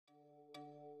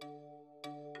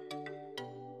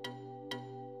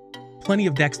plenty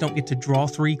of decks don't get to draw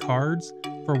 3 cards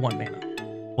for 1 mana.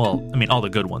 Well, I mean, all the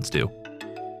good ones do.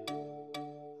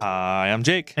 Hi, I'm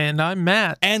Jake. And I'm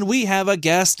Matt. And we have a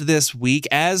guest this week,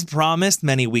 as promised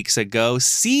many weeks ago.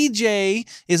 CJ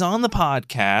is on the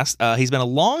podcast. He's been a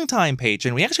long-time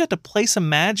patron. We actually got to play some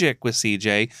Magic with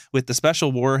CJ with the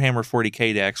special Warhammer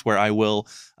 40k decks, where I will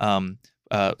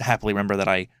happily remember that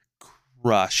I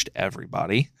crushed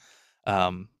everybody.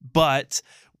 But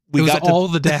we got all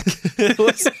the deck.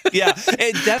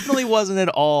 It definitely wasn't at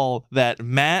all that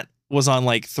Matt was on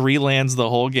like 3 lands the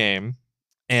whole game,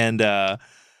 and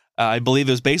I believe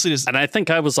it was basically just, and I think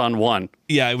I was on 1.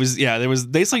 Yeah, it was. Yeah, there was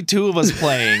basically 2 of us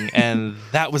playing, and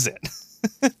that was it.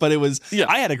 But it was. Yeah.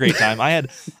 I had a great time. I had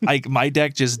my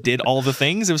deck just did all the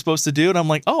things it was supposed to do, and I'm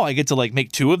like, oh, I get to like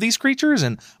make 2 of these creatures,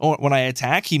 and when I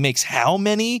attack, he makes how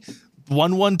many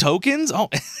 1/1 tokens? Oh,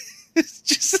 it's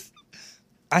just.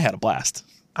 I had a blast.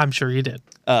 I'm sure you did.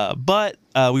 But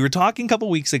we were talking a couple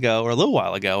weeks ago, or a little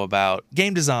while ago, about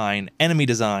game design, enemy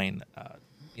design,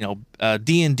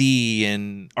 D&D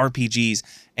and RPGs.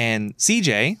 And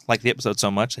CJ liked the episode so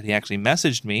much that he actually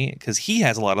messaged me because he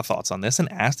has a lot of thoughts on this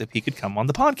and asked if he could come on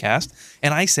the podcast.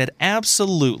 And I said,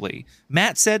 absolutely.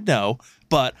 Matt said no,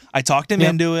 but I talked him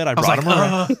into it. I brought him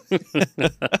around.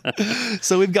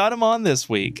 So we've got him on this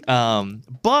week.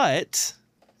 But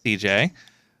CJ,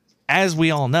 as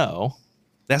we all know,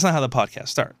 that's not how the podcast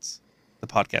starts. The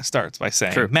podcast starts by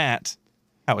saying, True. Matt,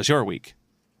 how was your week?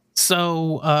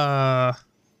 So,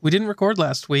 we didn't record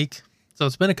last week, so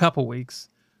it's been a couple weeks.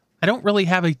 I don't really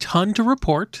have a ton to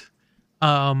report.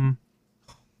 Holy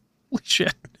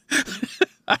shit.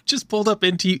 I just pulled up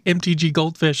MTG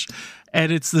Goldfish,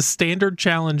 and it's the standard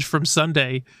challenge from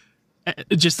Sunday,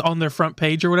 just on their front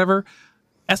page or whatever.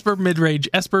 Esper midrange,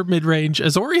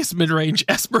 Azorius midrange,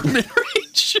 Esper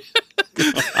midrange.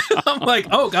 I'm like,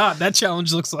 oh god, that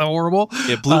challenge looks horrible.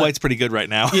 Yeah, blue-white's pretty good right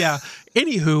now. Yeah.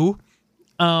 Anywho,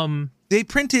 they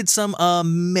printed some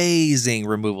amazing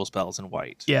removal spells in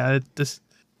white. Yeah,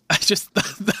 I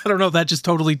don't know. That just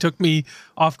totally took me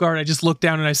off guard. I just looked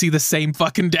down and I see the same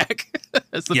fucking deck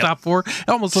as the top 4. It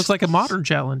almost looks like a modern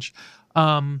challenge.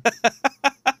 So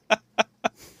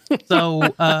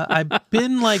I've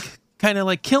been kind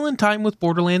of killing time with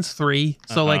Borderlands 3.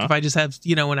 So if I just have,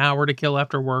 an hour to kill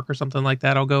after work or something like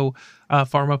that, I'll go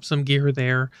farm up some gear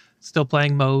there. Still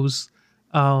playing Moe's.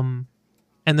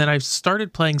 And then I've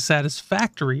started playing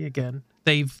Satisfactory again.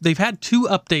 They've had 2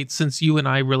 updates since you and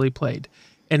I really played,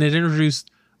 and it introduced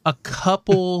a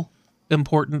couple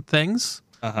important things.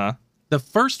 The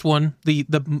first one, the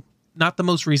not the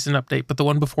most recent update, but the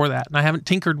one before that, and I haven't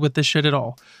tinkered with this shit at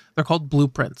all. They're called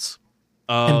blueprints.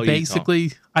 Oh, and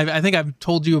basically, I think I've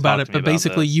told you about it, but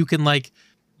basically you can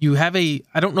you have I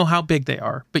don't know how big they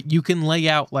are, but you can lay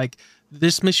out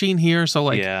this machine here. So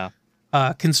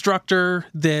constructor,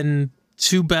 then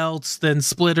 2 belts, then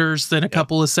splitters, then a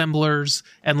couple assemblers,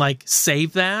 and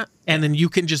save that, and then you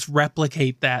can just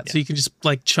replicate that. So you can just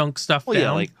chunk stuff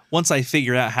down. Yeah, once I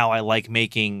figure out how I like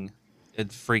making a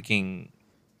freaking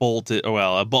bolted,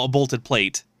 a bolted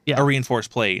plate, a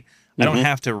reinforced plate, I don't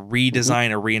have to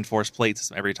redesign a reinforced plate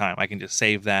system every time. I can just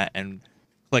save that and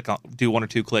do 1 or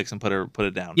 2 clicks and put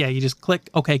it down. Yeah, you just click.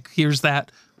 Okay, here's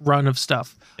that run of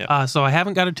stuff. Yep. So I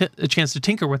haven't got a chance to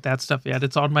tinker with that stuff yet.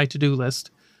 It's on my to-do list.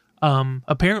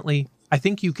 Apparently, I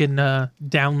think you can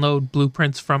download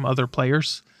blueprints from other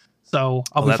players. So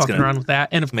I'll be fucking around with that.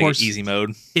 And of course, easy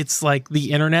mode. It's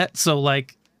the internet. So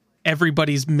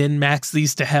everybody's min-max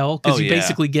these to hell because you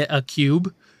basically get a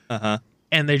cube.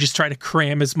 And they just try to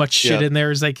cram as much shit in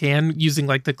there as they can using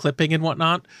the clipping and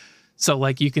whatnot. So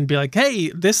you can be hey,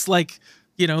 this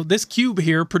this cube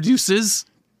here produces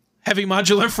heavy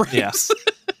modular frames. Yeah.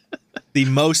 The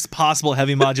most possible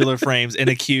heavy modular frames in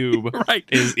a cube. Right.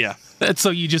 And so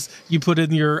you put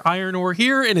in your iron ore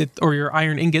here or your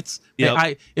iron ingots.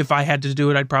 Yep. If I had to do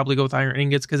it, I'd probably go with iron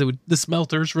ingots because the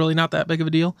smelter's really not that big of a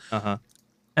deal. And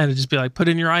it'd just be put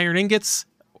in your iron ingots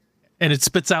and it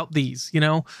spits out these,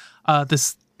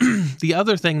 the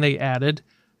other thing they added,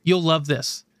 you'll love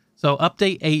this. So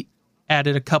update 8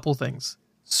 added a couple things.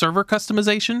 Server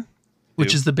customization,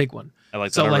 which is the big one. I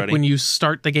like that already. When you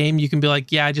start the game, you can be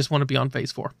I just want to be on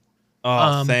phase 4.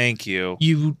 Oh, thank you.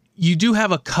 You do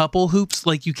have a couple hoops.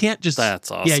 You can't just... That's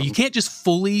awesome. Yeah, you can't just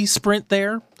fully sprint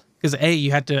there because A,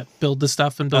 you had to build the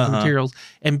stuff and build the materials.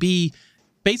 And B,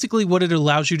 basically what it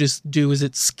allows you to do is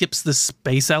it skips the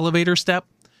space elevator step.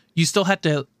 You still had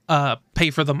to pay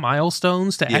for the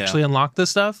milestones to actually unlock this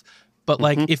stuff. But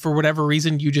if for whatever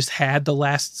reason you just had the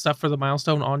last stuff for the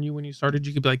milestone on you when you started,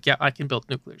 you could be yeah, I can build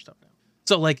nuclear stuff now.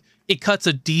 So it cuts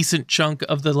a decent chunk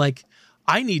of the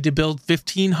I need to build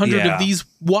 1,500 Yeah. of these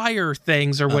wire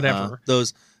things or whatever.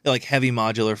 Those like heavy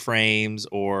modular frames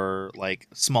or like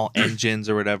small engines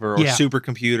or whatever, or Yeah.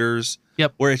 supercomputers.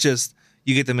 Yep. Where it's just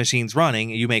you get the machines running,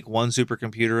 you make one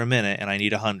supercomputer a minute, and I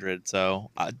need 100, so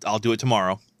I'll do it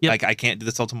tomorrow. Yep. I can't do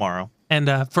this till tomorrow. And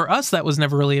for us, that was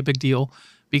never really a big deal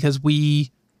because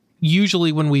we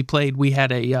usually, when we played, we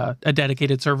had a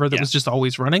dedicated server that Yeah. was just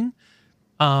always running.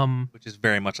 Which is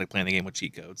very much like playing the game with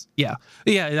cheat codes. Yeah.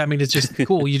 I mean, it's just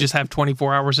cool. You just have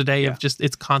 24 hours a day of just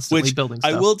it's constantly Which building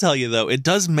stuff. I will tell you though, it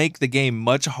does make the game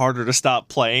much harder to stop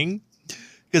playing.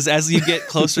 Because as you get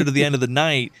closer to the end of the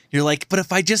night, you're like, but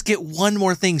if I just get one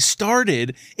more thing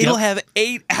started, it'll have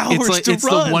 8 hours to it's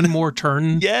run. the one more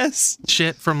turn Yes.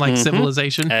 shit from like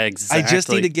Civilization. Exactly. I just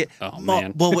need to get. Oh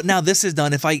man. Well, now this is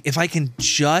done. If I can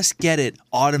just get it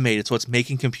automated, so it's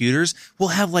making computers, we'll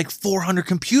have like 400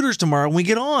 computers tomorrow when we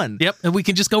get on. Yep, and we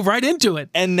can just go right into it.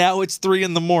 And now it's 3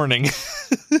 a.m.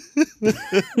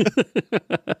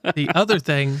 The other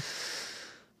thing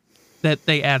that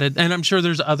they added, and I'm sure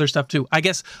there's other stuff too. I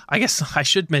guess I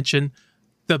should mention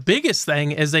the biggest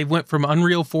thing is they went from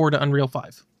Unreal 4 to Unreal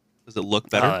 5. Does it look Oh,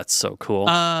 better? that's so cool.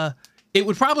 It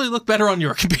would probably look better on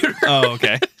your computer. Oh,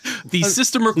 okay. The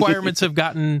system requirements have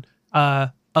gotten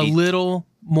a little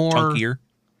more Chunkier.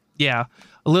 Yeah,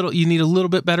 a little. You need a little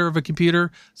bit better of a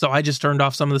computer, so I just turned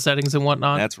off some of the settings and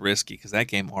whatnot. That's risky because that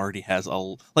game already has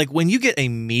like when you get a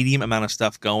medium amount of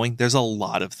stuff going, there's a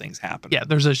lot of things happening. Yeah,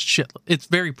 there's a shit. It's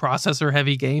very processor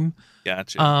heavy game.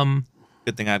 Gotcha.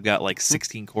 Good thing I've got like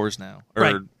 16 cores now, or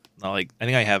Right. no, like I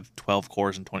think I have 12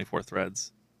 cores and 24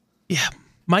 threads. Yeah,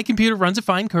 my computer runs it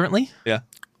fine currently. Yeah.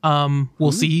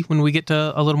 We'll see when we get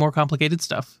to a little more complicated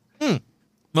stuff.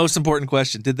 Most important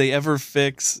question: did they ever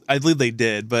fix? I believe they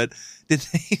did, but did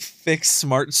they fix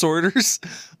smart sorters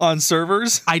on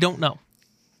servers? I don't know.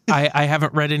 I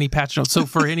haven't read any patch notes. So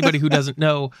for anybody who doesn't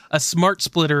know, a smart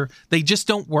splitter, they just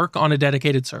don't work on a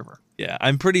dedicated server. Yeah,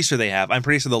 I'm pretty sure they have. I'm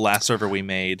pretty sure the last server we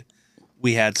made,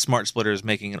 we had smart splitters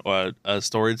making a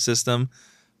storage system.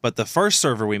 But the first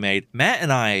server we made, Matt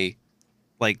and I,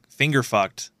 like finger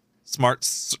fucked smart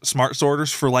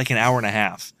sorters for like an hour and a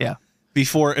half. Yeah.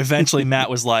 Before eventually Matt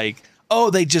was like, "Oh,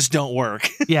 they just don't work."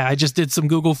 Yeah, I just did some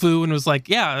Google foo and was like,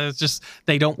 yeah, it's just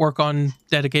they don't work on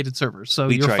dedicated servers. So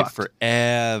We you're tried fucked.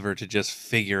 forever to just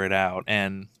figure it out,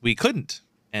 and we couldn't.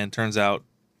 And turns out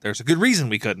there's a good reason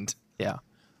we couldn't. Yeah.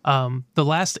 The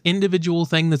last individual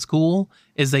thing that's cool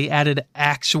is they added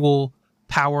actual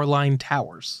power line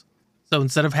towers. So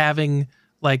instead of having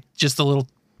like just the little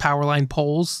power line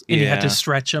poles and you had to Yeah.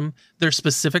 stretch them, they're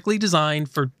specifically designed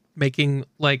for making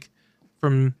like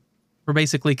for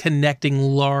basically connecting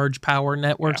large power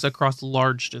networks across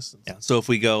large distances. Yeah. So if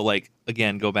we go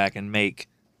go back and make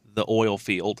the oil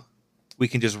field, we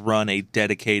can just run a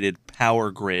dedicated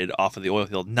power grid off of the oil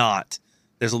field.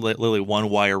 There's literally one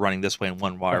wire running this way and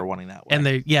one wire running that way. And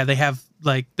they have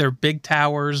like they're big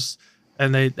towers,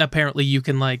 and they apparently you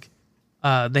can like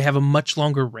they have a much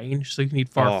longer range, so you need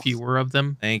far fewer of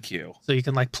them. Thank you. So you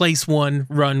can like place one,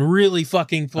 run really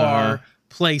fucking far,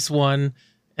 place one.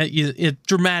 It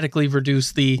dramatically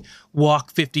reduced the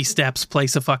walk 50 steps,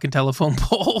 place a fucking telephone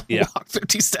pole, Yeah. walk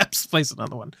 50 steps, place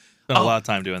another one. Spent a lot of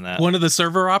time doing that. One of the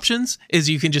server options is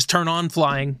you can just turn on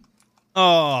flying.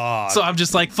 Oh, So I'm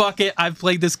just like, fuck it. I've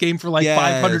played this game for like Yes.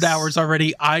 500 hours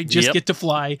already. I just Yep. get to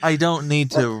fly. I don't need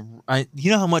to.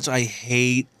 You know how much I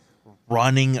hate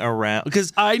running around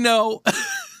because I know.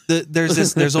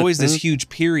 there's always this huge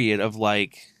period of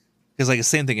because the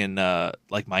same thing in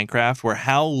like Minecraft, where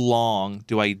how long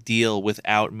do I deal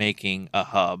without making a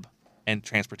hub and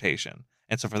transportation?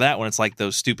 And so for that one, it's like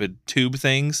those stupid tube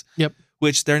things. Yep.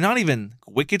 Which they're not even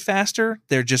wicked faster;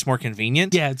 they're just more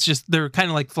convenient. Yeah, it's just they're kind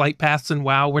of like flight paths in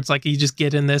WoW, where it's like you just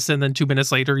get in this, and then 2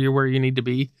 minutes later you're where you need to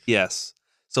be. Yes.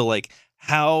 So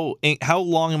how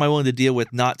long am I willing to deal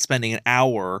with not spending an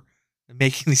hour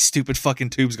making these stupid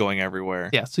fucking tubes going everywhere?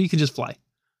 Yeah, so you can just fly.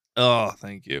 Oh,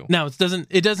 thank you. Now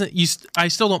I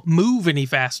still don't move any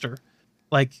faster.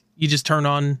 Like you just turn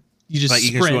on, you just Like you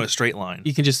can just sprint. go in a straight line.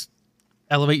 You can just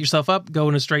elevate yourself up, go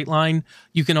in a straight line.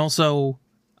 You can also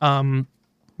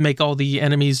make all the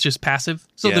enemies just passive,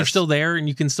 so they're Yes. still there, and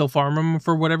you can still farm them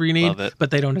for whatever you need. Love it.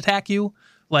 But they don't attack you.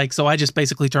 Like, so I just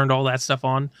basically turned all that stuff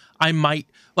on. I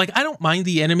don't mind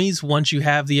the enemies once you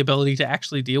have the ability to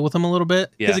actually deal with them a little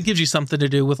bit, because Yeah. it gives you something to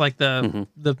do with like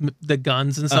the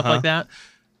guns and stuff Uh-huh. like that.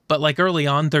 But like early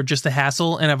on, they're just a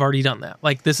hassle, and I've already done that.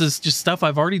 Like this is just stuff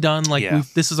I've already done. Like Yeah.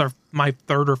 this is my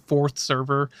third or fourth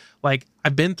server. Like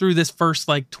I've been through this first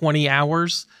like 20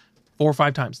 hours 4 or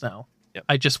 5 times now. Yep.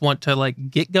 I just want to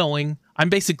like get going. I'm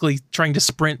basically trying to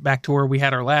sprint back to where we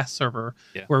had our last server,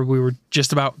 where we were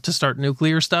just about to start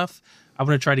nuclear stuff. I'm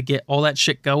going to try to get all that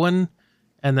shit going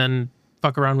and then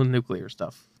fuck around with nuclear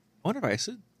stuff. I wonder if I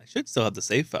should still have the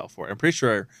save file for it. I'm pretty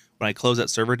sure when I closed that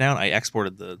server down, I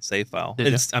exported the save file.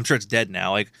 I'm sure it's dead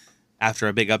now. Like after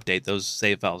a big update, those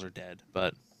save files are dead.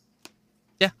 But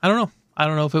yeah, I don't know. I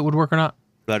don't know if it would work or not.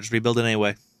 But I'll just rebuild it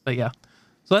anyway. But yeah,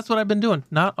 so that's what I've been doing.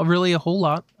 Not really a whole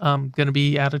lot. I'm going to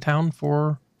be out of town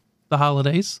for the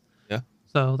holidays. Yeah.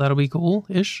 So that'll be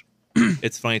cool-ish.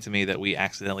 It's funny to me that we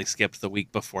accidentally skipped the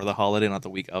week before the holiday, not the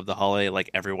week of the holiday, like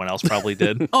everyone else probably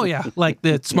did. Oh, yeah. Like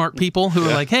the smart people who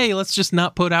are like, hey, let's just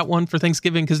not put out one for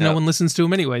Thanksgiving because no one listens to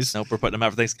them anyways. Nope, we're putting them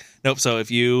out for Thanksgiving. Nope, so if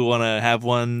you want to have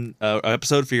one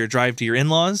episode for your drive to your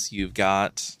in-laws, you've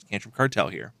got Tantrum Cartel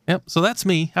here. Yep, so that's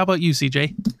me. How about you,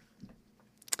 CJ?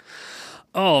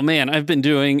 Oh, man, I've been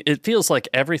doing, it feels like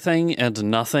everything and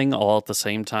nothing all at the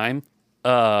same time.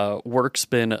 Work's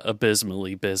been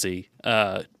abysmally busy.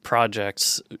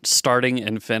 Projects starting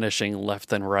and finishing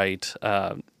left and right.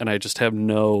 And I just have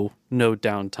no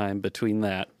downtime between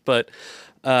that. But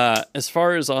as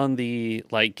far as on the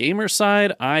gamer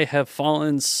side, I have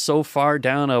fallen so far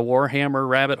down a Warhammer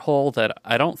rabbit hole that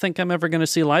I don't think I'm ever going to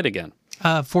see light again.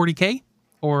 40K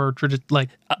or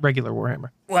regular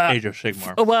Warhammer? Well, Age of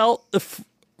Sigmar.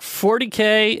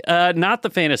 40K, not the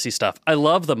fantasy stuff. I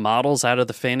love the models out of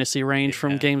the fantasy range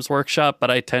from Games Workshop, but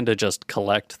I tend to just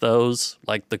collect those,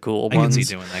 like the cool ones. I can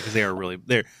see doing that because they are really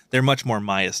they're much more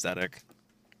my aesthetic.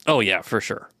 Oh yeah, for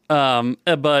sure.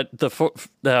 But as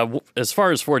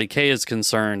far as 40K is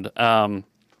concerned,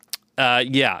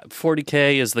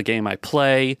 40K is the game I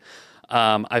play.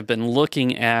 I've been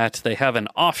looking at, they have an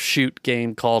offshoot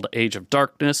game called Age of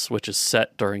Darkness, which is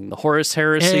set during the Horus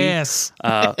Heresy. Yes.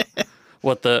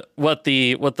 What the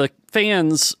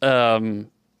fans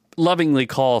lovingly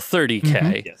call 30K.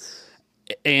 Mm-hmm. Yes.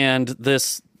 And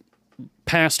this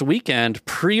past weekend,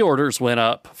 pre-orders went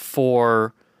up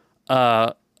for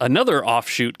another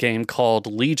offshoot game called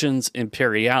Legions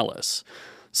Imperialis.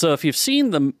 So if you've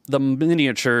seen the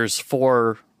miniatures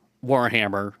for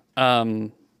Warhammer,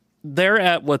 they're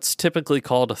at what's typically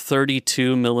called a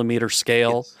 32 millimeter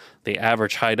scale. Yes. The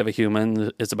average height of a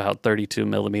human is about 32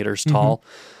 millimeters tall.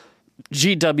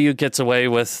 GW gets away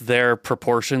with their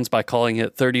proportions by calling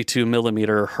it 32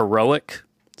 millimeter heroic,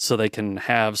 so they can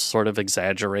have sort of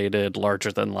exaggerated,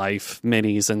 larger than life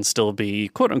minis and still be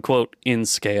quote unquote in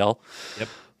scale. Yep.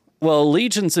 Well,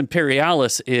 Legions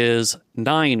Imperialis is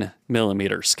 9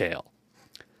 millimeter scale.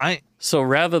 So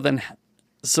rather than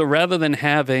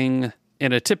having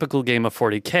in a typical game of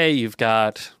 40K, you've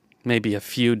got maybe a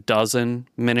few dozen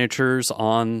miniatures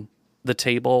on the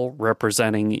table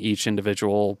representing each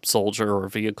individual soldier or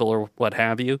vehicle or what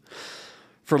have you.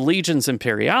 For Legions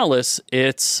Imperialis,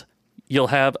 you'll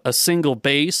have a single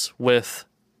base with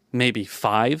maybe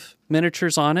 5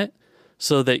 miniatures on it,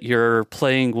 so that you're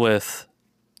playing with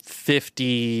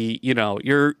 50,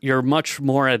 you're much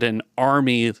more at an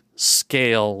army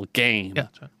scale game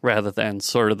rather than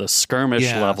sort of the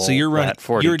skirmish level. So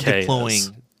you're deploying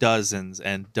is. dozens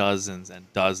and dozens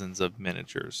and dozens of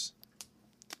miniatures.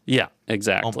 Yeah,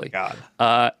 exactly. Oh my God.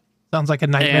 Sounds like a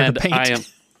nightmare to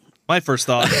paint. My first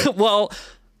thought. Well,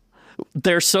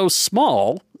 they're so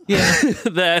small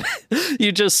that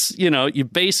you just, you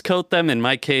base coat them, in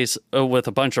my case, with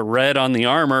a bunch of red on the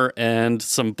armor and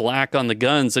some black on the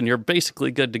guns, and you're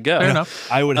basically good to go. Fair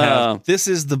enough. I would have, this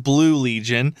is the blue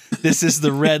Legion, this is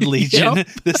the red Legion,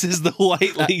 this is the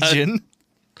white Legion.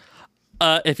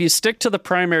 If you stick to the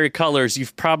primary colors,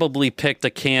 you've probably picked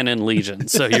a canon Legion,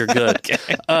 so you're good.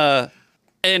 Okay.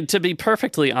 And to be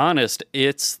perfectly honest,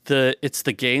 it's the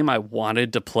game I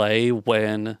wanted to play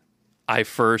when I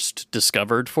first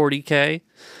discovered 40K.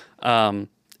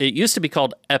 It used to be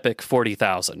called Epic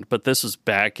 40,000, but this was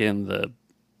back in the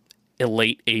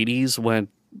late 80s when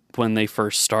they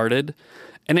first started,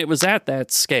 and it was at that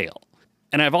scale.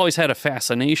 And I've always had a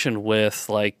fascination with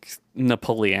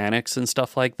Napoleonics and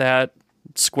stuff like that.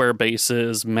 Square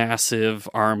bases, massive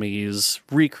armies,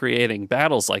 recreating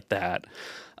battles like that.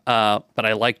 But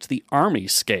I liked the army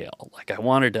scale. I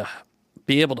wanted to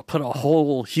be able to put a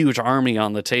whole huge army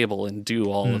on the table and do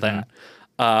all of that.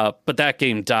 But that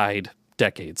game died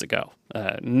decades ago.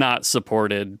 Not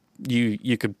supported.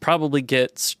 You could probably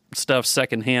get stuff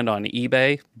secondhand on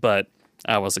eBay, but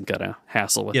I wasn't going to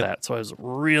hassle with that. So I was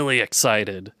really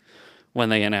excited when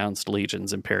they announced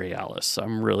Legions Imperialis. So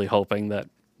I'm really hoping that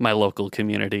my local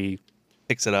community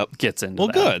picks it up, gets into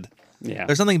that. Well, good. Yeah.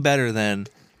 There's something better than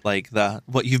like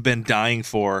what you've been dying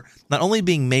for, not only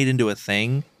being made into a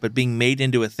thing, but being made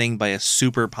into a thing by a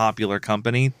super popular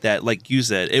company that, like you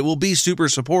said, it will be super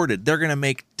supported. They're gonna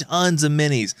make tons of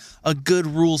minis, a good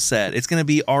rule set. It's gonna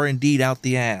be R&D'd out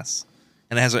the ass,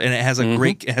 and it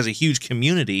has a huge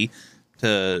community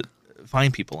to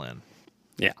find people in.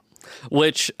 Yeah.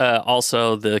 Which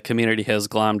also the community has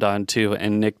glommed onto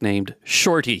and nicknamed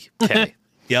Shorty K.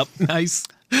 Yep. Nice.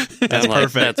 That's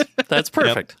perfect. That's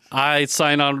perfect. Yep. I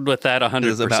sign on with that 100%.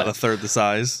 It's about a third the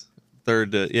size.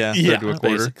 Third to a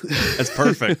quarter. Basically. That's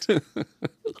perfect.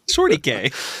 Shorty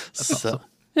K. So, awesome.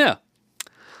 Yeah.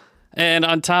 And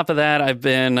on top of that, I've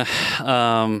been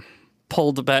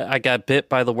pulled back. I got bit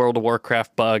by the World of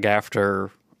Warcraft bug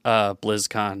after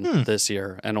BlizzCon this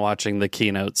year, and watching the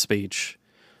keynote speech,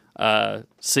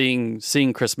 seeing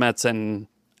Chris Metzen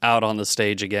out on the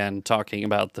stage again, talking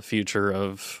about the future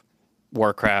of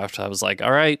Warcraft. I was like,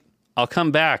 all right, I'll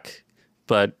come back,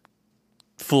 but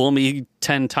fool me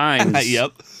 10 times.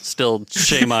 Yep. Still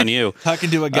shame on you. Talking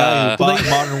to a guy who bought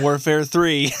Modern Warfare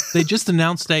 3. They just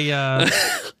announced a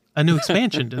new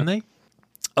expansion, didn't they?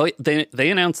 Oh,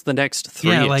 they announced the next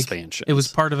 3 expansions. It was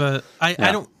part of a.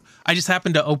 I just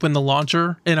happened to open the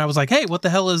launcher and I was like, "Hey, what the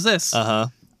hell is this?" So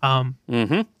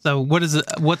what is it?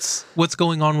 What's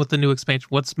going on with the new expansion?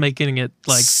 What's making it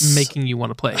making you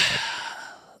want to play?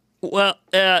 Well,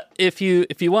 if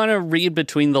you want to read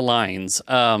between the lines,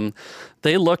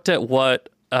 they looked at what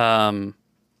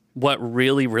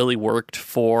really worked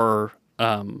for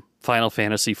Final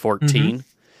Fantasy XIV,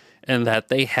 and that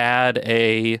they had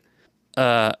a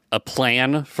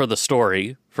plan for the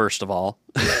story. First of all,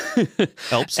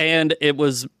 helps, and it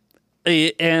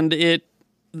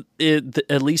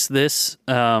at least this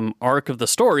arc of the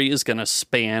story is going to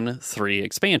span 3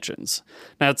 expansions.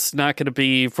 Now, it's not going to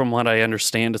be, from what I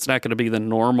understand, it's not going to be the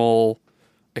normal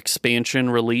expansion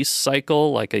release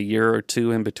cycle, like a year or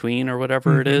 2 in between or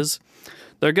whatever it is.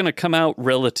 They're going to come out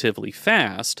relatively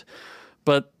fast,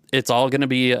 but it's all going to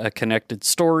be a connected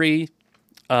story.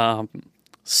 I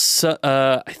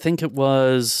think it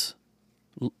was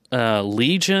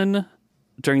Legion.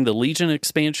 During the Legion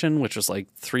expansion, which was like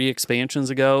 3 expansions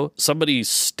ago, somebody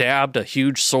stabbed a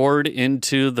huge sword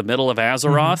into the middle of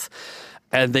Azeroth,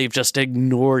 and they've just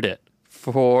ignored it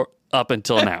for up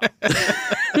until now.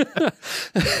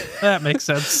 That makes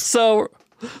sense. So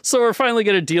we're finally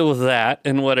going to deal with that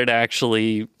and what it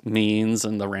actually means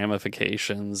and the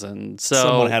ramifications. And so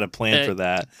someone had a plan for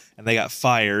that, and they got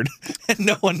fired, and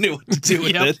no one knew what to do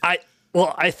with it.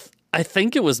 I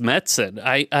think it was Metzen.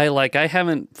 I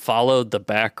haven't followed the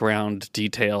background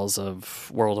details of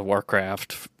World of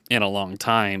Warcraft in a long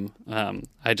time.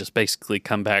 I just basically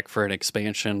come back for an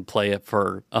expansion, play it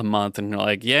for a month, and you're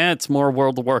like, yeah, it's more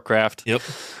World of Warcraft. Yep.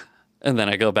 And then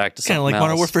I go back to something kind of like else.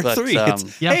 Modern Warfare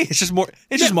 3. Hey, it's just more.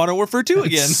 It's just Modern Warfare 2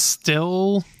 again. It's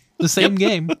still the same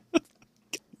game.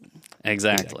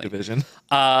 Exactly. Activision.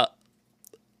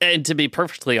 And to be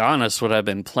perfectly honest, what I've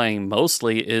been playing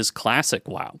mostly is classic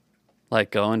WoW. Like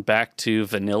going back to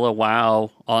vanilla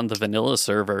WoW on the vanilla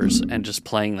servers and just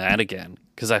playing that again,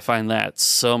 because I find that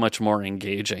so much more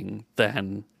engaging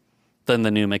than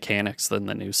the new mechanics, than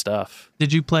the new stuff.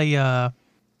 Did you play?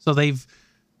 So they've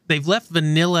left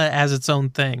vanilla as its own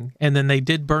thing, and then they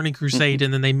did Burning Crusade,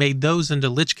 and then they made those into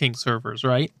Lich King servers,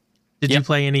 right? Did you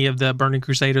play any of the Burning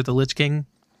Crusade or the Lich King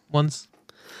ones?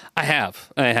 I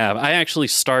have. I actually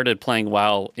started playing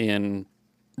WoW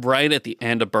right at the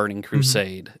end of Burning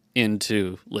Crusade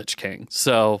into Lich King.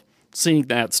 So seeing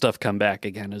that stuff come back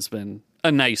again has been a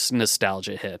nice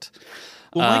nostalgia hit.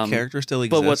 Well, my character still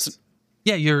exists.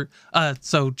 You're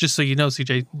so just so you know,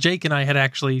 CJ, Jake and I had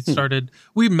actually started,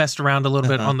 we messed around a little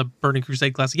bit on the Burning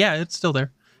Crusade class. Yeah, it's still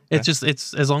there. It's just,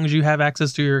 it's as long as you have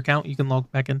access to your account, you can log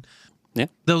back in. Yeah.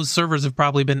 Those servers have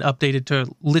probably been updated to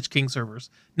Lich King servers.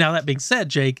 Now, that being said,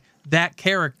 Jake, that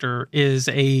character is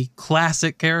a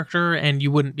classic character, and you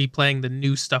wouldn't be playing the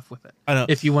new stuff with it. I know.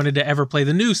 If you wanted to ever play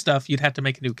the new stuff, you'd have to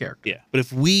make a new character. Yeah, but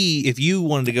if you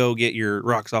wanted to go get your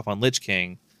rocks off on Lich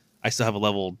King, I still have a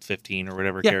level 15 or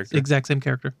whatever character. Exact same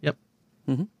character. Yep.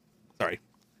 Sorry.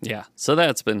 Yeah, so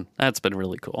that's been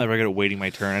really cool. Never good at waiting my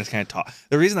turn. I just kind of talk.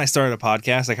 The reason I started a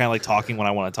podcast, I kind of like talking when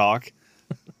I want to talk.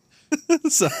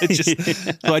 So I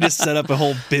just set up a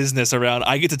whole business around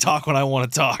I get to talk when I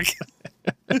want to talk.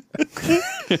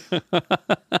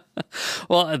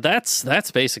 Well,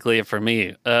 that's basically it for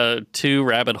me. 2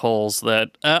 rabbit holes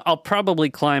that I'll probably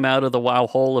climb out of the WoW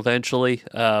hole eventually,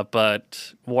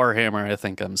 but Warhammer I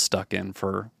think I'm stuck in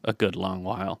for a good long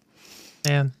while.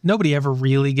 And nobody ever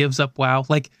really gives up WoW.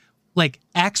 Like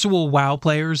actual WoW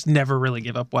players never really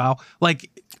give up WoW.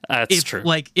 That's true.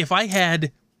 Like if I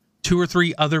had 2 or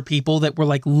 3 other people that were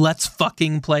like, let's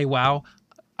fucking play WoW,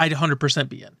 I'd 100%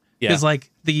 be in. Because like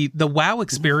the WoW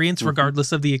experience,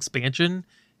 regardless of the expansion,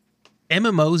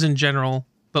 MMOs in general,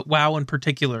 but WoW in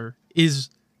particular, is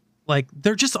like,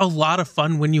 they're just a lot of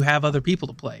fun when you have other people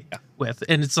to play with.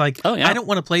 And it's like, I don't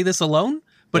want to play this alone,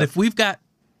 but if we've got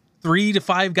 3 to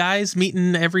 5 guys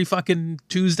meeting every fucking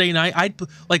Tuesday night, I'd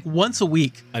like once a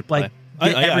week, I'd play. like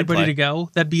get everybody play. to go.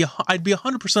 I'd be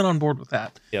 100% on board with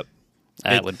that. Yep.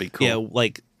 That would be cool. Yeah,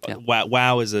 like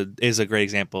WoW is a great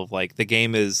example of like the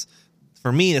game is,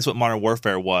 for me, that's what Modern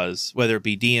Warfare was, whether it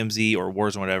be DMZ or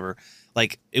Warzone or whatever.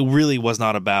 Like it really was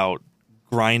not about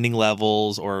grinding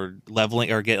levels or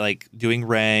leveling or doing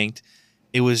ranked.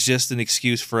 It was just an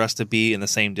excuse for us to be in the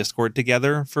same Discord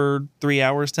together for 3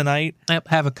 hours tonight.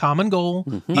 Have a common goal,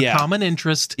 a common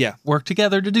interest, work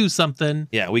together to do something.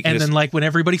 Yeah, we can. And then like when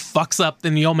everybody fucks up,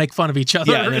 then you all make fun of each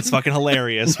other. Yeah, and it's fucking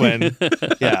hilarious when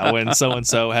when so and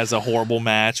so has a horrible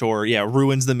match or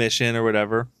ruins the mission or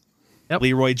whatever. Yep.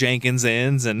 Leroy Jenkins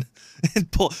ends and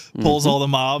pulls all the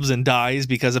mobs and dies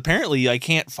because apparently I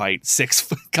can't fight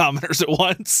 6 commoners at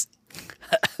once.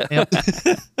 Yep.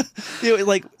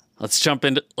 Like. Let's jump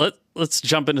into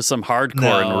some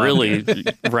hardcore and really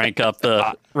rank up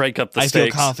the stakes. I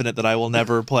feel confident that I will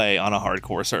never play on a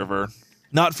hardcore server.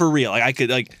 Not for real. Like I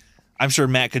could I'm sure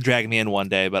Matt could drag me in one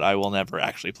day, but I will never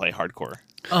actually play hardcore.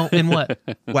 Oh, in what?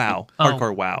 WoW.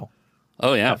 Hardcore WoW.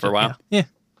 Oh yeah, for WoW. Yeah.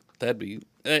 That'd be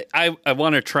I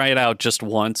want to try it out just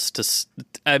once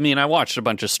I watched a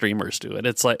bunch of streamers do it.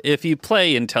 It's like if you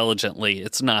play intelligently,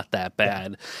 it's not that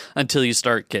bad until you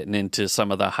start getting into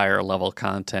some of the higher level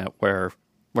content where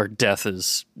death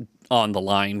is on the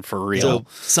line for real. So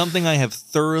something I have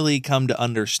thoroughly come to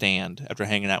understand after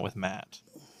hanging out with Matt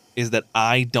is that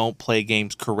I don't play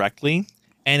games correctly.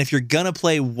 And if you're gonna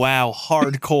play WoW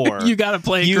hardcore, you gotta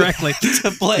play it correctly.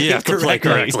 You have to play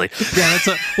correctly. Yeah,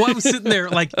 I was sitting there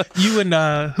like you and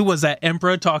who was that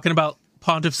Emperor talking about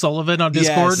Pontiff Sullivan on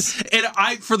Discord, and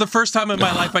I, for the first time in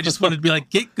my life, I just wanted to be like,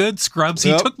 get good, Scrubs.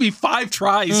 He took me 5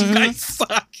 tries. You guys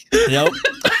suck. Nope.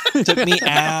 Took me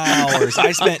hours.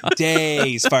 I spent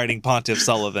days fighting Pontiff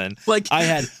Sullivan. Like I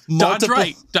had multiple... dodge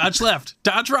right, dodge left,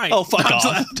 dodge right. Oh, fuck dodge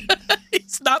off. Left.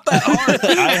 It's not that hard.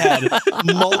 I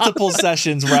had multiple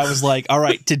sessions where I was like, all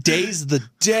right, today's the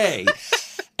day.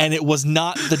 And it was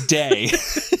not the day.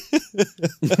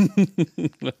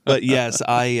 But yes,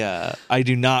 I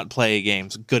do not play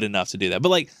games good enough to do that. But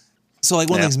one of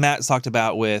the things Matt talked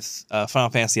about with Final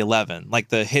Fantasy 11, like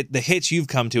the hitch you've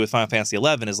come to with Final Fantasy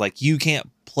 11 is like you can't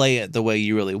play it the way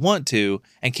you really want to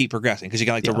and keep progressing because you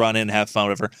got to run in and have fun,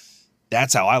 whatever.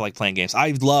 That's how I like playing games.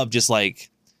 I love just like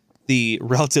the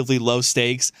relatively low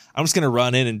stakes. I'm just gonna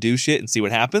run in and do shit and see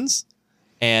what happens,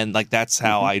 and like that's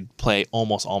how I play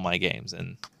almost all my games.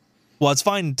 And well, it's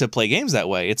fine to play games that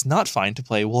way. It's not fine to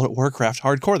play World of Warcraft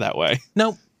hardcore that way.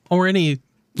 Nope. Or any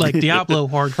like Diablo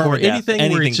hardcore,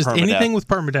 anything where it's just permadeath. anything with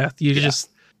permadeath. You just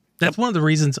that's one of the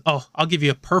reasons. Oh, I'll give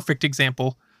you a perfect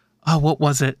example. Oh, what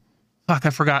was it? Fuck, I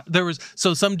forgot. There was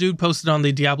some dude posted on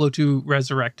the Diablo 2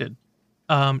 Resurrected.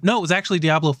 No, it was actually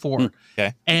Diablo 4.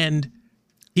 Okay. And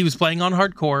he was playing on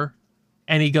hardcore,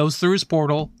 and he goes through his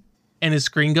portal, and his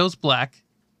screen goes black,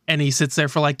 and he sits there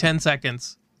for like 10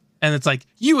 seconds, and it's like,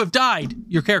 you have died.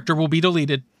 Your character will be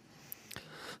deleted.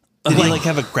 Did he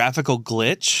have a graphical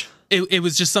glitch? It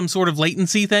was just some sort of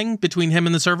latency thing between him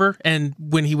and the server, and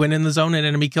when he went in the zone, an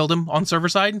enemy killed him on server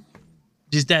side,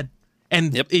 he's dead.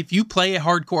 And if you play a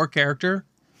hardcore character,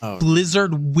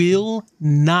 Blizzard will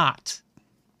not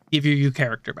give you your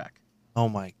character back. Oh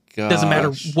my god! Doesn't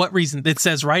matter what reason. It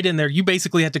says right in there. You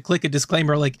basically have to click a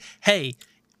disclaimer like, "Hey,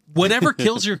 whatever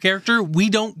kills your character, we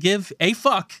don't give a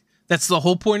fuck." That's the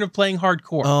whole point of playing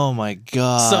hardcore. Oh my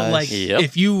god! So like,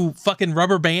 if you fucking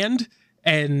rubber band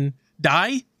and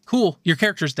die, cool, your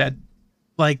character's dead.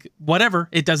 Like whatever,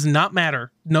 it does not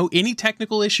matter. No, any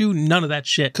technical issue, none of that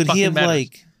shit. Could he have matters.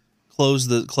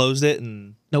 closed it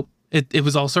and? Nope. It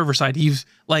was all server side. He's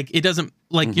like, it doesn't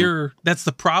like that's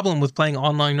the problem with playing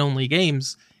online only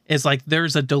games is like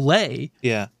there's a delay.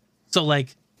 Yeah. So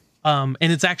like, and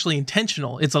it's actually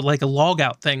intentional. It's like a log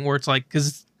out thing where it's like,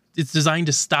 cause it's designed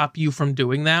to stop you from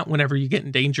doing that. Whenever you get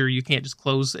in danger, you can't just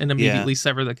close and immediately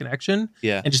sever the connection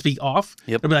and just be off.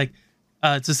 Yep. It'll be like,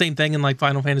 it's the same thing in like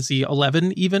Final Fantasy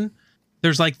 11 even.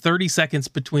 There's like 30 seconds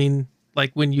between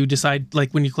like when you decide,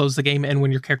 like when you close the game and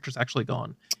when your character's actually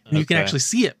gone. And you can actually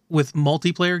see it with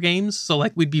multiplayer games. So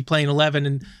like we'd be playing 11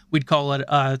 and we'd call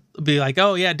it, be like,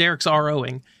 oh yeah, Derek's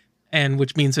ROing. And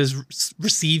which means his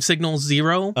receive signal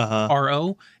 0,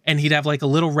 RO. And he'd have like a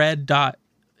little red dot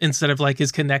instead of like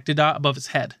his connected dot above his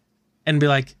head. And be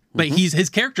like, but his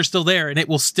character's still there, and it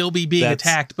will still be being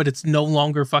attacked, but it's no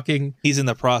longer fucking. He's in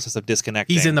the process of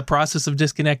disconnecting. He's in the process of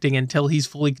disconnecting. Until he's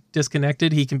fully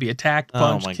disconnected, he can be attacked,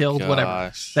 punched, killed,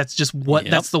 whatever. That's just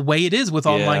that's the way it is with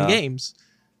online games.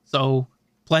 So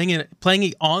playing an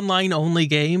online only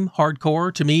game,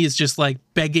 hardcore, to me is just like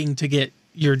begging to get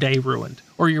your day ruined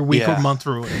or your week or month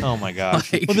ruined. Oh my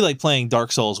gosh. It'll be like playing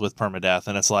Dark Souls with permadeath,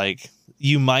 and it's like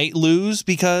you might lose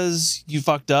because you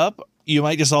fucked up. You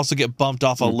might just also get bumped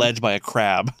off a ledge by a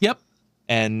crab. Yep.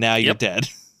 And now you're dead.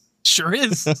 Sure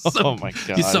is. So, oh my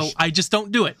gosh. So I just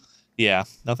don't do it. Yeah.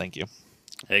 No, thank you.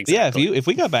 Exactly. Yeah, if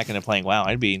we got back into playing WoW,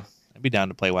 I'd be down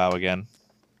to play WoW again.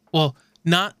 Well,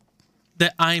 not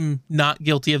that I'm not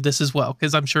guilty of this as well,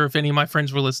 because I'm sure if any of my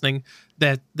friends were listening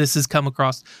that this has come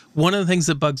across. One of the things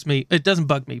that bugs me, it doesn't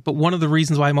bug me, but one of the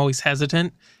reasons why I'm always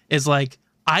hesitant is like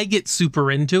I get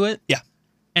super into it. Yeah.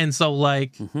 And so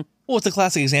like well, it's a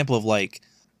classic example of like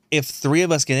if three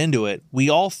of us get into it, we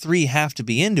all three have to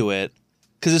be into it,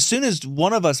 because as soon as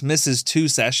one of us misses 2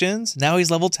 sessions, now he's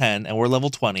level 10 and we're level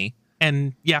 20.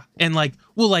 And and like,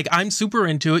 well, like I'm super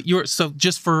into it. So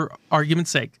just for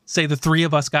argument's sake, say the 3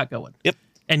 of us got going. Yep.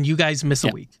 And you guys miss a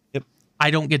week. Yep.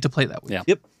 I don't get to play that week. Yeah.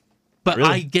 Yep. But Really?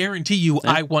 I guarantee you,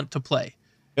 I want to play.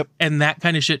 Yep. And that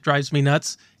kind of shit drives me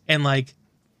nuts. And like,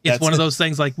 it's That's one of it. those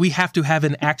things like we have to have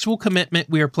an actual commitment.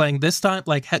 We are playing this time.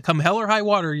 Like, come hell or high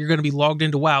water, you're going to be logged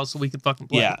into WoW so we can fucking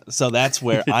play. Yeah, so that's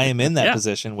where I am in that Yeah.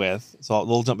 position with. So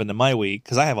we'll jump into my week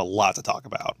because I have a lot to talk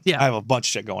about. Yeah. I have a bunch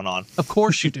of shit going on. Of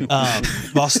course you do. But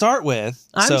I'll start with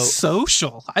I'm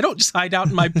social. I don't just hide out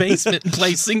in my basement and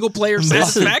play single player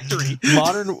Satisfactory.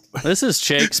 Modern This is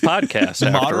Jake's podcast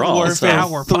after Modern all. Warfare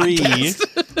Our 3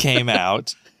 podcast. came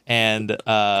out, and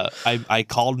I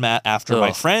called Matt after my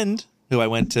Ugh. friend, who I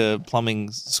went to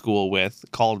plumbing school with,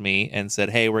 called me and said,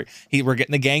 "Hey, we're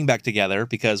getting the gang back together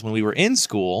because when we were in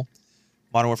school,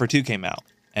 Modern Warfare 2 came out,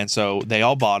 and so they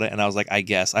all bought it." And I was like, "I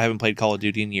guess I haven't played Call of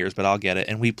Duty in years, but I'll get it."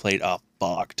 And we played a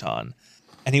fuck ton.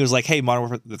 And he was like, "Hey, Modern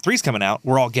Warfare 3's coming out.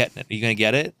 We're all getting it. Are you gonna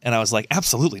get it?" And I was like,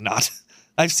 "Absolutely not.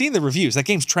 I've seen the reviews. That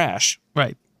game's trash."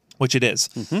 Right. Which it is.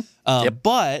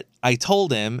 But I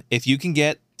told him, if you can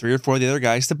get 3 or 4 of the other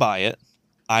guys to buy it,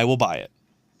 I will buy it.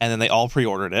 And then they all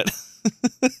pre-ordered it.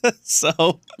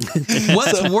 So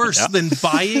What's worse than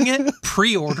buying it?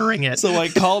 Pre-ordering it. I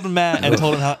called Matt and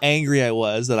told him how angry I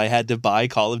was that I had to buy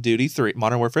Call of Duty 3,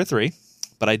 Modern Warfare 3.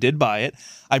 But I did buy it.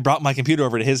 I brought my computer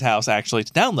over to his house actually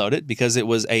to download it because it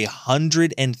was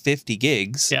 150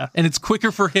 gigs. Yeah, and it's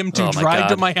quicker for him to Oh my drive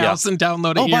to God. my house and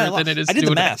download it by a here lot. than it is I to did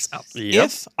do the it at math. his house. Yep.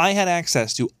 If I had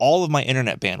access to all of my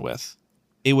internet bandwidth,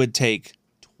 it would take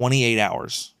 28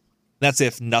 hours. That's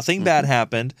if nothing bad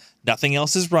happened, nothing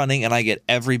else is running, and I get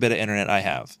every bit of internet I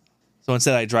have. So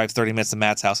instead, I drive 30 minutes to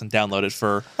Matt's house and download it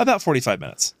for about 45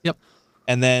 minutes. Yep.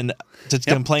 And then to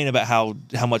complain about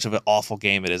how much of an awful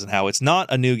game it is and how it's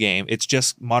not a new game, it's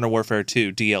just Modern Warfare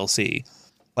 2 DLC.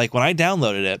 Like when I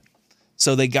downloaded it,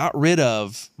 so they got rid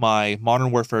of my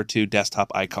Modern Warfare 2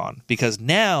 desktop icon because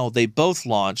now they both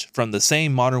launch from the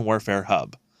same Modern Warfare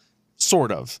hub.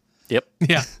 Sort of. Yep.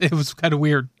 Yeah, it was kind of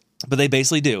weird. But they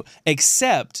basically do.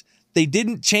 Except they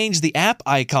didn't change the app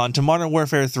icon to Modern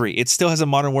Warfare 3. It still has a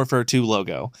Modern Warfare 2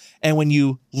 logo. And when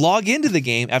you log into the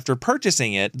game after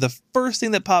purchasing it, the first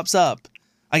thing that pops up,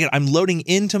 I'm loading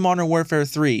into Modern Warfare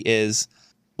 3 is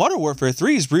Modern Warfare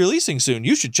 3 is releasing soon.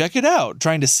 You should check it out.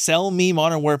 Trying to sell me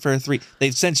Modern Warfare 3.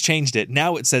 They've since changed it.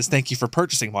 Now it says thank you for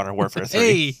purchasing Modern Warfare 3.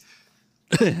 Hey,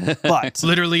 But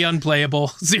literally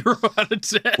unplayable. 0 out of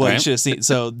 10. well, you should have seen.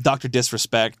 So Dr.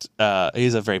 Disrespect,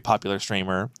 he's a very popular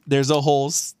streamer. There's a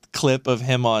whole clip of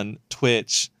him on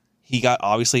Twitch. He got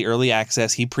obviously early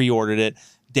access. He pre-ordered it.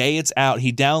 Day it's out,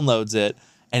 he downloads it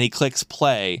and he clicks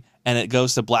play. And it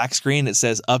goes to black screen. It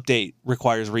says update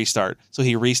requires restart. So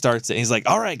he restarts it. And he's like,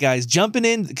 all right, guys, jumping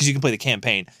in. Because you can play the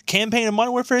campaign. Campaign of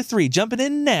Modern Warfare 3. Jumping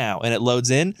in now. And it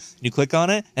loads in. You click on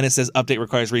it. And it says update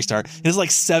requires restart. And it's like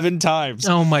 7 times.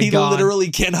 Oh my he God. He literally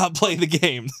cannot play the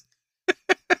game.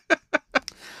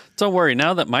 Don't worry.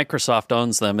 Now that Microsoft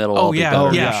owns them, it'll all be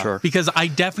better. yeah. For sure. Because I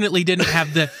definitely didn't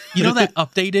have that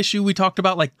update issue we talked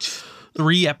about like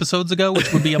 3 episodes ago,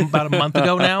 which would be about a month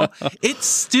ago now. It's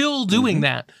still doing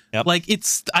that. Yep. Like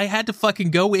I had to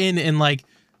fucking go in and like,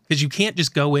 because you can't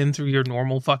just go in through your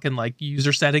normal fucking like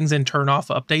user settings and turn off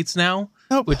updates now,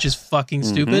 which is fucking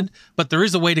stupid. But there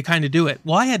is a way to kind of do it.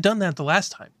 Well, I had done that the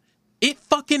last time. It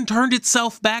fucking turned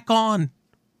itself back on.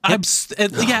 Wow.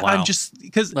 I'm just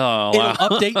because Oh, it'll wow.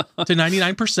 update to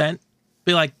 99%,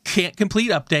 be like, can't complete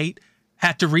update,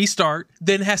 had to restart,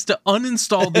 then has to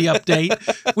uninstall the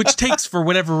update, which takes, for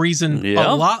whatever reason,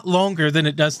 Yeah. a lot longer than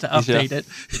it does to update Yeah. it.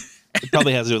 It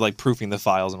probably has to do with like proofing the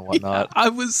files and whatnot. I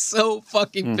was so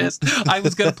fucking pissed. I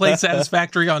was gonna play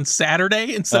Satisfactory on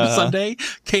Saturday instead of Sunday.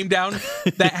 Came down,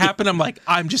 that happened. I'm like,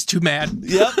 I'm just too mad.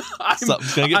 Yep,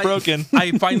 something's gonna get broken.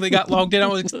 I finally got logged in.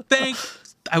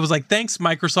 I was like, thanks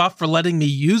Microsoft for letting me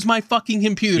use my fucking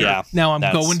computer. Yeah, now I'm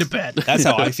going to bed. That's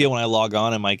how I feel when I log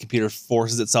on and my computer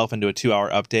forces itself into a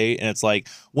 2-hour update, and it's like,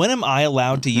 when am I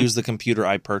allowed to use the computer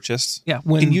I purchased? Yeah,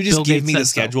 when can you just Bill give Gates me the says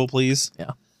so. schedule, please?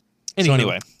 Yeah. So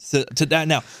anyway, to that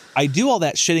now, I do all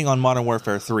that shitting on Modern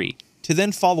Warfare 3 to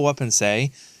then follow up and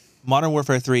say, Modern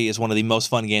Warfare 3 is one of the most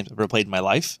fun games I've ever played in my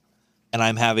life, and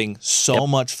I'm having so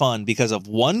much fun because of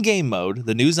one game mode,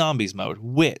 the new Zombies mode,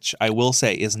 which I will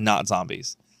say is not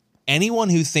zombies. Anyone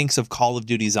who thinks of Call of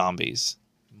Duty Zombies,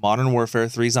 Modern Warfare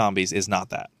 3 Zombies is not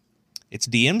that. It's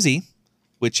DMZ,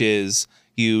 which is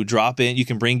you drop in, you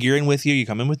can bring gear in with you, you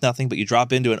come in with nothing, but you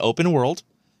drop into an open world.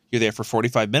 You're there for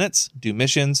 45 minutes, do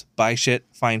missions, buy shit,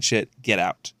 find shit, get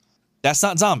out. That's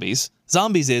not zombies.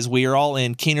 Zombies is we are all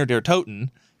in Keener der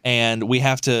Toten, and we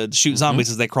have to shoot zombies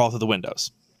as they crawl through the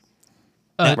windows.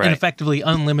 An effectively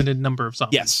unlimited number of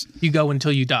zombies. Yes. You go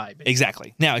until you die. Basically.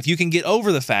 Exactly. Now, if you can get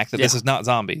over the fact that this is not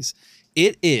zombies,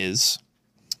 it is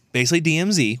basically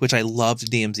DMZ, which I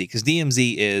loved DMZ, because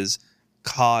DMZ is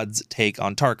COD's take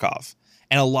on Tarkov.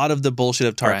 And a lot of the bullshit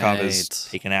of Tarkov is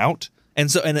taken out. And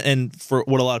so, and for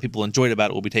what a lot of people enjoyed about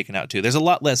it will be taken out too. There's a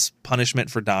lot less punishment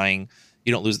for dying.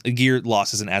 You don't lose gear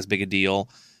loss isn't as big a deal.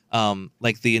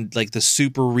 Like the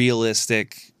super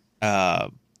realistic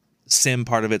sim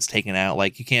part of it's taken out.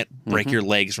 Like you can't break your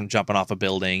legs from jumping off a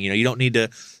building. You know, you don't need to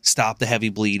stop the heavy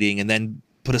bleeding and then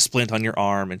put a splint on your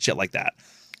arm and shit like that.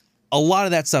 A lot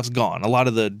of that stuff's gone. A lot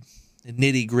of the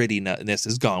nitty grittiness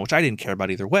is gone, which I didn't care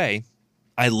about either way.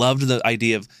 I loved the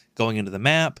idea of going into the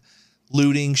map,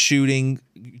 looting, shooting,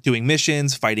 doing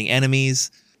missions, fighting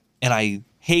enemies. And I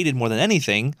hated more than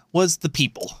anything was the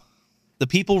people. The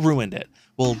people ruined it.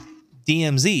 Well,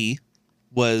 DMZ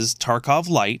was Tarkov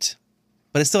Light,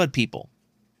 but it still had people.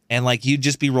 And like you'd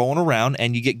just be rolling around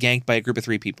and you get ganked by a group of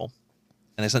 3 people.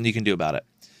 And there's nothing you can do about it.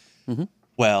 Mm-hmm.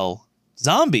 Well,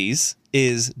 Zombies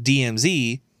is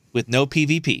DMZ with no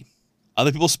PvP.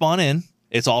 Other people spawn in.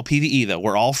 It's all PvE though.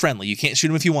 We're all friendly. You can't shoot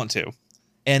them if you want to.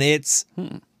 And it's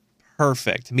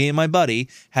perfect. Me and my buddy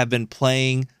have been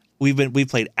playing. We've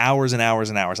played hours and hours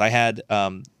and hours. I had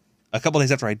a couple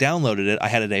days after I downloaded it, I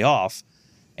had a day off,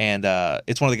 and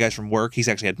it's one of the guys from work. He's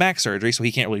actually had back surgery, so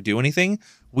he can't really do anything.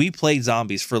 We played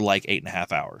Zombies for like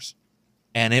 8.5 hours,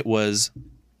 and it was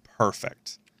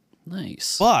perfect.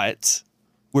 Nice. But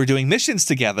we're doing missions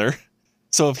together,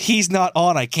 so if he's not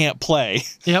on, I can't play.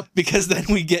 Yep. Because then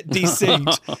we get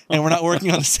desynced, and we're not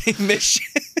working on the same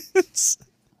missions.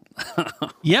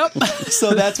 Yep.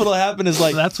 So that's what'll happen is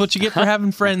like that's what you get for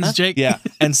having friends, Jake. Yeah.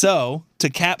 And so to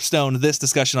capstone this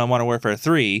discussion on Modern Warfare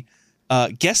 3,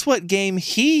 guess what game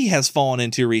he has fallen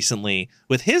into recently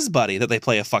with his buddy that they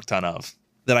play a fuck ton of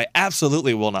that I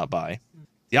absolutely will not buy?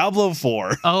 Diablo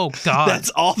 4. Oh God.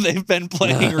 That's all they've been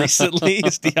playing recently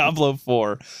is Diablo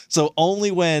 4. So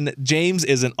only when James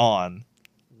isn't on,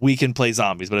 we can play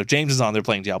Zombies. But if James is on, they're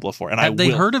playing Diablo 4. And have they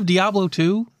heard of Diablo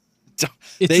 2?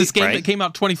 It's this game that came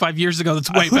out 25 years ago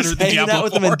that's way better than Diablo 4. Out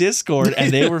with them in Discord,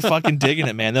 and they were fucking digging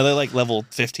it, man. They're like level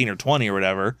 15 or 20 or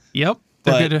whatever. Yep.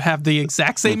 They're going to have the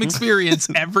exact same experience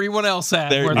everyone else had.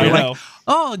 Where they're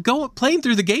like, playing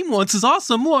through the game once is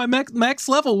awesome. Oh, I'm max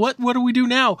level. What do we do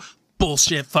now?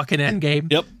 Bullshit fucking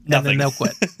endgame. Yep. Nothing. And then they'll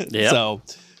quit. Yep. So,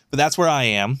 but that's where I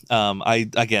am.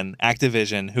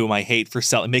 Activision, whom I hate for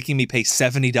making me pay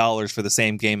 $70 for the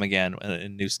same game again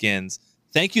in new skins.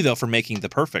 Thank you, though, for making the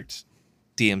perfect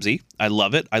DMZ. I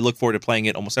love it. I look forward to playing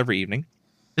it almost every evening.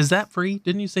 Is that free?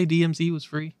 Didn't you say DMZ was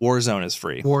free? Warzone is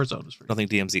free. Warzone is free. I don't think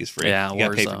DMZ is free. Yeah, you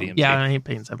gotta pay for DMZ. Yeah, I ain't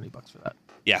paying $70 for that.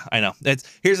 Yeah, I know.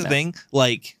 Here's the thing.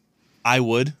 Like, I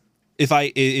would if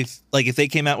they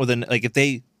came out with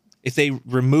if they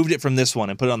removed it from this one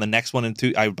and put it on the next one and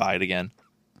two, I would buy it again.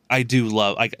 I do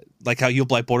love like how you'll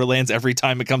buy Borderlands every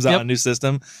time it comes out on a new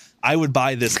system. I would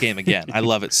buy this game again. I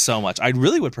love it so much. I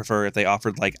really would prefer if they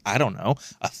offered a $35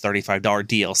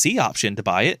 DLC option to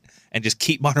buy it and just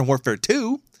keep Modern Warfare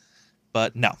 2.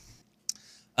 But no.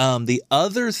 The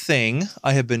other thing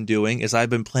I have been doing is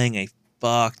I've been playing a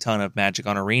fuck ton of Magic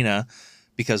on Arena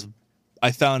because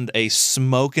I found a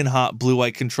smoking hot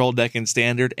blue-white control deck in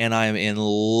Standard, and I am in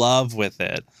love with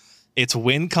it. It's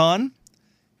WinCon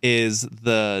is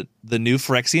the new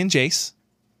Phyrexian Jace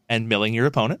and milling your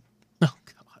opponent. Oh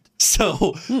God!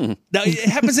 So now it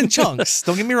happens in chunks.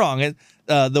 Don't get me wrong.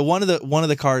 One of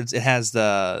the cards it has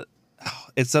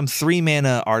it's some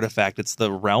 3-mana artifact. It's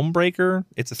the Realm Breaker.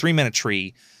 It's a 3-mana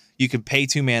tree. You can pay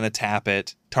 2 mana, tap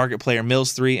it, target player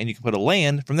mills 3, and you can put a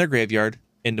land from their graveyard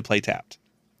into play tapped.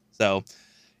 So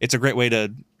it's a great way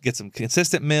to get some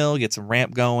consistent mill, get some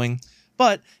ramp going.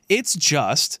 But it's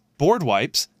just board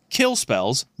wipes, kill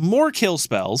spells, more kill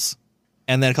spells,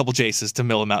 and then a couple Jaces to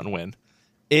mill them out and win.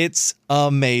 It's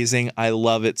amazing. I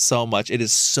love it so much. It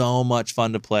is so much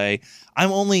fun to play.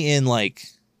 I'm only in like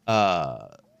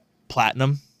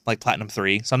platinum, like platinum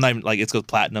 3. So I'm not even like, it goes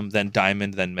platinum, then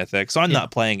diamond, then mythic. So I'm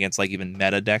not playing against like even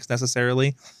meta decks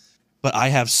necessarily. But I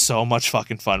have so much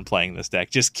fucking fun playing this deck,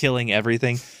 just killing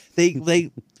everything.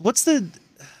 What's the,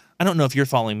 I don't know if you're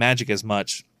following Magic as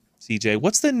much, CJ.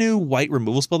 What's the new white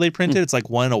removal spell they printed? It's like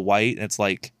 1 in a white, and it's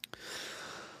like,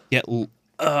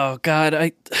 oh God,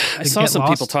 I saw some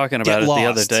people talking about it the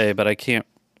other day, but I can't.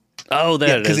 Oh,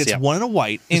 there it is. Because it's 1 in a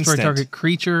white, instant. For a target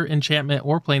creature, enchantment,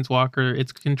 or planeswalker,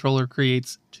 its controller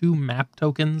creates 2 map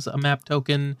tokens. A map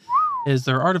token is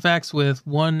their artifacts with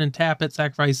 1 and tap it,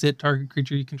 sacrifice it, target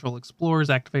creature you control explores,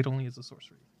 activate only as a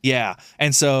sorcery. Yeah,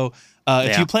 and so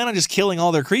if you plan on just killing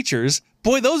all their creatures,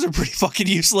 boy, those are pretty fucking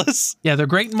useless. Yeah, they're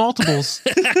great in multiples.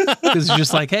 Because it's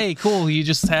just like, hey, cool, you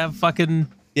just have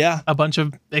fucking a bunch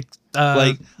of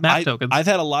map tokens. I've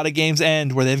had a lot of games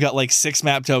end where they've got like 6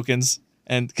 map tokens,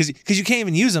 and because you can't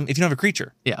even use them if you don't have a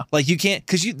creature. Yeah, like you can't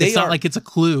because it's not like it's a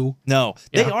clue. No,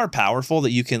 they are powerful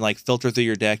that you can like filter through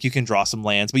your deck. You can draw some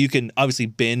lands, but you can obviously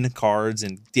bin cards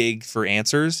and dig for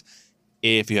answers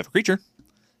if you have a creature.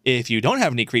 If you don't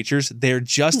have any creatures, they're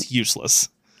just useless,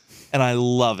 and I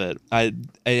love it.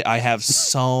 I have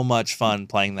so much fun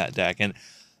playing that deck, and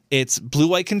it's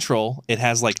blue-white control. It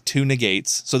has like 2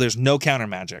 negates, so there's no counter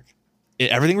magic.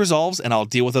 Everything resolves, and I'll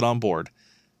deal with it on board.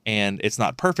 And it's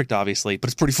not perfect, obviously, but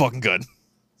it's pretty fucking good.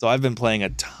 So I've been playing a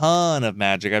ton of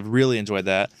Magic. I've really enjoyed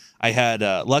that. I had,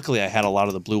 luckily, I had a lot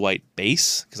of the blue-white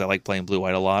base because I like playing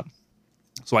blue-white a lot.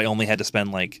 So I only had to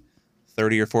spend like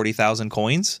 30 or 40,000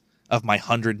 coins of my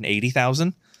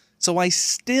 180,000. So I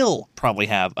still probably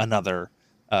have another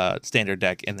standard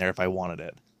deck in there if I wanted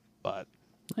it. But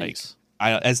nice.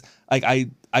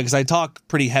 Because I talk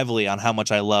pretty heavily on how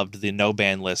much I loved the no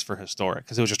ban list for Historic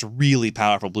because it was just a really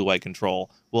powerful blue-white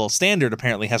control. Well, Standard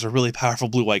apparently has a really powerful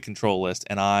blue-white control list,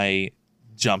 and I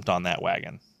jumped on that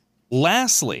wagon.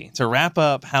 Lastly, to wrap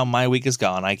up how my week has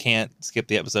gone, I can't skip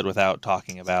the episode without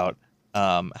talking about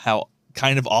how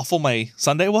kind of awful my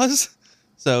Sunday was.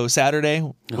 So Saturday,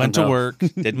 went to work,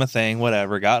 did my thing,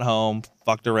 whatever, got home,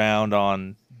 fucked around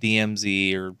on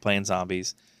DMZ or playing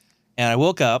zombies, and I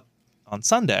woke up on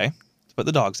Sunday to put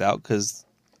the dogs out because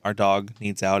our dog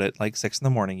needs out at like 6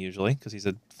 a.m. usually because he's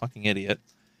a fucking idiot.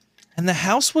 And the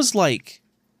house was like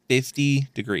 50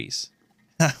 degrees.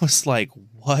 I was like,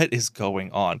 what is going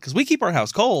on? Because we keep our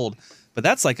house cold, but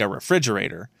that's like a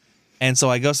refrigerator. And so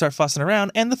I go start fussing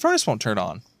around and the furnace won't turn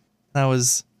on.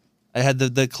 And I had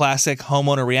the classic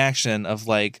homeowner reaction of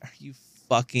like, are you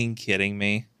fucking kidding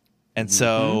me? And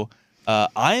so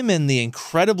I'm in the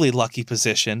incredibly lucky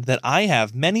position that I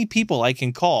have many people I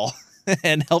can call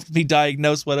and help me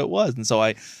diagnose what it was. And so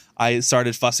I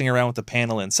started fussing around with the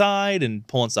panel inside and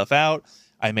pulling stuff out.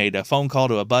 I made a phone call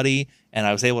to a buddy, and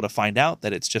I was able to find out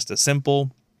that it's just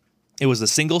it was a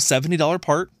single $70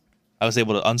 part. I was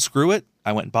able to unscrew it.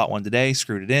 I went and bought one today,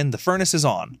 screwed it in. The furnace is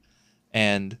on,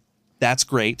 and that's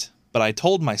great. But I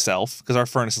told myself, because our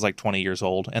furnace is like 20 years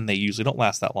old, and they usually don't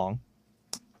last that long,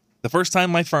 the first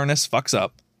time my furnace fucks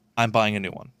up, I'm buying a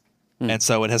new one. And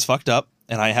so it has fucked up,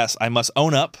 and I must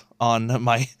own up on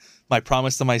my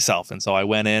promise to myself. And so I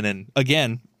went in, and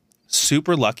again,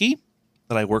 super lucky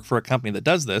that I work for a company that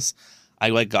does this.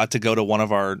 I got to go to one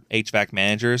of our HVAC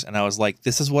managers, and I was like,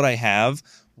 this is what I have.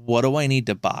 What do I need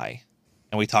to buy?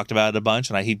 And we talked about it a bunch,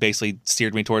 and he basically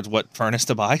steered me towards what furnace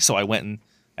to buy. So I went and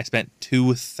I spent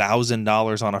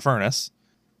 $2,000 on a furnace,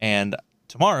 and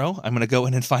tomorrow I'm going to go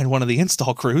in and find one of the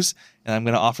install crews, and I'm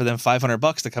going to offer them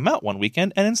 $500 to come out one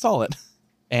weekend and install it.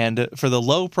 And for the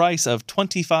low price of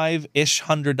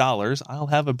 $2,500-ish, I'll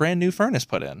have a brand new furnace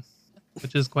put in,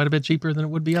 which is quite a bit cheaper than it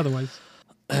would be otherwise.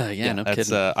 No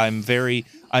kidding.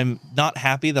 I'm not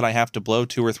happy that I have to blow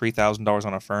 $2,000 or $3,000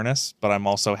 on a furnace, but I'm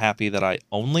also happy that I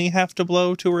only have to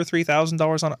blow $2,000 or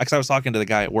 $3,000 on it. Because I was talking to the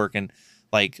guy at work, and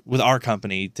like with our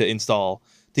company to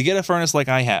get a furnace like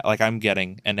I'm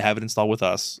getting, and to have it installed with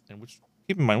us, and which,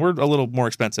 keep in mind, we're a little more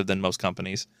expensive than most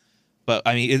companies, but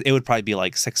I mean it would probably be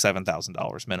like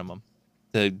 $6,000-$7,000 minimum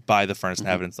to buy the furnace and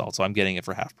have it installed. So I'm getting it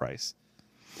for half price.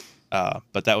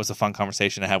 But that was a fun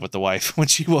conversation to have with the wife when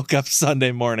she woke up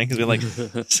Sunday morning. Because we're like,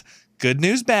 good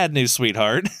news, bad news,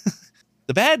 sweetheart.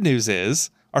 The bad news is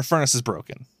our furnace is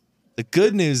broken. The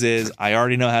good news is I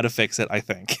already know how to fix it, I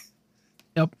think.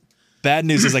 Yep. Bad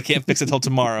news is I can't fix it till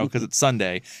tomorrow because it's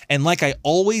Sunday. And like I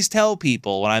always tell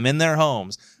people when I'm in their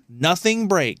homes, nothing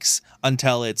breaks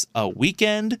until it's a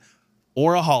weekend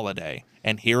or a holiday.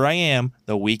 And here I am,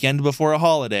 the weekend before a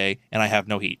holiday, and I have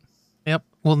no heat. Yep.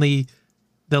 Well, the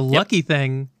lucky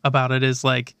thing about it is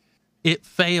like it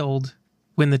failed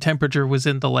when the temperature was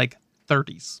in the like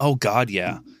 30s. Oh God,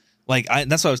 yeah. Like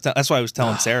that's why I was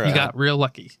telling Sarah. You got real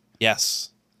lucky.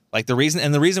 Yes. Like the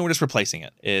reason we're just replacing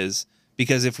it is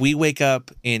because if we wake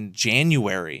up in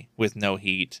January with no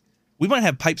heat, we might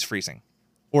have pipes freezing.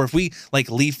 Or if we like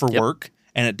leave for work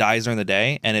and it dies during the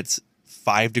day and it's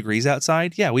 5 degrees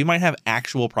outside, yeah, we might have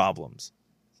actual problems.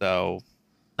 So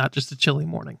not just a chilly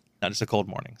morning. Not just a cold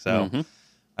morning. So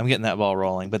I'm getting that ball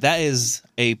rolling. But that is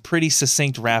a pretty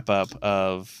succinct wrap up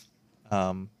of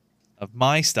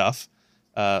my stuff.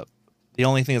 The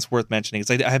only thing that's worth mentioning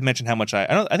is I have mentioned how much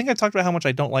I think I talked about how much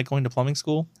I don't like going to plumbing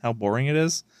school, how boring it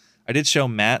is. I did show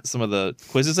Matt some of the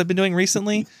quizzes I've been doing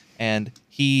recently, and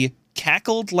he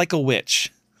cackled like a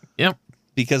witch. Yep.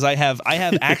 Because I have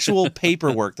actual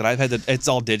paperwork that I've had to, it's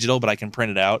all digital, but I can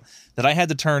print it out, that I had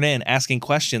to turn in asking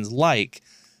questions like,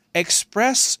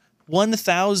 express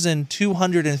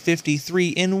 1,253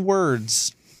 in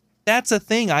words. That's a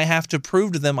thing I have to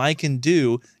prove to them I can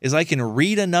do, is I can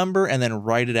read a number and then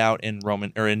write it out in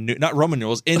Roman, or in not Roman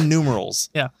numerals, in numerals.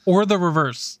 Yeah. Or the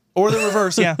reverse. Or the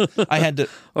reverse, yeah. I had to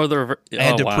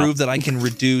prove that I can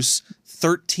reduce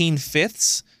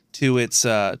 13/5 to its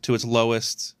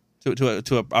lowest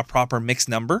to a proper mixed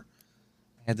number.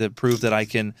 I had to prove that I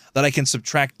can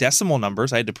subtract decimal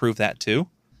numbers. I had to prove that too.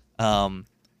 Yeah,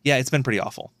 it's been pretty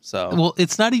awful. So well,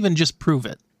 it's not even just prove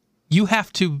it. You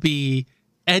have to be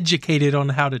educated on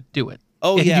how to do it.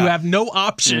 Oh, and yeah. you have no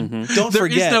option. Don't there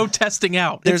forget, is no testing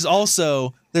out. There's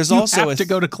also you have to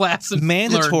go to class and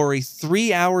mandatory learn.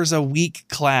 3 hours a week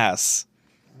class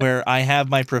where I have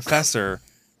my professor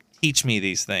teach me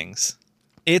these things.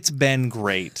 It's been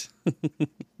great.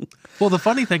 Well, the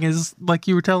funny thing is, like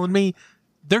you were telling me,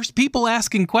 there's people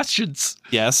asking questions.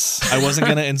 Yes, I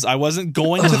wasn't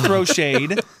going to throw shade.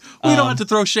 We don't have to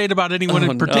throw shade about anyone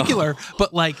in particular,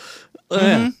 but like,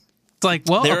 it's like,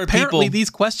 well, apparently these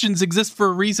questions exist for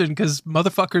a reason because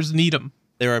motherfuckers need them.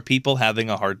 There are people having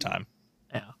a hard time.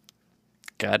 Yeah.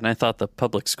 God, and I thought the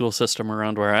public school system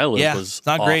around where I live was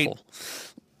not awful. great.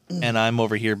 And I'm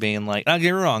over here being like, don't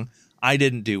get me wrong, I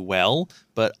didn't do well,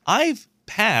 but I've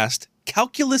passed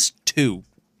Calculus 2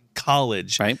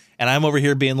 college. Right. And I'm over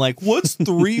here being like, what's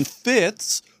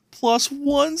 3/5 plus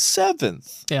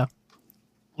 1/7? Yeah.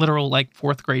 Literal like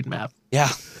 4th grade math. Yeah.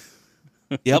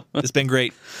 Yep. It's been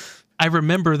great. I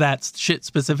remember that shit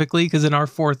specifically because in our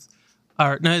it's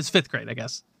 5th grade, I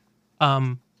guess.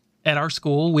 At our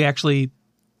school, we actually,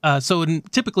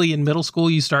 typically in middle school,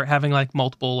 you start having like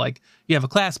multiple, like you have a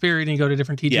class period and you go to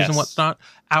different teachers and whatnot.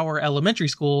 Our elementary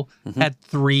school had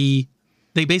 3.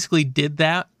 They basically did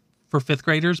that for 5th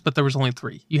graders, but there was only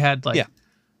 3. You had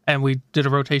and we did a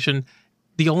rotation.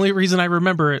 The only reason I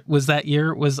remember it was that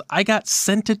year was I got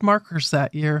scented markers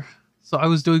that year. So I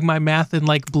was doing my math in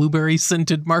like blueberry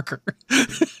scented marker.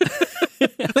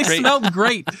 They smelled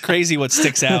great. Crazy what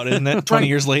sticks out, isn't it? 20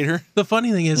 years later. The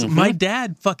funny thing is my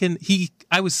dad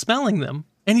I was smelling them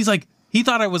and he's like, he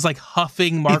thought I was like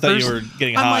huffing markers. He thought you were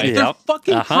getting I'm high. like, they're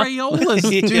fucking Crayolas,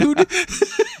 dude.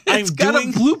 I'm got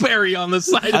a blueberry on the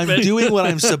side of it. I'm doing what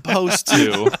I'm supposed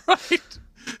to. Right.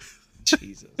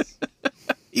 Jesus.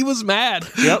 He was mad.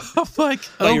 Yep. I'm like,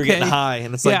 You were getting high,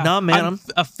 and it's like, nah, man, I'm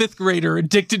a 5th grader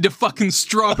addicted to fucking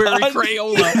strawberry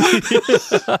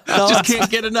Crayola. Just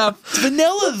can't get enough. It's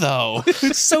vanilla, though.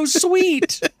 It's so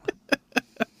sweet.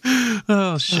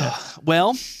 Oh, shit.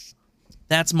 Well,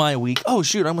 that's my week. Oh,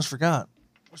 shoot, I almost forgot.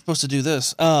 We're supposed to do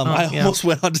this. I almost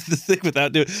went on to the thing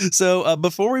without doing it. So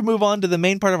before we move on to the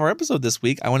main part of our episode this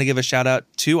week, I want to give a shout out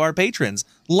to our patrons.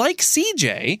 Like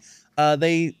CJ,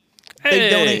 they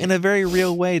donate in a very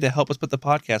real way to help us put the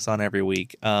podcast on every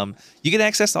week. You get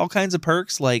access to all kinds of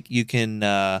perks, like you can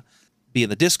be in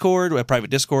the Discord, a private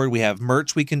Discord. We have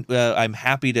merch I'm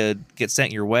happy to get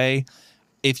sent your way.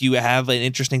 If you have an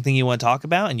interesting thing you want to talk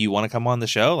about and you want to come on the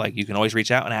show, like you can always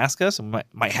reach out and ask us, and we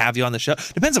might have you on the show.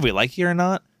 Depends if we like you or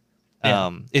not.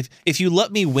 Yeah. If you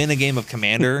let me win a game of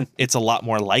Commander, it's a lot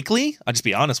more likely. I'll just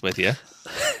be honest with you.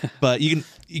 But you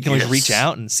can always reach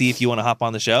out and see if you want to hop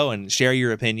on the show and share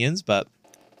your opinions. But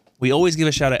we always give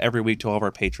a shout out every week to all of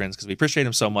our patrons because we appreciate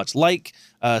them so much. Like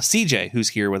CJ, who's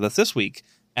here with us this week,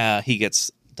 he gets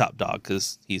top dog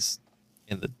because he's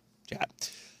in the chat.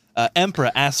 Emperor,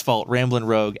 Asphalt, Ramblin'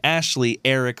 Rogue, Ashley,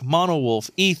 Eric,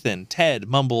 Monowolf, Ethan, Ted,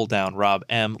 Mumbledown, Rob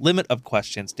M, Limit of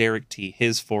Questions, Derek T,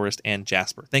 His Forest, and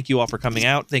Jasper. Thank you all for coming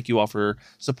out. Thank you all for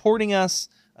supporting us.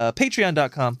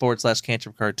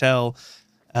 Patreon.com/Cantrip Cartel.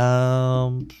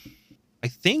 I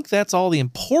think that's all the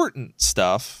important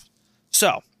stuff.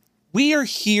 So we are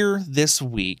here this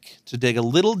week to dig a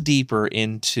little deeper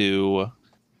into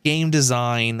game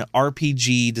design,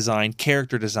 RPG design,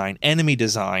 character design, enemy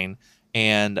design.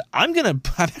 And I'm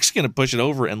actually gonna push it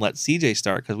over and let CJ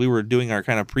start, because we were doing our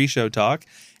kind of pre-show talk,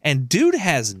 and dude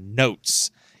has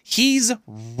notes. He's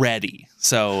ready.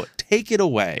 So take it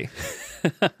away.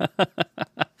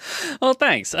 Well,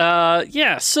 thanks.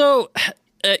 So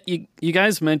you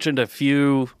guys mentioned a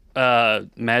few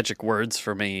magic words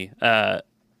for me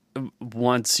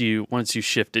once you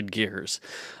shifted gears.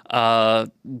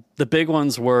 The big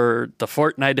ones were the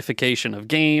Fortnitification of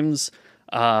games,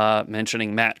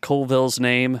 mentioning Matt Colville's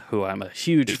name, who I'm a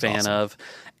huge fan of,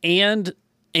 and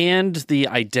the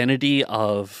identity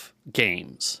of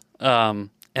games.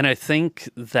 And I think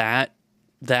that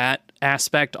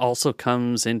aspect also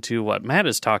comes into what Matt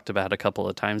has talked about a couple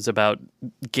of times about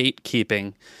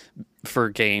gatekeeping for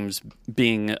games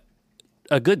being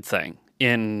a good thing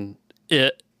in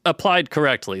it applied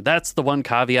correctly. That's the one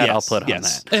caveat I'll put on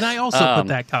that. And I also put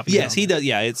that caveat. Yes, he does.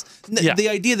 Yeah, it's the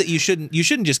idea that you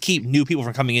shouldn't just keep new people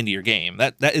from coming into your game.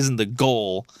 That isn't the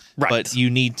goal. Right. But you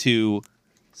need to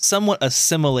somewhat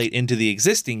assimilate into the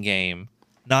existing game,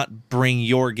 not bring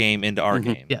your game into our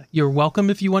game. Yeah, you're welcome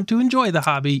if you want to enjoy the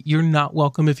hobby. You're not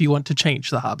welcome if you want to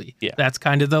change the hobby. Yeah. That's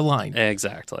kind of the line.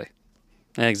 Exactly.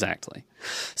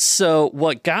 So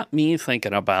what got me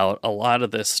thinking about a lot of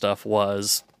this stuff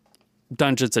was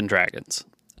Dungeons and Dragons.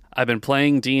 I've been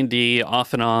playing D&D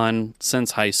off and on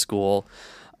since high school,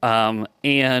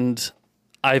 and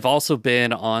I've also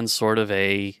been on sort of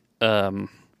a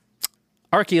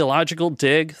archaeological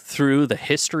dig through the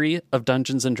history of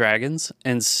Dungeons and Dragons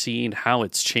and seen how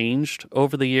it's changed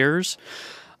over the years,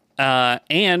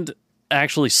 and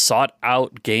actually sought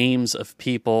out games of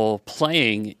people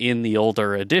playing in the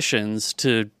older editions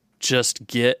to just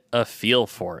get a feel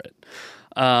for it.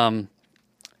 And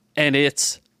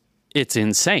it's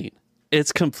insane.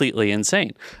 It's completely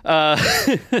insane.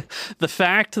 The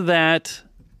fact that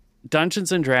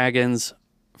Dungeons and Dragons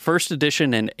First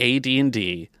Edition and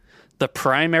AD&D, the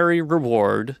primary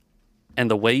reward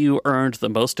and the way you earned the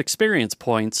most experience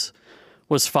points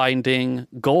was finding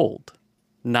gold,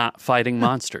 not fighting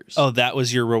monsters. Oh, that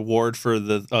was your reward for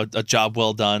a job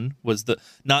well done? Was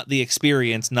not the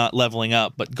experience, not leveling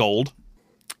up, but gold?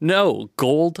 No,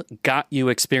 gold got you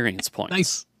experience points.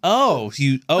 Nice.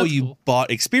 You cool.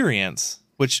 bought experience,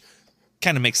 which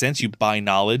kind of makes sense. You buy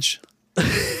knowledge.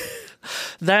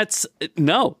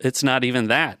 No, it's not even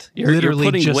that. You're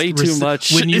putting just way too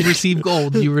much. When you receive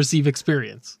gold, you receive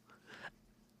experience.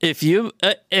 If you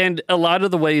and a lot of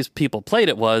the ways people played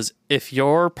it was if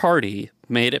your party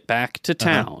made it back to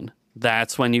town,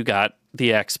 that's when you got the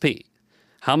XP.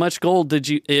 How much gold did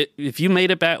you? If you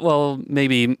made it back, well,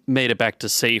 maybe made it back to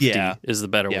safety is the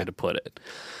better way to put it.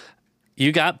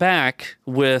 You got back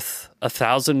with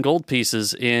 1,000 gold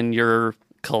pieces in your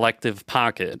collective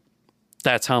pocket.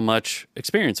 That's how much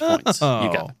experience points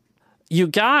you got. You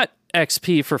got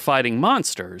XP for fighting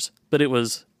monsters, but it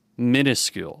was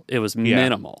minuscule. It was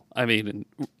minimal. I mean,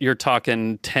 you're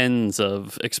talking tens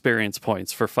of experience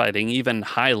points for fighting even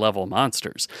high-level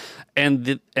monsters.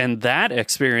 And that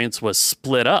experience was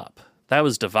split up. That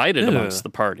was divided amongst the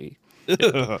party.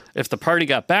 If the party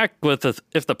got back with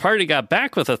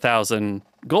 1,000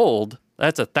 gold,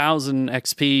 that's 1,000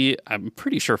 XP. I'm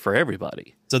pretty sure for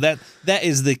everybody. So that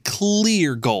is the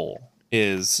clear goal.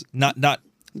 Is not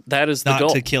that is the not goal.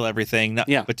 to kill everything,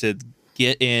 but to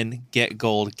get in, get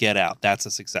gold, get out. That's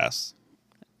a success.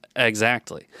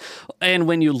 Exactly. And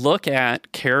when you look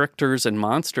at characters and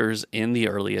monsters in the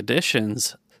early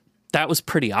editions, that was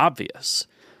pretty obvious.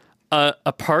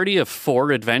 A party of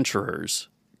 4 adventurers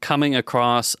coming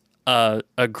across a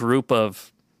group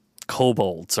of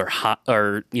kobolds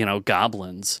or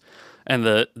goblins, and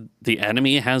the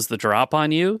enemy has the drop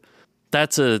on you.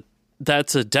 That's a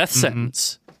death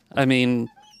sentence. I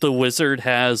mean, the wizard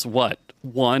has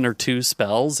 1 or 2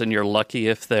 spells, and you're lucky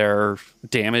if they're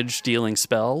damage dealing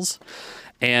spells.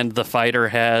 And the fighter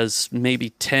has maybe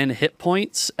 10 hit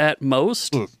points at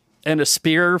most. And a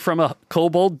spear from a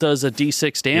kobold does a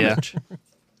d6 damage.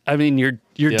 I mean,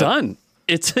 you're done.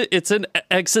 It's an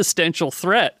existential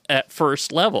threat at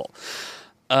first level.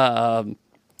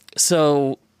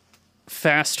 So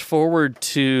fast forward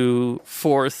to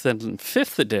 4th and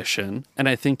 5th edition, and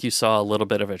I think you saw a little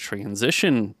bit of a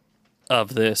transition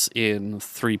of this in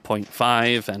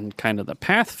 3.5 and kind of the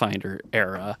Pathfinder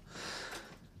era.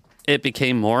 It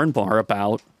became more and more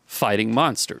about fighting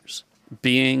monsters,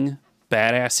 being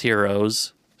badass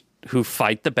heroes who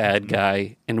fight the bad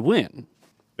guy and win.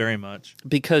 Very much.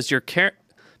 because your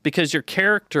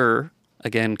character,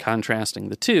 again contrasting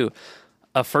the two,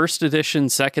 a first edition,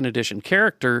 second edition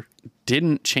character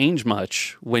didn't change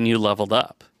much when you leveled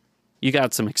up. You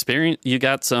got some experience, you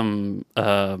got some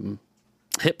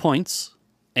hit points,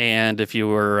 and if you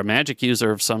were a magic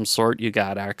user of some sort, you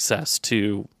got access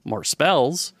to more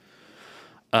spells.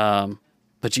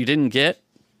 But you didn't get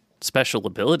special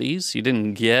abilities. You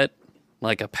didn't get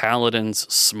like a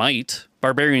paladin's smite.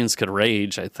 Barbarians could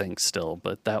rage, I think, still,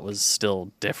 but that was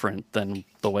still different than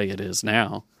the way it is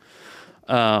now.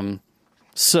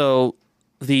 So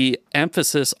the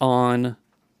emphasis on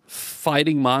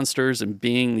fighting monsters and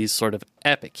being these sort of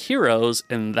epic heroes,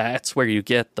 and that's where you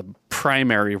get the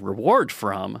primary reward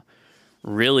from,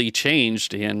 really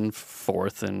changed in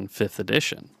 4th and 5th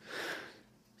edition.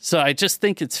 So I just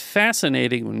think it's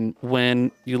fascinating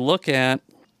when you look at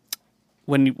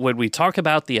when we talk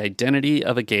about the identity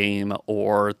of a game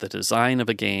or the design of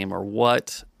a game or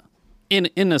what,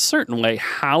 in a certain way,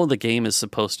 how the game is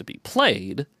supposed to be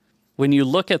played. When you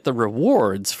look at the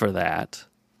rewards for that,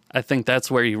 I think that's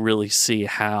where you really see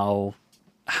how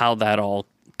that all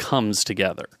comes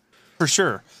together. For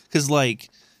sure. Because, like,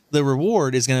 the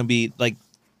reward is going to be, like,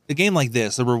 a game like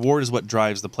this, the reward is what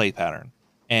drives the play pattern.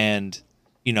 And,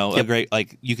 you know, a great,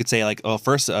 like, you could say, like,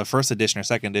 first edition or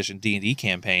second edition D&D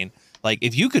campaign, like,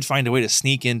 if you could find a way to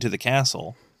sneak into the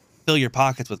castle, fill your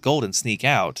pockets with gold and sneak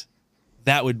out,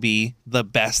 that would be the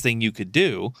best thing you could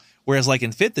do. Whereas, like,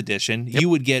 in 5th edition, you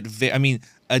would get, a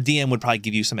DM would probably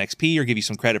give you some XP or give you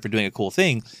some credit for doing a cool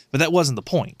thing, but that wasn't the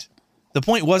point. The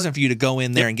point wasn't for you to go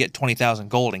in there and get 20,000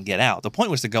 gold and get out. The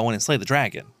point was to go in and slay the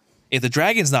dragon. If the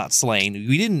dragon's not slain,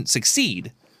 we didn't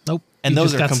succeed. Nope. And You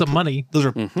those just are got some money. Those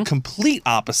are complete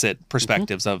opposite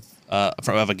perspectives of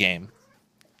a game.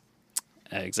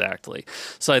 Exactly.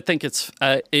 So I think it's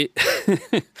I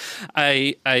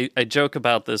joke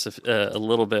about this a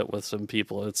little bit with some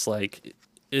people. It's like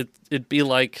it'd be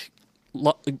like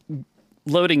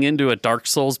loading into a Dark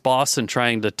Souls boss and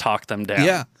trying to talk them down.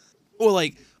 Yeah. Or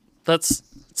like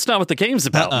it's not what the game's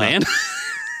about, man.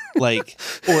 Like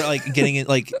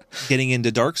getting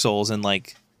into Dark Souls and,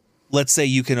 like, let's say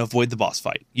you can avoid the boss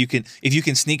fight. If you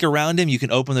can sneak around him, you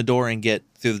can open the door and get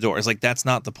through the door. It's like, that's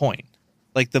not the point.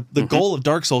 Like, the goal of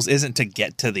Dark Souls isn't to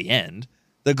get to the end.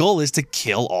 The goal is to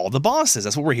kill all the bosses.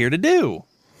 That's what we're here to do.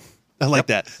 I like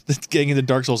that. Getting into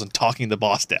Dark Souls and talking the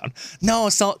boss down. No,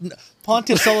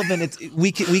 Pontiff Sullivan,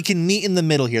 we can meet in the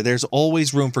middle here. There's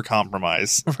always room for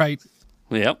compromise. Right.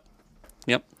 Yep.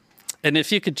 And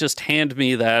if you could just hand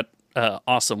me that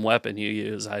awesome weapon you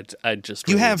use, I'd just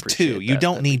really you have appreciate two. You that.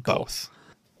 don't That'd be need cool. both.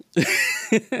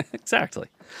 Exactly.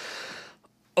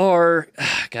 Or,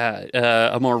 God,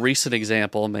 a more recent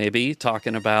example, maybe,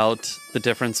 talking about the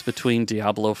difference between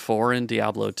Diablo 4 and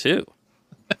Diablo 2.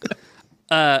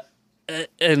 And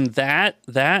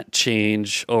that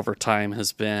change over time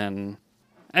has been...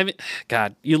 I mean,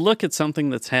 God, you look at something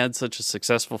that's had such a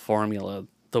successful formula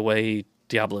the way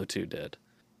Diablo 2 did,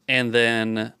 and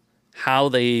then how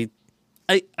they...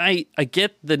 I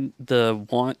get the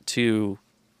want to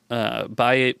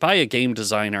by a game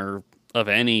designer of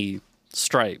any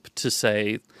stripe to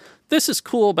say, this is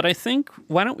cool, but I think,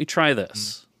 why don't we try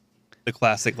this? The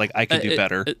classic, like, I could do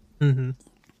better.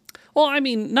 Well, I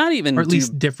mean, not even Or at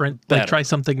least different. better. Like, try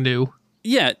something new.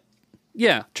 Yeah,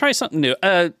 try something new.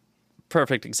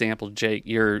 Perfect example, Jake,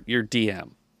 your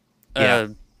DM. Yeah.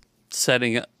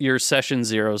 Setting up your session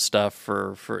 0 stuff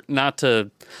for not to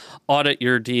audit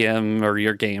your DM or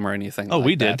your game or anything like that. Oh,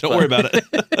 we did. Don't worry about it.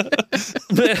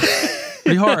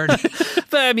 Pretty hard.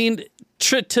 But I mean,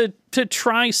 to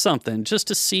try something just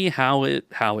to see how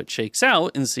it shakes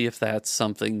out and see if that's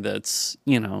something that's,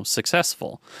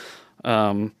 successful.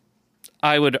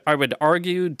 I would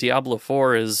argue Diablo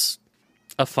 4 is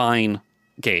a fine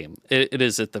game. It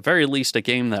is at the very least a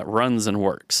game that runs and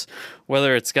works.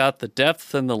 Whether it's got the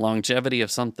depth and the longevity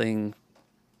of something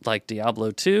like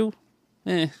Diablo 2,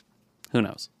 who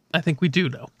knows? I think we do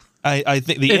know. I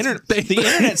think the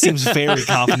internet seems very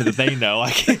confident that they know.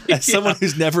 As someone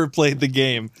who's never played the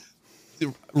game,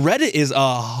 Reddit is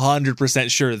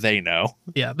 100% sure they know.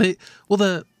 Yeah. The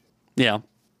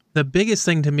biggest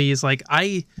thing to me is, like,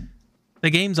 the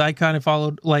games I kind of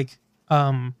followed, like,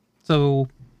 so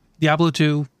Diablo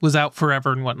 2 was out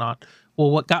forever and whatnot. Well,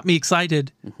 what got me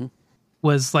excited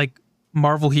was, like,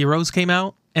 Marvel Heroes came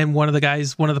out, and one of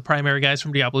the primary guys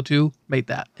from Diablo 2 made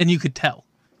that, and you could tell.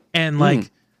 And,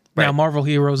 like, now right. Marvel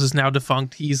Heroes is now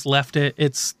defunct. He's left it.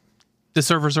 The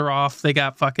servers are off. They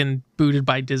got fucking booted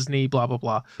by Disney, blah, blah,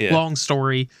 blah. Yeah. Long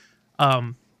story.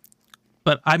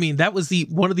 But I mean, that was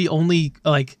one of the only,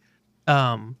 like,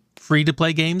 free to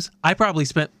play games. I probably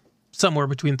spent somewhere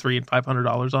between $300 and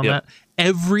 $500 on Yep. that.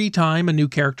 Every time a new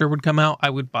character would come out, I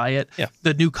would buy it. Yeah.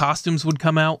 The new costumes would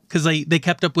come out because they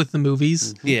kept up with the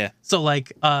movies. Yeah. So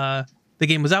like the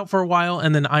game was out for a while,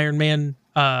 and then Iron Man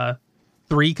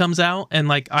 3 comes out, and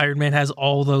like Iron Man has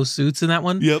all those suits in that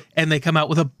one. Yep. And they come out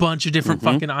with a bunch of different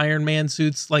fucking Iron Man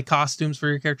suits, like costumes for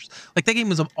your characters. Like that game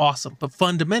was awesome, but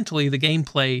fundamentally the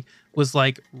gameplay was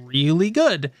like really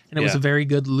good, and it was Yeah. a very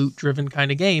good loot driven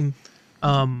kind of game.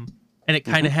 And it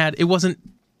kind of had, it was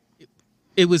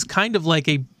kind of like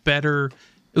a better,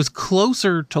 it was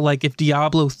closer to like if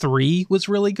Diablo 3 was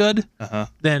really good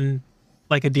than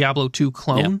like a Diablo 2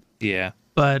 clone. Yeah.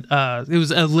 But it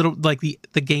was a little like the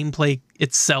gameplay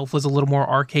itself was a little more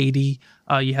arcadey.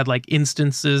 You had like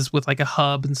instances with like a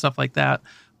hub and stuff like that.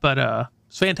 But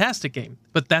it's a fantastic game.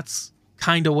 But that's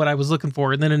kind of what I was looking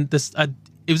for. And then in this,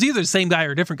 it was either the same guy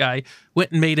or a different guy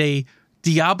went and made a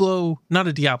Diablo, not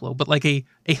a Diablo, but like a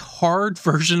hard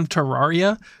version of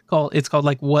Terraria called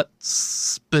like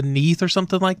What's Beneath or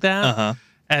something like that.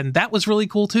 And that was really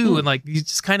cool too. And like you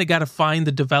just kind of got to find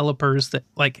the developers that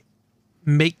like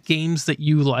make games that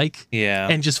you like,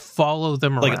 and just follow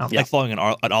them around, like following an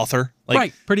author, like,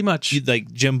 right? Pretty much.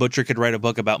 Like Jim Butcher could write a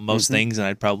book about most things, and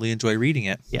I'd probably enjoy reading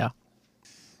it. Yeah.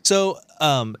 So,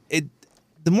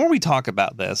 the more we talk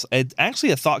about this, it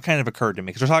actually a thought kind of occurred to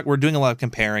me because we're doing a lot of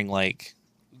comparing. Like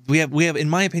we have,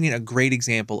 in my opinion, a great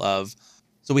example of.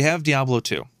 So we have Diablo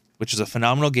 2, which is a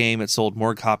phenomenal game. It sold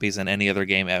more copies than any other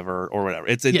game ever, or whatever.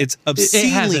 It's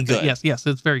obscenely good. Yes,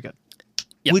 it's very good.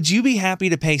 Yep. Would you be happy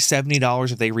to pay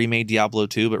 $70 if they remade Diablo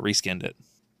 2 but reskinned it?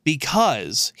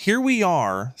 Because here we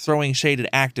are throwing shade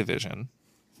at Activision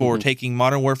for taking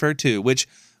Modern Warfare 2, which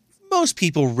most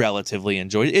people relatively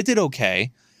enjoyed. It did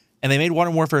okay. And they made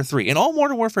Modern Warfare 3. And all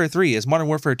Modern Warfare 3 is Modern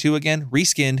Warfare 2 again,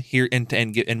 reskinned here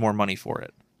and more money for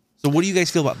it. So what do you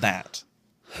guys feel about that?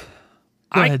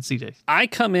 Go ahead, CJ. I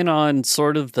come in on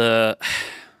sort of the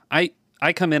I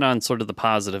come in on sort of the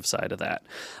positive side of that.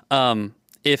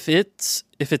 If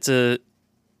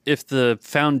the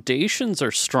foundations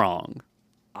are strong,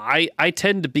 I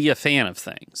tend to be a fan of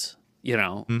things, you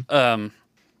know.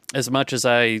 As much as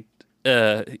I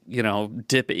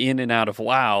dip in and out of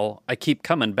WoW, I keep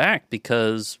coming back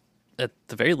because at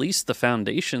the very least the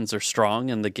foundations are strong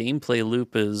and the gameplay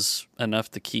loop is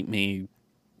enough to keep me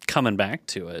coming back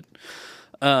to it.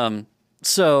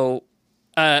 So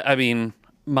I mean,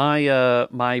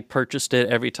 my purchased it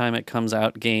every time it comes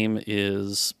out game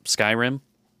is Skyrim.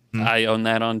 I own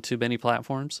that on too many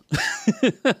platforms.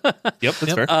 Yep,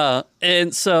 that's fair.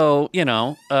 And so,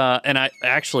 and I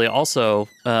actually also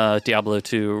Diablo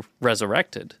 2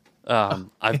 Resurrected.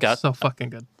 I've got so fucking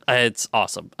good. It's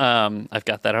awesome. I've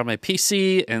got that on my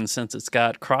PC, and since it's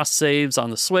got cross saves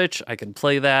on the Switch, I can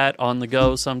play that on the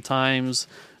go sometimes.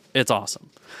 It's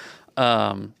awesome.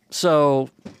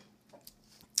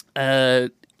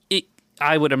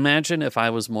 I would imagine if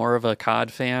I was more of a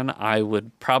COD fan, I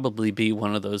would probably be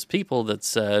one of those people that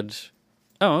said,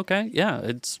 "Oh, okay, yeah,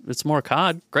 it's more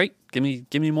COD. Great, give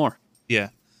me more." Yeah,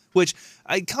 which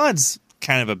COD's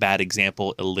kind of a bad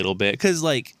example a little bit because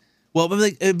but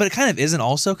it kind of isn't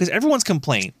also because everyone's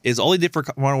complaint is all they did for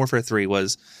Modern Warfare 3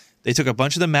 was they took a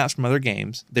bunch of the maps from other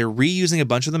games, they're reusing a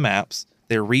bunch of the maps,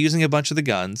 they're reusing a bunch of the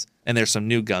guns, and there's some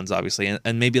new guns obviously,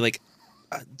 and maybe like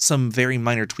some very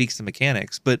minor tweaks to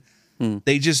mechanics, but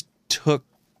they just took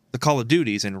the Call of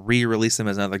Duties and re-released them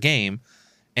as another game,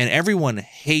 and everyone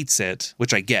hates it,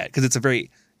 which I get because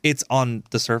it's on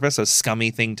the surface a scummy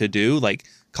thing to do. Like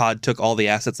COD took all the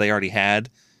assets they already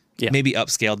had, maybe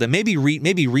upscaled them, maybe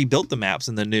rebuilt the maps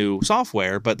in the new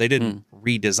software, but they didn't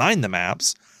redesign the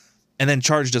maps, and then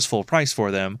charged us full price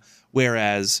for them.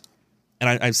 Whereas, and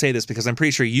I say this because I'm pretty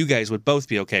sure you guys would both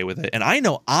be okay with it, and I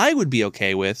know I would be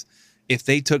okay with if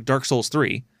they took Dark Souls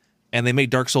 3 and they made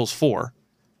Dark Souls 4,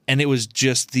 and it was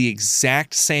just the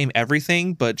exact same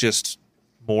everything, but just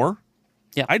more.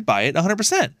 Yeah, I'd buy it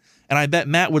 100%. And I bet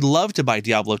Matt would love to buy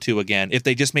Diablo 2 again if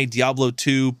they just made Diablo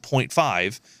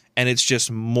 2.5 and it's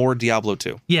just more Diablo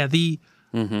 2. Yeah,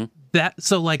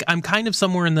 so like I'm kind of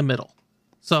somewhere in the middle.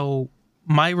 So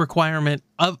my requirement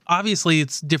of obviously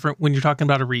it's different when you're talking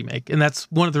about a remake, and that's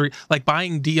one of the like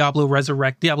buying Diablo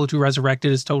 2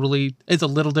 Resurrected is a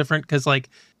little different because like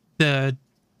the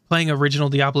playing original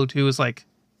Diablo 2 is like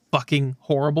fucking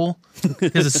horrible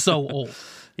because it's so old.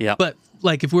 Yeah. But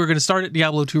like if we were going to start at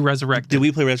Diablo 2 Resurrected. Did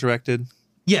we play Resurrected?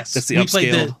 Yes, That's the we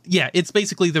played upscaled. it's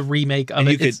basically the remake of And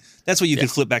it. that's what you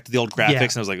could flip back to the old graphics, Yeah.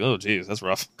 and I was like, oh, geez, that's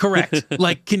rough. Correct.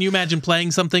 Like, can you imagine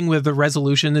playing something where the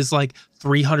resolution is like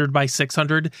 300 by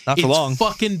 600? Not for it's long.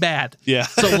 fucking bad. Yeah.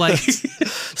 So like,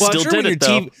 Well, I'm Still sure did when, it,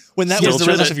 though. when that Still was the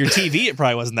did resolution it. of your TV, it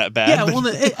probably wasn't that bad. yeah. but- Well,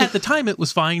 at the time it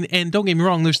was fine, and don't get me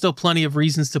wrong, there's still plenty of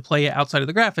reasons to play it outside of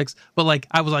the graphics. But like,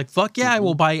 I was like, fuck yeah, I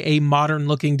will buy a modern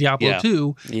looking Diablo Yeah.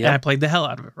 2, Yep. and I played the hell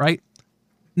out of it. Right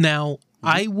now,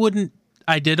 I wouldn't.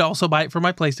 I did also buy it for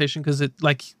my PlayStation because it,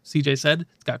 like CJ said,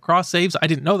 it's got cross saves. I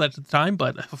didn't know that at the time,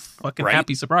 but fucking Right.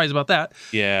 happy surprise about that.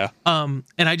 yeah. And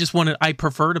I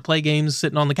prefer to play games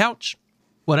sitting on the couch,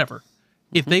 whatever.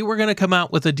 If they were going to come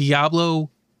out with a Diablo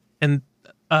and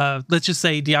let's just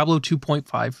say Diablo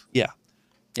 2.5, Yeah.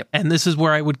 and this is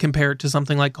where I would compare it to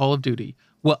something like Call of Duty.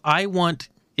 What I want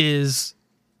is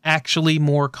actually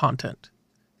more content.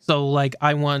 So like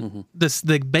I want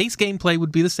the base gameplay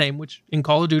would be the same, which in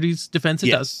Call of Duty's defense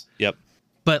it does. Yep.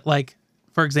 But like,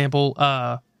 for example,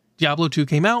 Diablo 2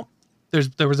 came out.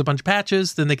 There was a bunch of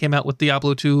patches. Then they came out with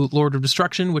Diablo 2 Lord of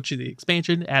Destruction, which is the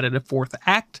expansion, added a fourth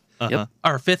act, Uh-huh.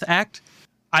 or fifth act.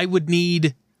 I would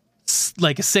need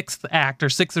like a sixth act or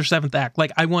sixth or seventh act.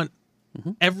 Like I want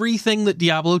everything that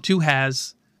Diablo 2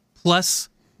 has, plus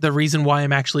the reason why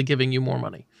I'm actually giving you more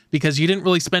money. Because you didn't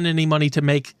really spend any money to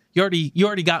make, you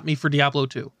already got me for Diablo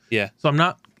 2. Yeah. So I'm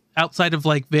not, outside of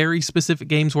like very specific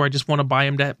games where I just want to buy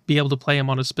them to be able to play them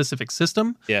on a specific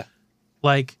system. Yeah.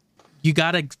 Like you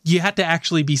had to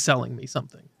actually be selling me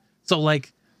something. So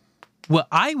like what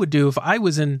I would do if I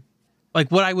was in,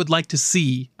 like what I would like to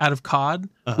see out of COD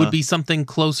would be something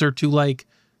closer to like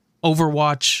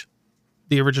Overwatch,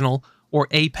 the original, or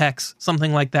Apex,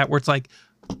 something like that, where it's like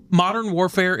Modern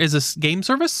Warfare is a game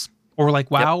service, or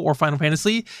like WoW or Final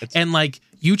Fantasy, and like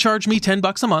you charge me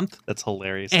 $10 a month That's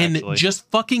hilarious. and actually. just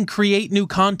fucking create new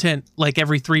content like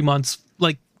every 3 months.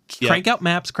 Like crank out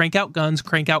maps, crank out guns,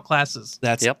 crank out classes.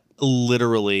 That's Yep.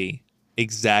 literally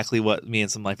exactly what me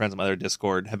and some of my friends on my other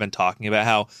Discord have been talking about.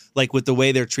 How, like, with the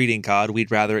way they're treating COD,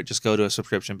 we'd rather it just go to a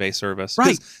subscription-based service. 'Cause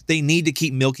Right. They need to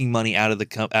keep milking money out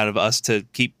of us to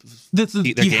keep You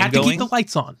their game had to going. keep the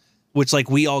lights on. Which, like,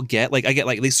 we all get. Like, I get,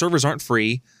 like, these servers aren't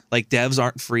free. Like, devs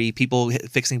aren't free. People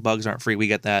fixing bugs aren't free. We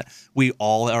get that. We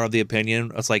all are of the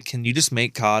opinion. It's like, can you just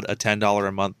make COD a $10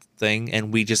 a month thing?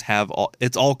 And we just have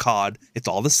it's all COD. It's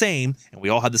all the same. And we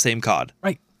all have the same COD.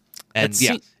 Right. And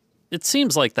It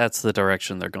seems like that's the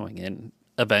direction they're going in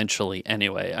eventually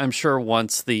anyway. I'm sure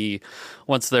once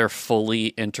they're fully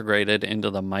integrated into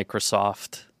the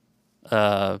Microsoft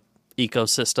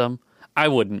ecosystem, I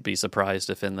wouldn't be surprised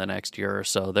if in the next year or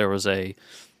so there was a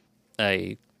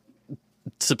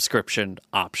subscription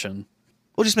option.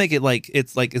 we'll just make it like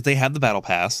it's like if they have the battle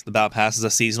pass. The battle pass is a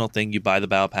seasonal thing. You buy the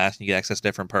battle pass and you get access to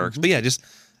different perks. But yeah, just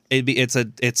it's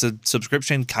a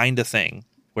subscription kind of thing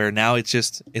where now it's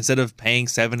just instead of paying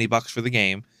 $70 for the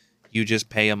game, you just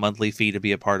pay a monthly fee to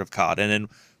be a part of COD. And then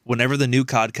whenever the new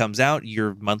COD comes out,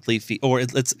 your monthly fee, or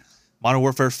it's Modern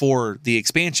Warfare 4, the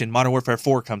expansion, Modern Warfare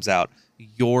 4 comes out,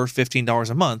 your $15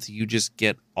 a month, you just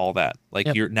get all that. Like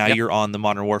Yep. you're on the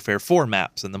Modern Warfare 4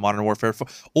 maps and the Modern Warfare 4.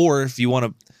 Or if you want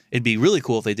to, it'd be really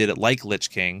cool if they did it like Lich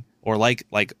King or like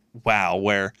WoW,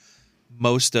 where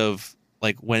most of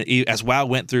like as WoW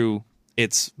went through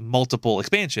its multiple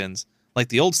expansions, like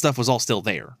the old stuff was all still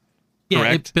there. Yeah,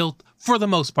 Correct? it built for the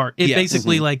most part. It Yes.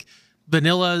 basically like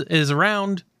vanilla is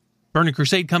around, Burning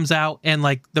Crusade comes out, and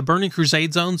like the Burning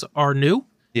Crusade zones are new,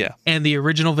 Yeah. and the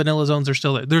original vanilla zones are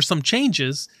still there. There's some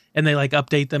changes, and they like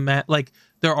update them at like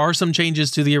there are some changes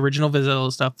to the original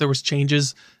vanilla stuff. There was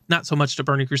changes, not so much to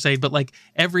Burning Crusade, but like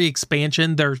every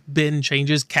expansion, there's been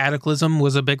changes. Cataclysm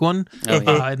was a big one. Oh,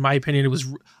 yeah. In my opinion, it was.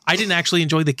 I didn't actually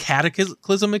enjoy the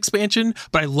Cataclysm expansion,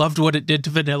 but I loved what it did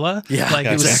to vanilla. Yeah, like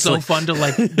it was exactly. so fun to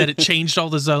like that it changed all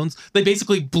the zones. They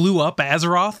basically blew up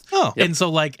Azeroth. Oh. And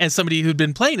so like as somebody who'd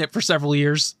been playing it for several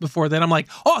years before then, I'm like,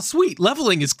 oh sweet,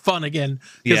 leveling is fun again.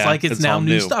 Because Yeah, like it's it's now all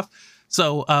new new. stuff.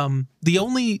 So the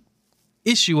only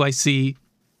issue I see,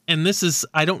 and this is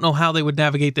I don't know how they would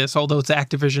navigate this, although it's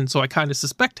Activision, so I kind of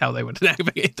suspect how they would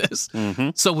navigate this.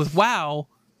 So with WoW,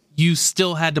 you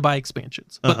still had to buy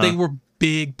expansions, but they were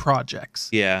big projects.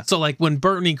 Yeah. So like when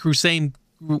Burning Crusade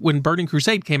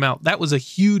came out, that was a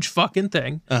huge fucking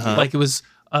thing. Like it was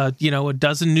a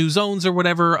dozen new zones or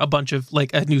whatever, a bunch of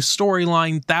like a new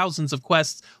storyline, thousands of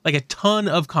quests, like a ton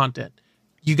of content.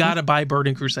 You got to buy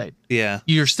Burning Crusade. Yeah.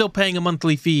 You're still paying a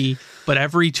monthly fee, but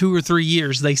every 2 or 3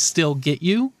 years they still get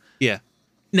you. Yeah.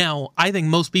 Now, I think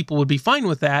most people would be fine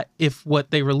with that if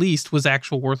what they released was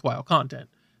actual worthwhile content.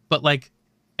 But like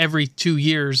every 2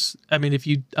 years, I mean, if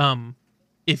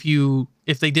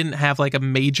they didn't have like a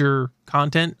major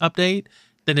content update,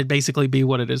 then it'd basically be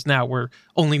what it is now, where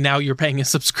only now you're paying a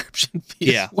subscription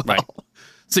fee. Yeah, as well. right.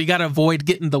 So you got to avoid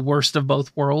getting the worst of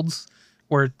both worlds,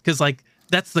 because like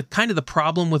that's the kind of the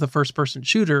problem with a first person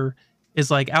shooter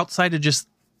is like outside of just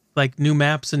like new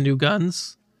maps and new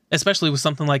guns, especially with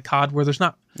something like COD where there's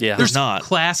not There's not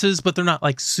classes, but they're not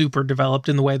like super developed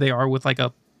in the way they are with like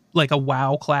a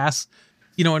WoW class.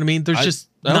 You know what I mean? There's just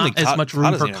I don't not think as much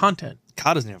room for content.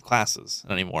 COD doesn't even have classes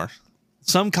anymore.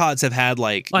 Some CODs have had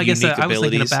like Well, I guess unique I was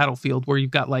thinking abilities. of Battlefield where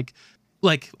you've got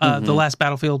the last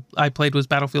Battlefield I played was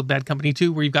Battlefield Bad Company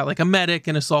 2, where you've got like a medic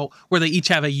and assault where they each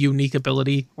have a unique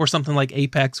ability, or something like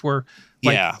Apex where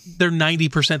like they're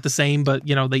 90% the same, but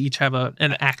you know, they each have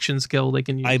an action skill they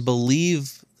can use. I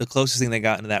believe the closest thing they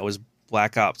got into that was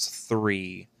Black Ops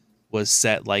 3 was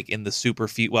set like in the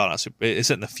it's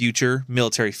set in the future,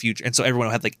 military future. And so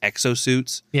everyone had like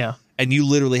exosuits. Yeah. And you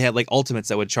literally had like ultimates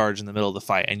that would charge in the middle of the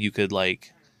fight, and you could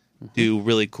like do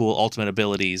really cool ultimate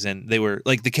abilities, and they were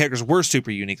like the characters were super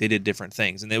unique. They did different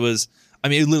things, and it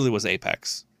literally was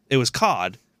Apex. It was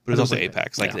COD, but it was also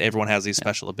Apex. Like everyone has these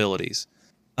special abilities.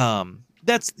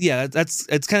 It's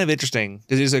kind of interesting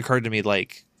because it just occurred to me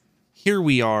like here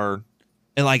we are,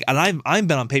 and I've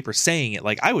been on paper saying it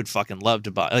like I would fucking love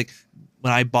to buy, like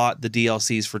when I bought the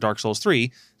DLCs for Dark Souls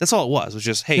 3, that's all it was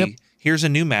just hey. Here's a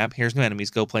new map. Here's new enemies.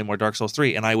 Go play more Dark Souls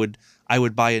 3. And I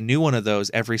would buy a new one of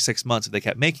those every 6 months if they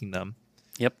kept making them.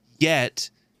 Yep. Yet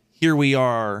here we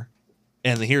are,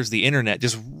 and here's the internet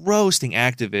just roasting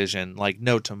Activision like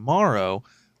no tomorrow.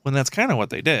 When that's kind of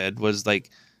what they did was like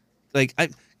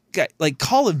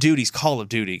Call of Duty's Call of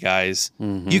Duty, guys.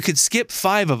 Mm-hmm. You could skip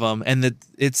 5 of them, and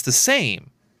it's the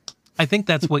same. I think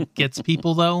that's what gets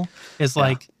people though. Is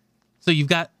like, so you've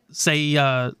got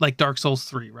say like Dark Souls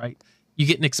 3, right? You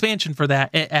get an expansion for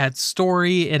that. It adds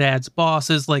story. It adds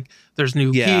bosses. Like there's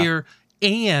new gear,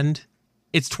 and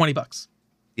it's $20.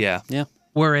 Yeah. Yeah.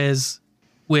 Whereas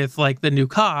with like the new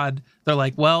COD, they're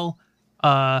like, well,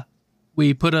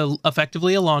 we put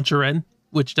effectively a launcher in,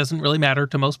 which doesn't really matter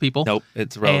to most people. Nope,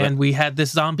 it's relevant. And we had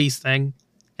this zombies thing,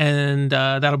 and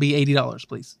that'll be $80,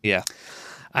 please. Yeah.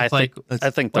 I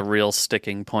think the real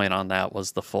sticking point on that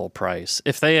was the full price.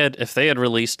 If they had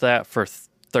released that for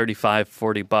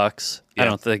 $35-$40, I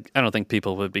don't think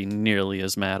people would be nearly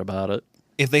as mad about it.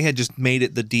 If they had just made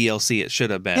it the DLC it should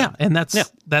have been. Yeah, and that's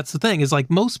the thing is like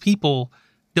most people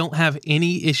don't have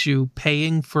any issue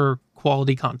paying for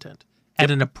quality content at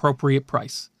an appropriate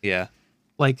price. Yeah.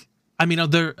 Like, I mean,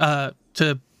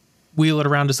 to wheel it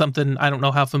around to something, I don't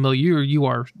know how familiar you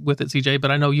are with it, CJ, but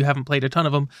I know you haven't played a ton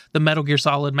of them. The Metal Gear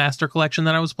Solid Master Collection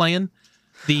that I was playing.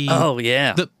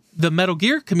 The Metal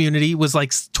Gear community was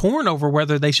like torn over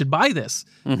whether they should buy this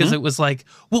because it was like,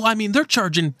 well, I mean, they're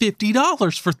charging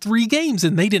 $50 for 3 games,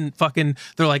 and they didn't fucking.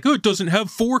 They're like, oh, it doesn't have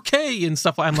 4K and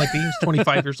stuff. I'm like, the game's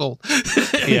 25 years old.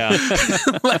 Yeah,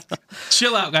 like,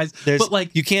 chill out, guys. But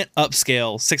like, you can't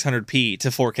upscale 600p to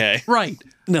 4K. Right?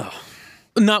 No,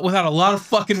 not without a lot of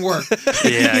fucking work.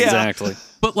 Yeah, exactly.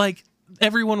 But like,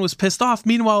 everyone was pissed off.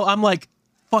 Meanwhile, I'm like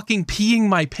fucking peeing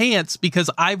my pants because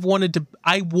I want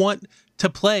to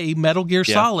play Metal Gear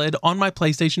Solid on my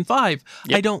PlayStation 5.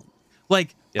 Yep. I don't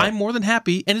like. Yep. I'm more than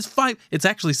happy, and it's 5. It's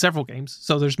actually several games.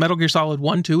 So there's Metal Gear Solid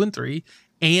 1, 2, and 3,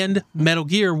 and Metal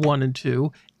Gear 1 and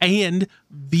 2, and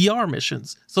VR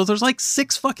missions. So there's like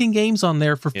 6 fucking games on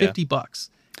there for $50,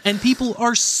 and people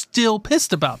are still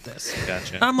pissed about this.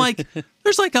 Gotcha. And I'm like,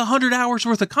 there's like 100 hours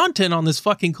worth of content on this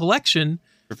fucking collection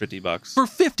for $50. For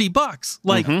 $50,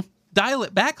 like. Dial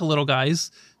it back a little,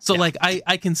 guys. So like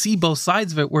I can see both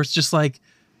sides of it where it's just like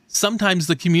sometimes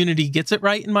the community gets it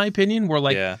right, in my opinion, where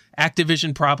like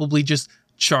Activision probably just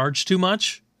charged too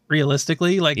much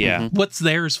realistically. Like what's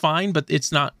there is fine, but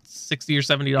it's not $60 or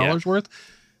 $70 worth.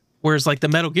 Whereas like the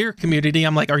Metal Gear community,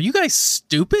 I'm like, are you guys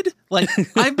stupid? Like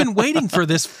I've been waiting for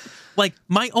this. Like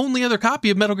my only other copy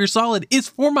of Metal Gear Solid is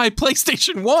for my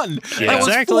PlayStation 1. Yeah. That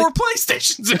was 4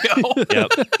 PlayStations ago.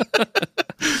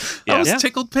 I was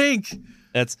tickled pink.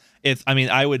 That's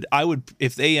I would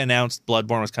if they announced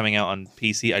Bloodborne was coming out on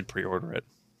PC, I'd pre-order it.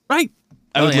 Right.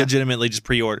 I would legitimately just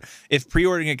pre-order. If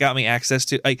pre-ordering it got me access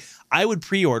to, I would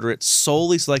pre-order it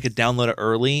solely so I could download it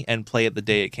early and play it the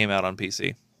day it came out on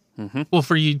PC. Well,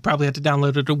 for you, probably had to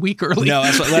download it a week early. No,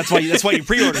 that's why you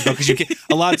pre-order it, though, because you can.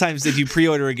 A lot of times, if you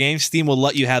pre-order a game, Steam will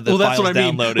let you have the files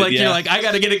downloaded. Like you're like, I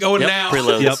got to get it going now.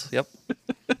 Preloads. Yep.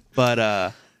 But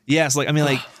so like, I mean,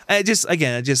 like,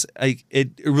 it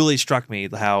really struck me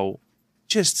how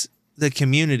just the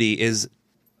community is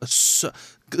so.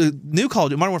 New Call of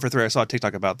Duty, Modern Warfare 3. I saw a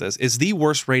TikTok about this. Is the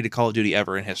worst rated Call of Duty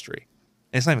ever in history,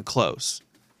 and it's not even close.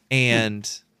 And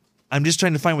I'm just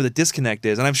trying to find where the disconnect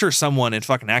is, and I'm sure someone in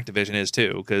fucking Activision is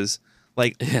too, because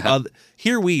Like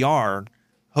here we are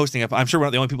hosting I'm sure we're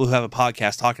not the only people who have a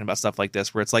podcast talking about stuff like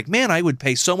this, where it's like, man, I would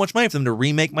pay so much money for them to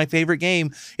remake my favorite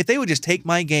game. If they would just take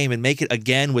my game and make it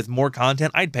again with more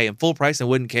content, I'd pay them full price and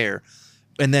wouldn't care.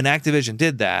 And then Activision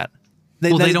did that.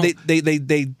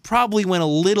 They probably went a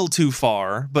little too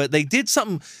far, but they did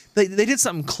something. They did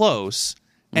something close,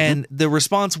 and the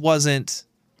response wasn't,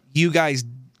 "You guys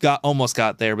almost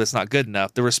got there, but it's not good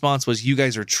enough." The response was, "You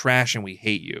guys are trash and we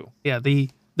hate you." Yeah.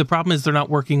 The problem is they're not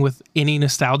working with any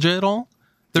nostalgia at all.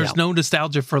 There's no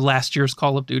nostalgia for last year's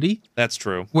Call of Duty. That's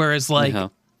true. Whereas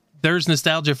there's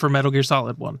nostalgia for Metal Gear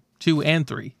Solid 1, 2, and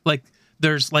 3. Like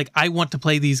there's I want to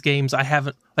play these games.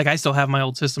 I still have my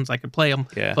old systems. I could play them.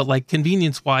 Yeah. But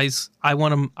convenience wise, I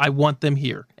want them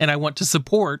here, and I want to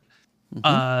support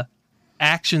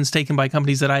actions taken by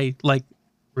companies that I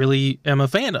really am a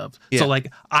fan of. Yeah. So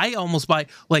I almost buy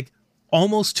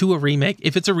almost to a remake.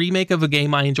 If it's a remake of a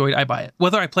game I enjoyed, I buy it,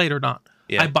 whether I play it or not.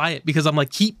 Yeah. I buy it because I'm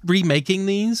keep remaking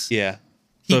these. Yeah.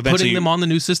 Keep putting them on the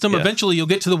new system. Yeah. Eventually, you'll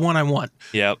get to the one I want.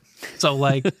 Yep.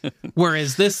 So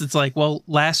whereas this, it's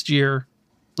last year,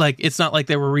 it's not like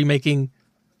they were remaking.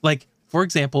 For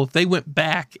example, if they went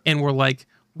back and were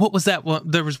what was that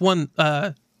one? There was one.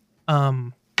 There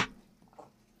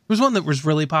was one that was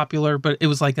really popular, but it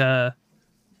was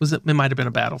it might have been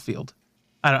a Battlefield.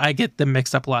 I get them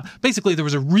mixed up a lot. Basically, there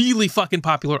was a really fucking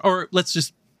popular, or let's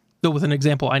just go with an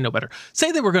example I know better.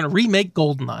 Say they were going to remake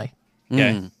GoldenEye.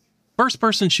 Okay.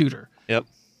 First-person shooter. Yep.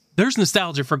 There's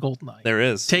nostalgia for GoldenEye. There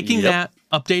is. Taking that,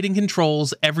 updating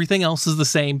controls, everything else is the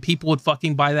same. People would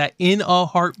fucking buy that in a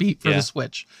heartbeat for the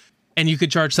Switch. And you could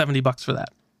charge $70 for that.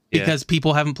 Because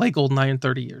people haven't played GoldenEye in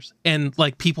 30 years. And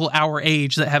people our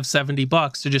age that have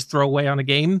 $70 to just throw away on a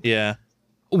game. Yeah.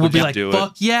 Would be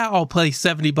fuck yeah, I'll play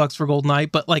 $70 for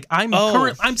GoldenEye, but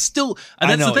I'm still.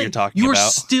 And I that's know the what thing. you're talking You're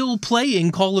about. still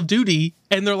playing Call of Duty,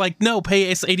 and they're like, no,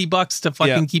 pay us $80 to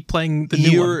fucking keep playing the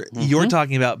new one. You're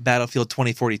talking about Battlefield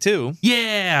 2042.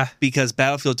 Yeah, Because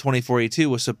Battlefield 2042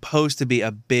 was supposed to be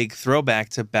a big throwback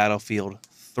to Battlefield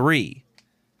 3,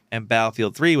 and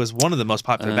Battlefield 3 was one of the most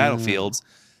popular Battlefields.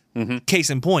 Case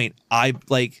in point,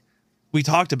 we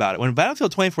talked about it when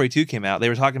Battlefield 2042 came out. They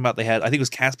were talking about I think it was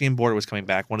Caspian Border was coming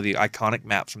back, one of the iconic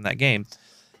maps from that game.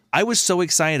 I was so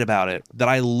excited about it that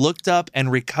I looked up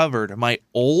and recovered my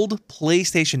old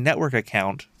PlayStation Network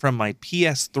account from my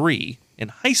PS3 in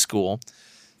high school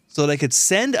so that I could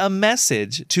send a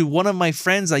message to one of my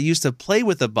friends I used to play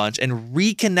with a bunch and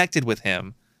reconnected with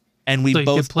him. And we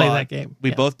both play bought that game.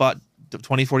 We both bought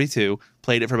 2042,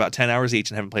 played it for about 10 hours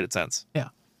each, and haven't played it since. Yeah.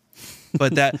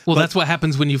 But that's what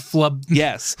happens when you flub.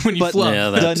 Yes. When you flub. Yeah,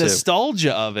 the too.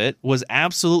 nostalgia of it was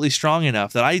absolutely strong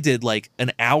enough that I did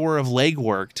an hour of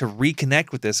legwork to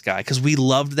reconnect with this guy because we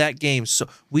loved that game. So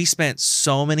we spent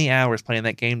so many hours playing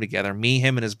that game together, me,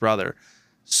 him, and his brother.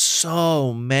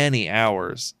 So many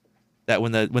hours that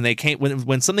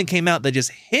when something came out that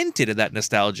just hinted at that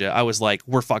nostalgia, I was like,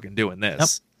 we're fucking doing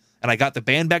this. Yep. And I got the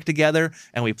band back together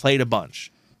and we played a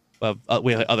bunch.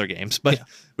 We had other games, but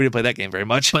we didn't play that game very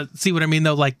much. But see what I mean,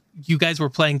 though? You guys were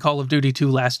playing Call of Duty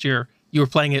 2 last year. You were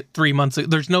playing it 3 months ago.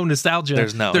 There's no nostalgia. They're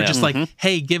just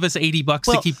hey, give us $80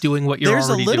 to keep doing what you're already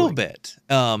doing. There's a little bit.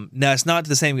 Now, it's not to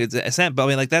the same extent, but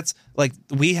I mean, that's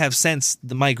we have since,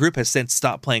 my group has since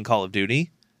stopped playing Call of Duty.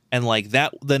 And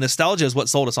the nostalgia is what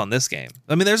sold us on this game.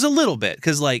 I mean, there's a little bit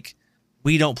because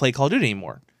we don't play Call of Duty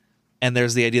anymore. And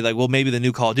there's the idea maybe the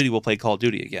new Call of Duty will play Call of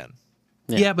Duty again.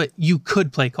 Yeah, but you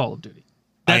could play Call of Duty.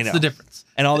 That's the difference.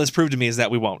 And all this proved to me is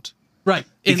that we won't. Right.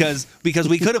 Because we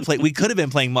could have been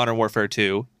playing Modern Warfare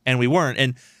 2 and we weren't.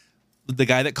 And the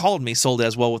guy that called me sold it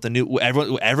as well with the new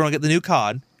everyone will get the new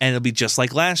COD, and it'll be just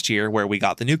like last year where we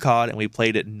got the new COD and we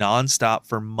played it nonstop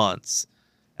for months.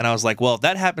 And I was like, well, if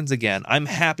that happens again, I'm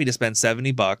happy to spend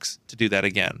 $70 to do that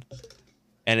again.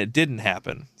 And it didn't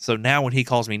happen. So now when he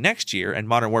calls me next year and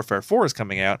Modern Warfare 4 is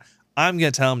coming out, I'm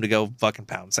going to tell him to go fucking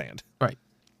pound sand. Right.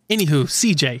 Anywho,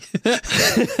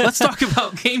 CJ, let's talk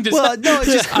about game design. Well, no,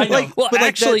 it's just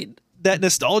actually, that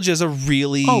nostalgia is a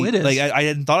really it is. I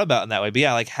hadn't thought about it in that way, but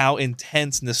yeah, how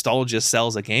intense nostalgia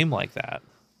sells a game like that.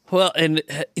 Well, and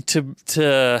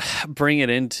to bring it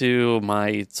into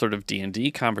my sort of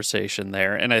D&D conversation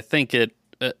there, and I think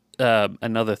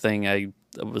another thing I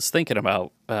was thinking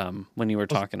about when you were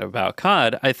talking about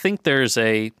COD, I think there's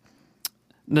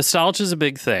nostalgia is a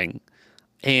big thing,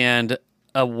 and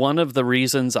one of the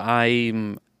reasons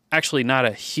I'm actually not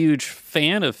a huge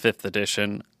fan of 5th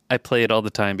edition, I play it all the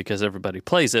time because everybody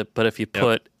plays it, but if you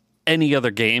put any other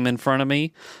game in front of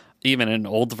me, even an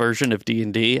old version of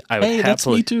D&D, I would that's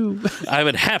me too. I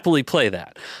would happily play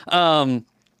that.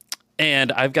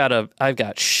 And I've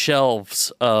got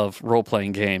shelves of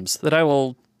role-playing games that I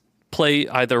will play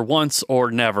either once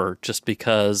or never, just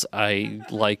because I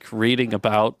like reading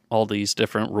about all these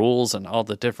different rules and all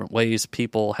the different ways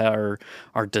people are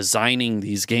designing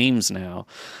these games now.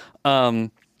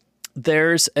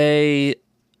 There's a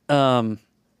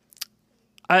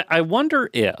I wonder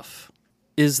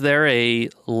is there a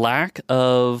lack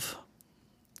of,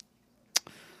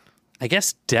 I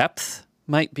guess depth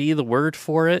might be the word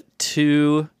for it,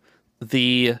 to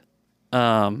the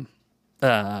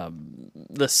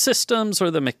systems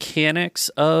or the mechanics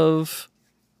of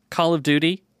Call of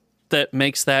Duty that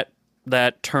makes that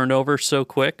turnover so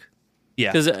quick?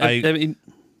 Yeah, Because I mean,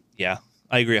 yeah,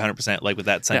 I agree 100%. Like with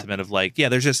that sentiment of like, yeah,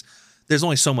 there's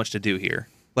only so much to do here.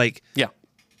 Like, yeah,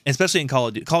 especially in Call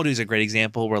of Duty. Call of Duty is a great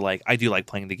example where like I do like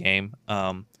playing the game.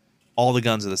 All the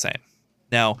guns are the same.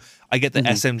 Now I get that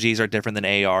SMGs are different than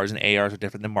ARs, and ARs are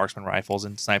different than marksman rifles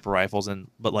and sniper rifles,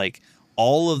 but like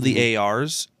all of the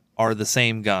ARs are the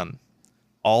same gun.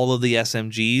 All of the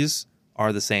SMGs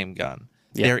are the same gun.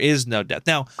 Yeah. There is no depth.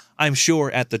 Now, I'm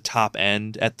sure at the top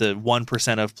end, at the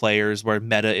 1% of players where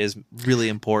meta is really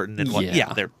important, and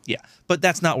but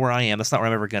that's not where I am. That's not where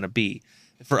I'm ever going to be.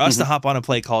 For us to hop on and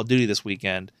play Call of Duty this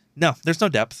weekend, no, there's no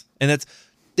depth, and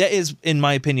that is, in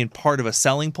my opinion, part of a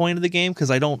selling point of the game, because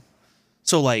I don't.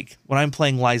 So, like when I'm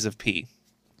playing Lies of P,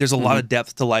 there's a lot of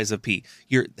depth to Lies of P.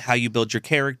 How you build your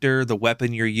character, the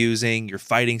weapon you're using, your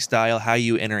fighting style, how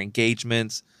you enter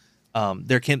engagements.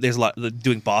 There's a lot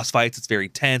doing boss fights. It's very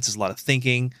tense. There's a lot of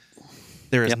thinking.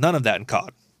 There is none of that in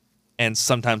COD. And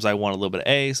sometimes I want a little bit of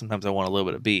A, sometimes I want a little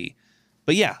bit of B.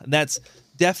 But yeah, that's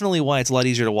definitely why it's a lot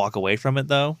easier to walk away from it,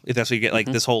 though. If that's what you get, like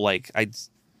this whole like as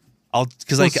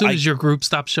soon as your group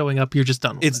stops showing up, you're just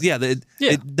done with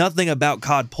it. Nothing about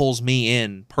COD pulls me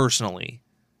in personally.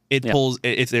 It pulls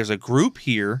if there's a group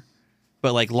here,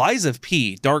 but like Lies of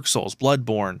P, Dark Souls,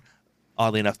 Bloodborne,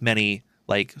 oddly enough, many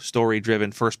like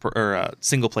story-driven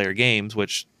single-player games,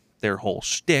 which their whole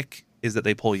shtick is that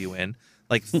they pull you in.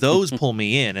 Like those pull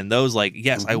me in, and those like,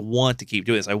 yes, I want to keep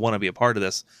doing this. I want to be a part of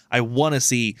this. I want to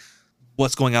see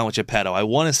what's going on with Geppetto. I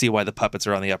want to see why the puppets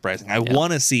are on the uprising. I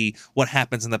want to see what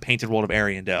happens in the painted world of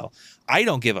Ariandel. I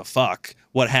don't give a fuck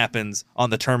what happens on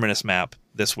the Terminus map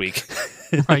this week.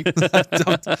 Right.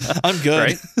 I'm good.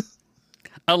 Right?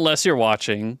 Unless you're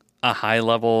watching a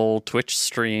high-level Twitch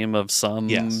stream of some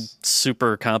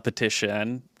super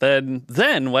competition,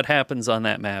 then what happens on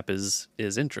that map is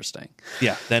interesting.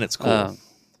 Yeah, then it's cool.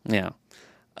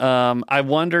 I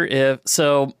wonder if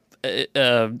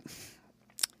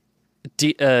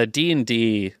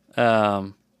D&D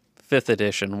 5th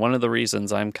edition. One of the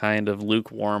reasons I'm kind of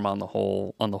lukewarm on the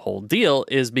whole deal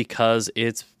is because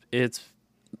it's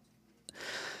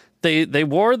they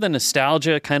wore the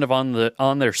nostalgia kind of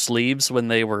on their sleeves when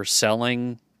they were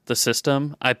selling the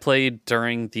system. I played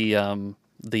during the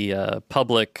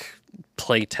public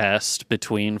play test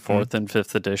between 4th and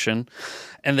 5th edition,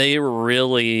 and they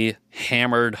really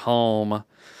hammered home,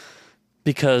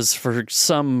 because for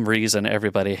some reason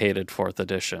everybody hated 4th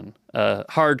edition.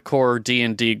 Hardcore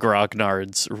D&D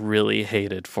grognards really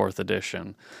hated 4th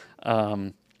edition.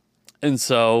 And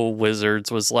so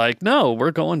Wizards was like, no,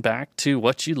 we're going back to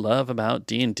what you love about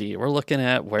D&D. We're looking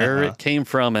at where it came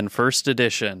from in 1st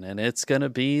edition, and it's going to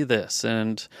be this.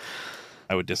 And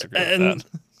I would disagree with that.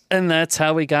 And that's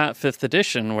how we got 5th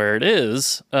edition where it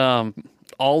is.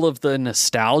 All of the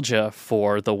nostalgia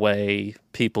for the way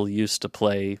people used to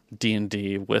play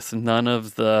D&D, with none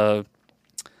of the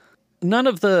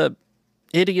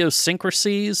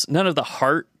idiosyncrasies, none of the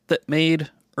heart that made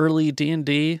early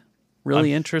D&D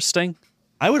really interesting.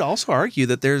 I would also argue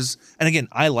that there's, and again,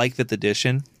 I like 5th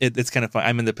edition. It's kind of fun.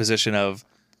 I'm in the position of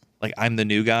like, I'm the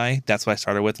new guy. That's what I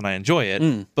started with, and I enjoy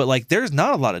it. But like, there's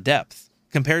not a lot of depth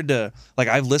compared to, like,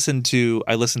 I listened to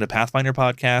Pathfinder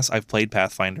podcasts. I've played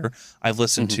Pathfinder. I've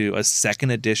listened to a D&D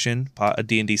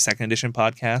 2nd edition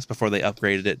podcast before they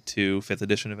upgraded it to 5th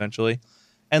edition eventually.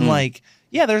 And like,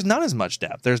 yeah, there's not as much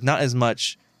depth. There's not as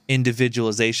much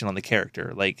individualization on the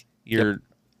character. Like when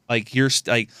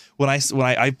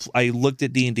I looked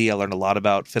at D&D, I learned a lot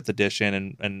about 5th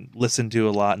edition and listened to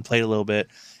a lot and played a little bit.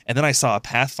 And then I saw a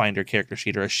Pathfinder character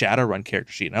sheet or a Shadowrun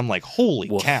character sheet, and I'm like, holy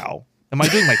cow. Am I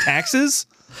doing my taxes?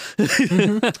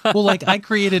 Well, like I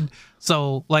created,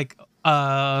 so like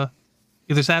either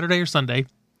Saturday or Sunday,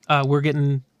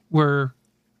 we're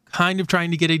kind of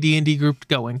trying to get a D&D group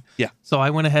going. Yeah. So I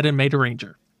went ahead and made a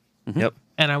ranger. Yep.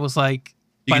 And I was like,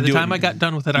 by the time I got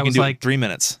done with it, I was like 3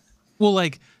 minutes. Well,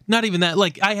 like not even that.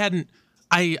 Like I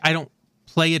don't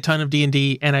play a ton of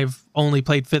D&D, and I've only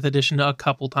played 5th edition a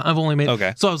couple times. I've only made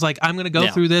so I was like, I'm gonna go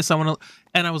through this. And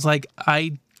I was like,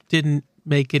 I didn't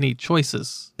make any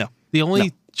choices. No. The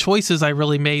only choices I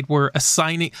really made were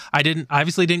assigning. I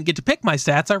obviously didn't get to pick my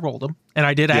stats. I rolled them, and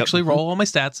I did actually roll all my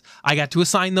stats. I got to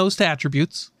assign those to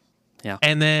attributes. Yeah.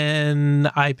 And then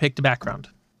I picked a background.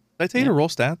 Did I tell you to roll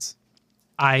stats?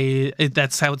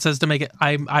 That's how it says to make it.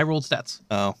 I rolled stats.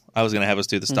 Oh, I was gonna have us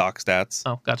do the stock stats.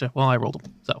 Oh, gotcha. Well, I rolled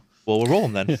them. So Well, we'll roll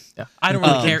them then. yeah, I don't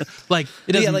really care. Like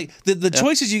it doesn't. Yeah, like the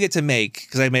choices you get to make,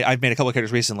 because I've made a couple of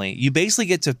characters recently. You basically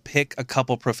get to pick a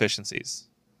couple proficiencies,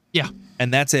 yeah.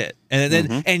 and that's it. And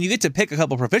then and you get to pick a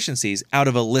couple proficiencies out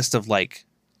of a list of like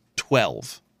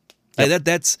 12. Like,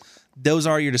 those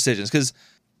are your decisions. Because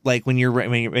like when you're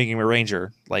making a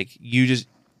ranger, like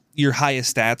your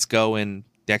highest stats go in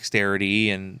dexterity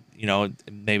and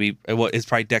maybe it's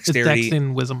probably dexterity. It's dex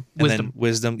and wisdom. And then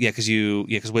wisdom,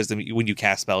 because wisdom, when you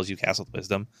cast spells, you cast with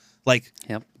wisdom. Like,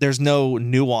 there's no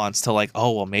nuance to like,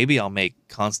 oh, well, maybe I'll make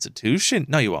Constitution.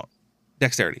 No, you won't.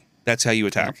 Dexterity. That's how you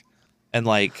attack. And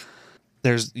like,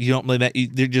 your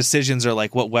decisions are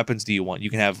like, what weapons do you want? You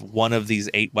can have one of these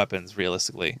 8 weapons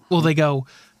realistically. Well, they go,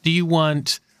 do you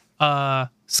want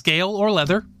scale or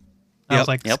leather? I was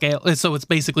like, scale. So it's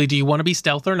basically, do you want to be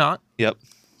stealth or not? Yep.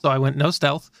 So I went no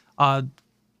stealth. Do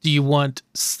you want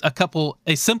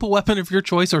a simple weapon of your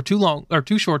choice or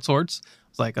 2 short swords?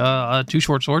 It's like 2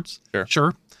 short swords.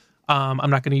 Sure. I'm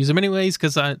not going to use them anyways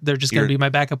because they're just going to be my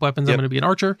backup weapons. I'm going to be an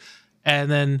archer.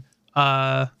 And then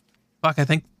I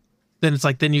think then it's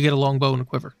like then you get a long bow and a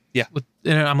quiver. Yeah.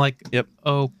 And I'm like,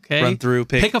 okay. Run through,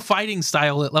 pick a fighting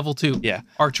style at level 2. Yeah.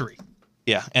 Archery.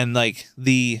 Yeah, and like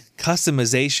the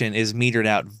customization is metered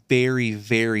out very,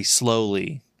 very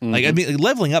slowly. Like, I mean,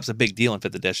 leveling up's a big deal in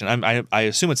 5th edition. I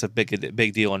assume it's a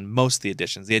big deal in most of the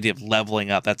editions. The idea of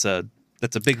leveling up, that's a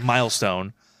big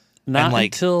milestone. Not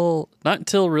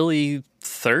until really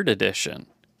 3rd edition.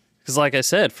 Because like I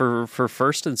said, for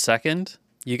 1st and 2nd,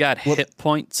 you got hit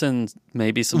points and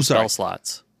maybe some spell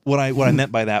slots. What I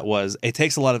meant by that was it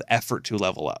takes a lot of effort to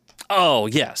level up. Oh,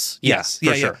 yes.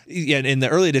 For sure. Yeah, in the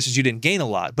early editions you didn't gain a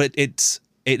lot, but it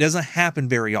doesn't happen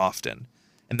very often.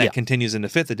 And that continues into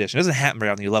 5th edition. It doesn't happen very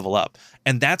often. You level up.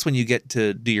 And that's when you get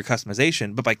to do your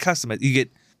customization. But by you get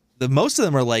most of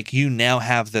them are like, you now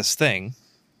have this thing.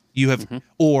 You have,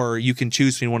 or you can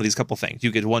choose between one of these couple things.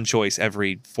 You get one choice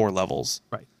every 4 levels.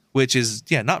 Right. Which is,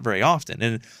 not very often.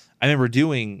 And I remember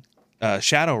doing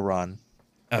Shadowrun.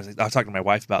 I was talking to my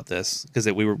wife about this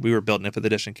because we were building a 5th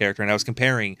edition character, and I was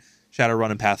comparing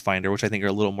Shadowrun and Pathfinder, which I think are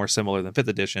a little more similar than 5th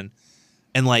edition.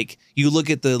 And like you look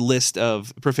at the list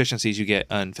of proficiencies you get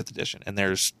on 5th edition, and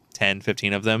there's 10,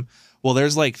 15 of them. Well,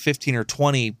 there's like 15 or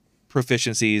 20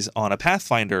 proficiencies on a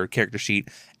Pathfinder character sheet,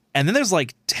 and then there's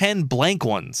like 10 blank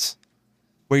ones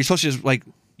where you're supposed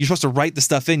to write the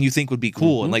stuff in you think would be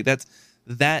cool, and like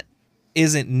that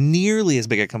isn't nearly as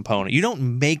big a component. You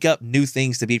don't make up new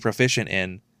things to be proficient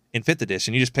in 5th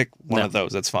edition. You just pick one of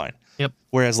those. That's fine. Yep.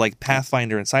 Whereas like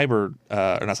Pathfinder and not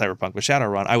Cyberpunk, but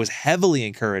Shadowrun, I was heavily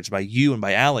encouraged by you and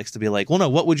by Alex to be like, well, no,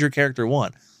 what would your character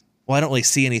want? Well, I don't really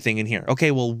see anything in here. Okay,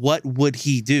 well, what would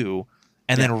he do?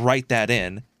 And then write that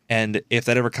in. And if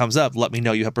that ever comes up, let me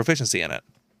know you have proficiency in it.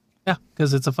 Yeah,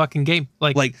 because it's a fucking game.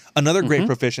 Like another great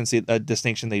proficiency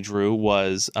distinction they drew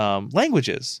was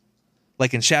languages.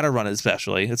 Like in Shadowrun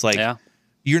especially, it's like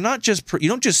you don't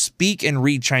just speak and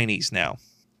read Chinese now.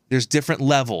 There's different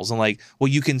levels, and like, well,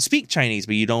 you can speak Chinese,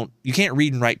 but you can't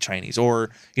read and write Chinese, or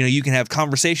you can have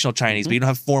conversational Chinese, but you don't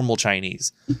have formal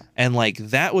Chinese. And like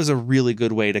that was a really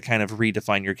good way to kind of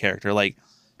redefine your character. Like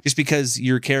just because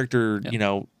your character,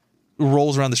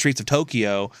 rolls around the streets of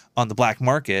Tokyo on the black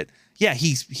market,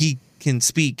 he can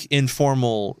speak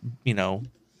informal,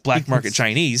 black market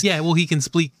Chinese. Yeah, well, he can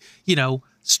speak,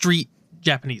 street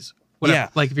Japanese. Whatever. Yeah,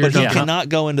 like if you're but he cannot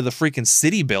go into the freaking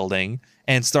city building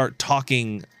and start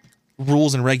talking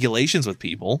rules and regulations with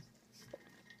people.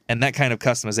 And that kind of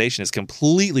customization is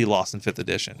completely lost in 5th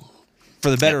edition. For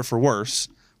the better or for worse,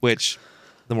 which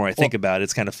the more I think about it,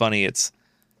 it's kind of funny. It's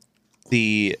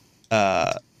the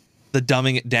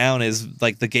dumbing it down is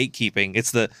like the gatekeeping.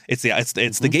 It's the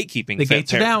gatekeeping. The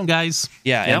gates are down, guys.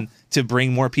 Yeah, and to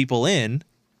bring more people in,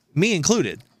 me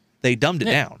included, they dumbed it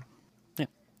down. Yeah.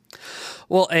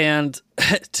 Well, and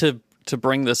to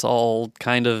bring this all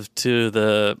kind of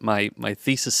to my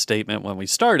thesis statement when we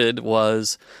started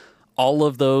was all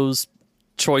of those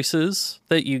choices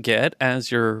that you get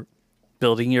as you're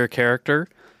building your character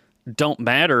don't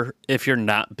matter if you're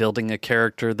not building a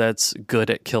character that's good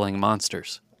at killing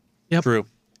monsters. Yep. True.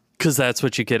 Because that's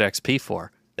what you get XP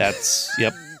for. That's,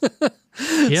 yep.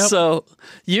 Yep. So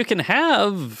you can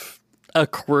have a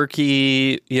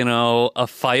quirky, a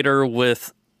fighter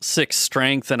with 6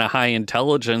 strength and a high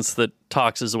intelligence that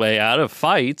talks his way out of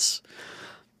fights.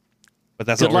 but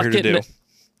that's what we're here to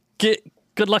do.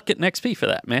 Good luck getting XP for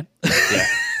that, man.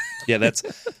 Yeah,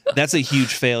 that's a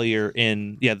huge failure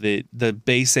in the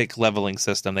basic leveling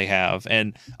system they have,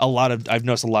 and I've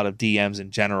noticed a lot of DMs in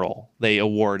general, they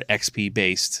award XP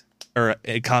based or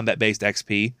combat based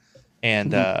XP,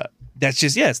 and that's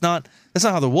just that's not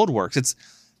how the world works.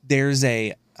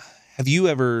 Have you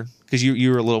ever, because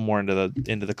you're a little more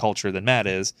into the culture than Matt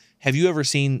is, have you ever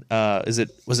seen was it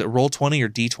Roll20 or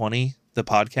D20, the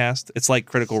podcast? It's like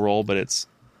Critical Role, but it's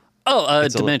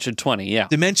Dimension 20, yeah.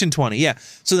 Dimension 20, yeah.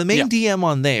 So the main DM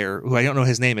on there, who I don't know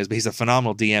his name is, but he's a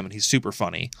phenomenal DM and he's super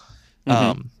funny.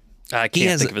 I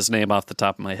can't think of his name off the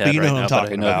top of my head right now,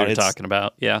 but I know who you're talking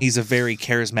about. Yeah. He's a very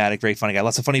charismatic, very funny guy.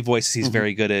 Lots of funny voices. He's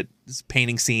very good at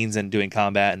painting scenes and doing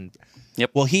combat. And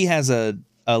well, he has a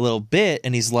little bit,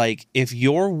 and he's like, if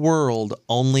your world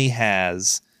only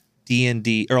has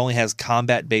D&D or only has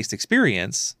combat-based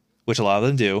experience, which a lot of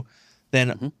them do,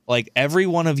 then like every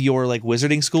one of your like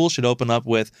wizarding schools should open up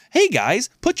with, hey guys,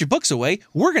 put your books away.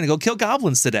 We're going to go kill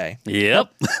goblins today.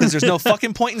 Yep. Because there's no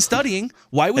fucking point in studying.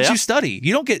 Why would you study?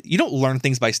 You don't learn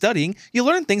things by studying. You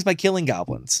learn things by killing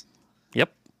goblins.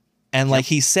 Yep. And like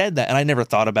he said that, and I never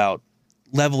thought about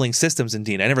leveling systems in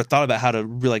D&D. I never thought about how to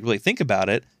really think about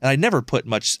it. And I never put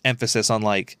much emphasis on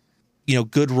like,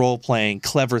 good role playing,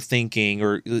 clever thinking,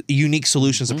 or unique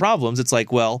solutions to problems. It's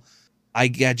like, well, I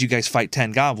had you guys fight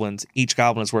 10 goblins. Each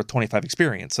goblin is worth 25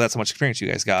 experience. So that's how much experience you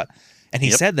guys got. And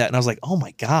he said that, and I was like, oh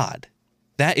my God,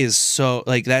 that is so,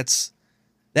 like, that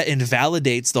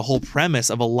invalidates the whole premise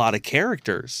of a lot of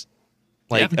characters.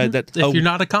 Like, if you're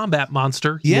not a combat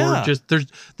monster, you're just,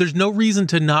 there's no reason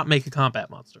to not make a combat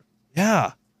monster.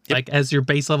 Yeah. Like, as your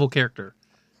base level character.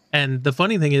 And the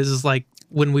funny thing is like,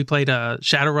 when we played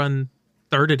Shadowrun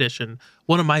 3rd edition,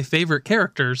 one of my favorite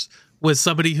characters was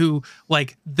somebody who,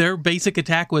 like, their basic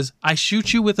attack was, I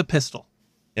shoot you with a pistol.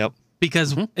 Yep.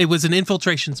 Because it was an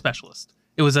infiltration specialist.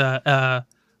 It was an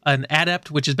adept,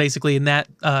 which is basically in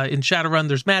Shadowrun,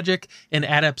 there's magic, and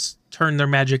adepts turn their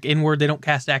magic inward. They don't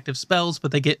cast active spells,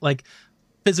 but they get, like,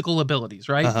 physical abilities,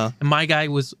 right? And my guy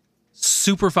was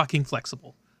super fucking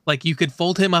flexible. Like, you could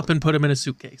fold him up and put him in a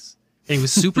suitcase. And he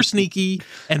was super sneaky,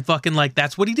 and fucking, like,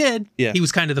 that's what he did. Yeah. He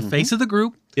was kind of the face of the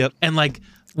group. Yep. And, like,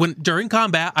 during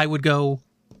combat, I would go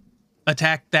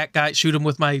attack that guy, shoot him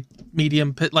with my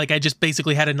medium, like, I just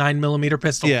basically had a 9mm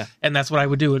pistol. Yeah. And that's what I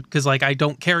would do, because, like, I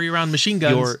don't carry around machine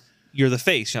guns. You're the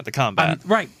face, not the combat.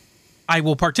 Right. I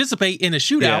will participate in a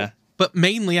shootout, but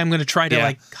mainly I'm going to try to,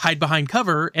 like, hide behind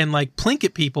cover and, like, plink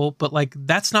at people, but, like,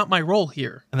 that's not my role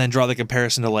here. And then draw the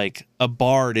comparison to, like, a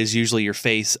bard is usually your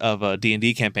face of a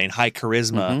D&D campaign, high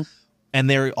charisma. And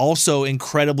they're also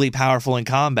incredibly powerful in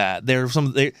combat.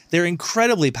 They're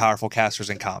incredibly powerful casters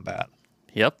in combat.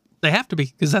 Yep. They have to be,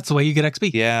 because that's the way you get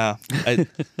XP. Yeah.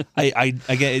 I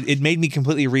again, it made me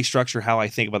completely restructure how I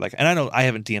think about that. And I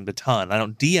haven't DM'd a ton. I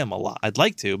don't DM a lot. I'd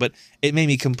like to, but it made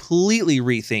me completely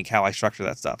rethink how I structure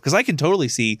that stuff. Because I can totally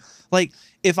see, like,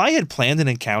 if I had planned an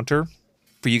encounter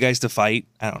for you guys to fight,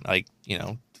 I don't know, like,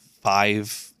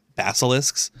 5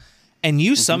 basilisks, and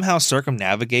you somehow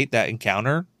circumnavigate that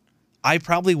encounter, I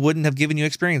probably wouldn't have given you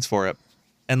experience for it.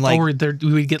 And like, or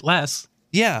we would get less.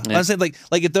 Yeah. I was saying, like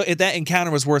if that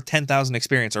encounter was worth 10,000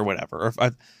 experience or whatever, or if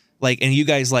and you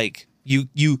guys, like,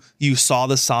 you saw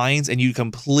the signs and you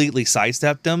completely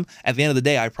sidestepped them, at the end of the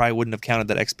day, I probably wouldn't have counted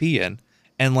that XP in.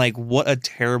 And, like, what a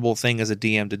terrible thing as a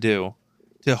DM to do,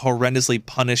 to horrendously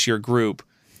punish your group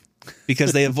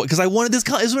because I wanted this.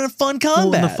 It's been a fun combat.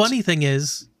 Well, and the funny thing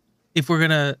is, if we're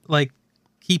gonna, like,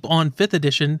 keep on 5th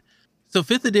edition. So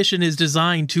 5th edition is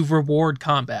designed to reward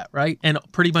combat, right? And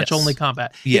pretty much only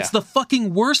combat. Yeah. It's the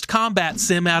fucking worst combat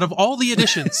sim out of all the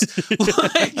editions.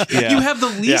 You have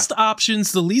the least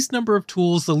options, the least number of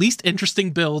tools, the least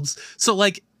interesting builds. So,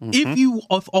 like,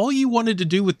 if all you wanted to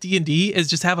do with D&D is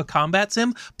just have a combat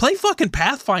sim, play fucking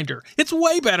Pathfinder. It's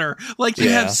way better. Like, you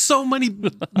have so many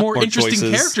more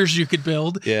interesting characters you could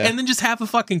build, and then just have a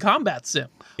fucking combat sim.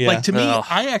 Yeah. Like, to me,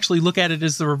 I actually look at it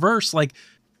as the reverse. Like,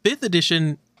 5th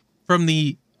edition,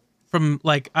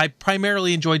 I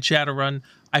primarily enjoyed Shadowrun.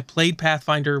 I played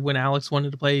Pathfinder when Alex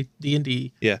wanted to play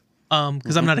D&D. Yeah.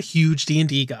 Because I'm not a huge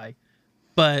D&D guy.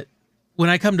 But when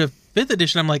I come to 5th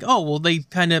edition, I'm like, oh, well, they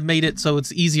kind of made it so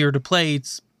it's easier to play.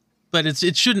 But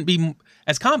it shouldn't be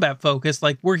as combat focused.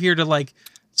 Like, we're here to, like,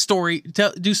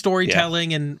 do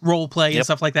storytelling and role play and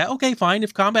stuff like that. Okay, fine.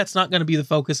 If combat's not going to be the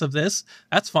focus of this,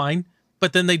 that's fine.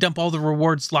 But then they dump all the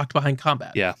rewards locked behind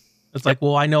combat. Yeah. It's like,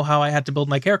 well, I know how I had to build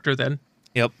my character then.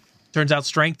 Yep. Turns out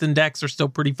strength and dex are still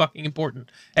pretty fucking important.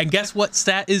 And guess what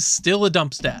stat is still a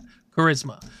dump stat?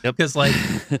 charisma. Yep. Because like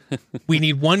we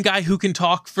need one guy who can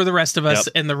talk for the rest of us,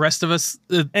 Yep. and the rest of us,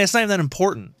 And it's not even that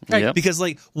important. Right. Yep. Because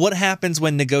like what happens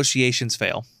when negotiations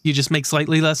fail? you just make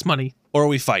slightly less money. Or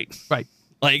we fight. Right.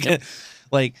 Like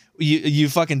like you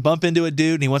fucking bump into a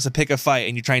dude and he wants to pick a fight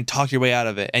and you try and talk your way out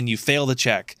of it and you fail the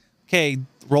check. Okay,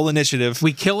 roll initiative.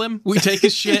 We kill him, we take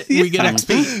his shit, we get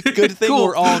XP. Good thing Cool.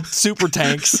 we're all super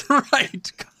tanks.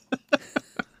 Right.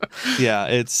 Yeah,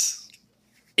 it's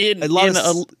In a lot in of a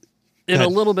in a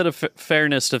ahead. little bit of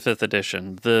fairness to 5th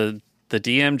edition, the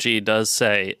DMG does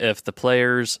say if the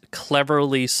players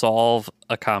cleverly solve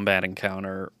a combat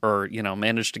encounter or,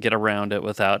 manage to get around it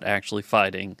without actually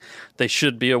fighting, they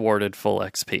should be awarded full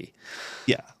XP.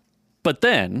 yeah. But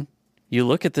then you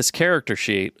look at this character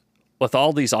sheet with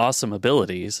all these awesome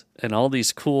abilities and all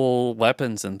these cool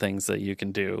weapons and things that you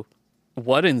can do.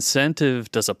 What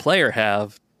incentive does a player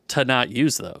have to not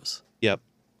use those? Yep.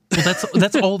 Well,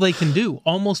 that's all they can do.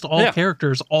 Almost all Yeah.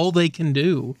 characters, all they can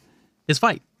do is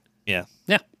fight. Yeah.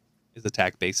 Yeah. Is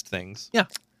attack based things. Yeah.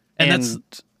 And that's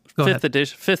go ahead.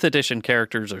 fifth edition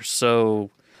characters are so,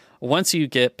 once you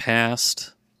get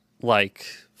past like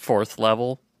 4th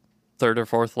level, 3rd or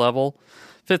 4th level,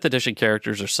 5th edition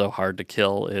characters are so hard to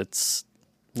kill. It's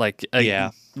like, Yeah.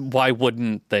 why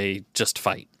wouldn't they just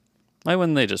fight? Why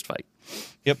wouldn't they just fight?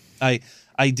 Yep.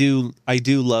 I do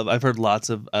love, I've heard lots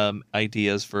of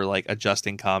ideas for like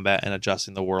adjusting combat and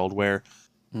adjusting the world where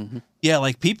yeah,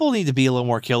 like people need to be a little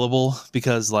more killable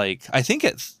because like I think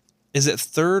is it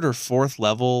 3rd or 4th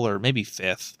level or maybe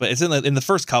 5th, but it's in the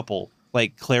first couple,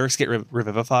 like clerics get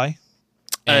revivify.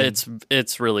 And-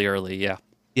 It's really early, yeah.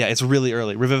 yeah, it's really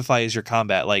early. Revivify is your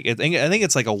combat. Like I think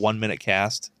it's like a 1 minute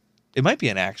cast. It might be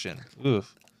an action.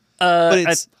 Oof.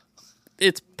 But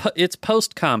It's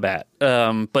post combat,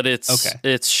 but it's Okay.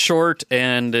 it's short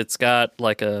and it's got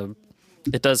like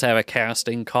it does have a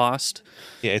casting cost.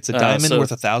 Yeah, it's a diamond so-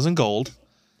 worth 1,000 gold.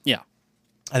 Yeah.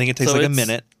 I think it takes So like a it's-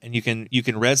 minute, and you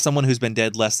can res someone who's been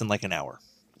dead less than like an hour.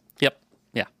 Yep.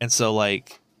 Yeah. And so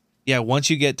like, yeah, once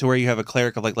you get to where you have a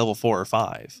cleric of like level 4 or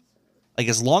 5, like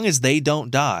as long as they don't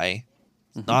die,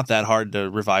 it's not that hard to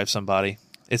revive somebody.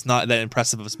 It's not that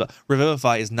impressive of a spell.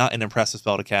 Revivify is not an impressive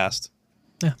spell to cast.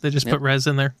 Yeah, they just Yep. put res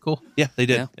in there. Cool. Yeah, they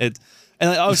did. Yeah. And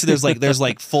like, obviously there's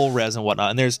like full res and whatnot,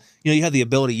 and there's you have the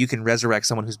ability you can resurrect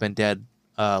someone who's been dead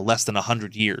less than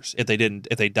 100 years if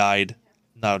they died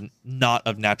not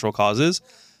of natural causes,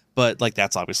 but like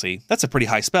that's a pretty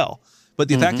high spell. But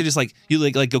the fact that just like you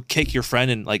like go kick your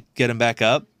friend and like get him back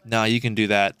up, now you can do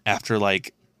that after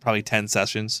like probably 10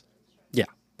 sessions. Yeah.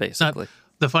 Basically.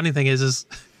 The funny thing is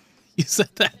you said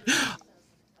that.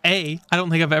 I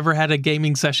don't think I've ever had a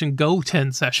gaming session go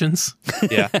 10 sessions.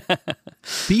 Yeah,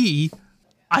 B,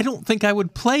 I don't think I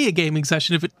would play a gaming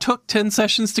session if it took 10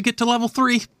 sessions to get to level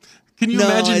 3. Can you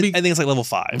imagine? I think it's like level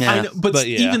 5. Yeah. I know, but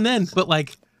yeah. even then,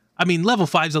 like, I mean, level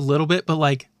 5's a little bit, but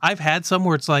like, I've had some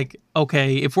where it's like,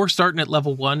 okay, if we're starting at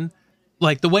level 1,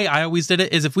 like the way I always did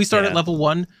it is if we start at Yeah. level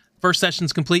 1, first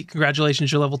session's complete,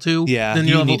 congratulations, you're level 2. Yeah, then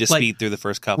you you're need to level, like, speed through the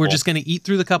first couple. we're just going to eat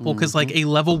through the couple because like a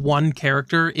level 1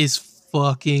 character is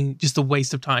fucking just a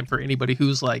waste of time for anybody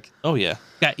who's like oh yeah.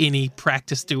 got any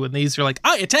practice doing these. You're like,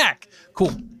 I attack.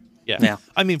 Cool. Yeah. Yeah.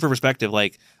 I mean, for perspective,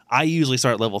 like I usually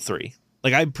start at level 3.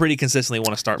 Like I pretty consistently want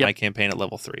to start Yep. my campaign at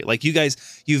level 3. Like you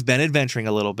guys, you've been adventuring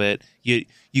a little bit. You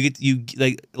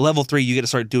like level 3, you get to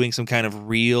start doing some kind of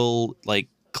real like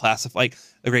classify. Like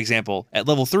a great example at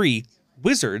level 3,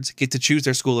 wizards get to choose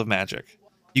their school of magic.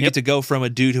 You get to go from a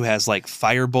dude who has like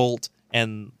firebolt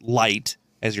and light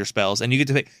as your spells, and you get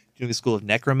to pick the school of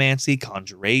necromancy,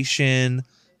 conjuration,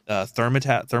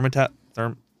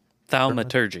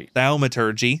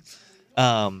 thaumaturgy.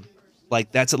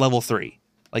 Like that's at level 3.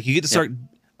 Like you get to start.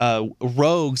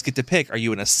 Rogues get to pick. Are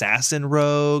you an assassin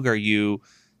rogue? Are you?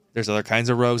 There's other kinds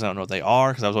of rogues. I don't know what they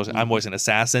are because I'm always an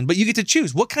assassin. But you get to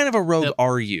choose what kind of a rogue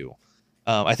are you.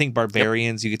 I think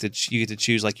barbarians. You get to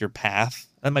choose like your path.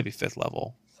 That might be 5th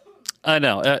level. I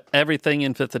know. Everything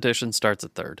in 5th edition starts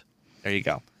at 3rd. There you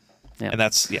go. Yeah. And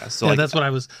that's So Yeah, like, that's what I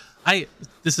was.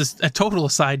 This is a total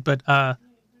aside, but I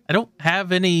don't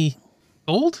have any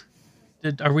gold.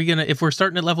 Are we gonna, if we're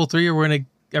starting at level 3, are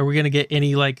we gonna get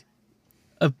any like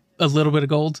a little bit of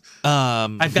gold?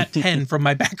 I've got 10 from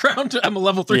my background. I'm a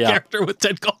level 3 character with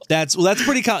 10 gold. That's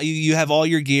pretty common. You have all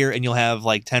your gear and you'll have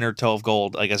like 10 or 12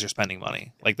 gold like as you're spending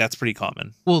money. Like that's pretty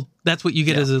common. Well, that's what you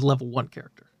get as a level 1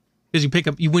 character. Because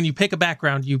when you pick a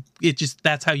background,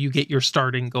 that's how you get your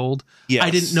starting gold. Yes. I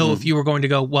didn't know if you were going to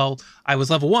go, well, I was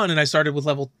level 1 and I started with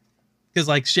level because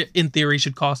like shit in theory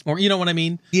should cost more. You know what I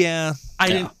mean? Yeah.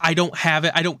 I don't have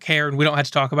it. I don't care, and we don't have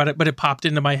to talk about it. But it popped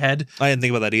into my head. I didn't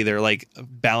think about that either. Like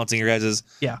balancing your guys'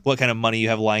 what kind of money you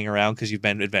have lying around because you've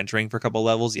been adventuring for a couple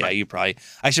levels. Yeah,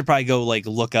 I should probably go like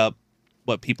look up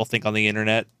what people think on the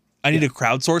internet. I need to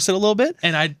crowdsource it a little bit.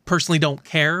 And I personally don't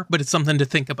care, but it's something to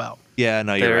think about. Yeah,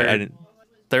 no, you're right. I didn't.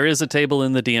 There is a table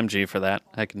in the DMG for that.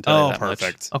 I can tell you that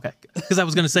perfect. Okay. Because I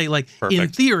was going to say, like, in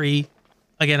theory,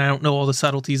 again, I don't know all the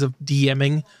subtleties of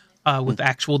DMing with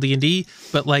actual D&D,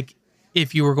 but, like,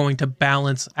 if you were going to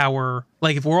balance our,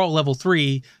 like, if we're all level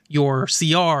 3, your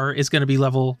CR is going to be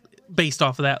level based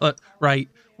off of that, right?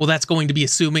 Well, that's going to be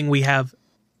assuming we have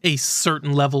a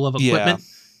certain level of equipment. Yeah.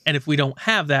 And if we don't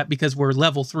have that because we're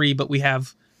level 3, but we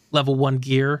have level 1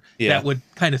 gear, that would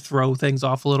kind of throw things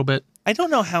off a little bit. I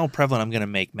don't know how prevalent I'm going to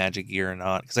make magic gear or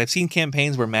not, because I've seen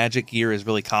campaigns where magic gear is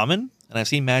really common, and I've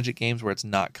seen magic games where it's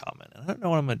not common. And I don't know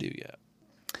what I'm going to do yet.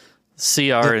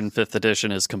 CR in 5th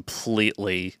edition is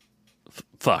completely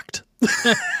fucked.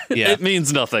 Yeah, it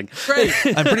means nothing. Right.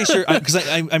 I'm pretty sure because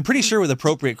I'm pretty sure with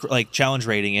appropriate like challenge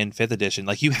rating in 5th edition,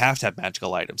 like you have to have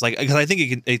magical items. Like because I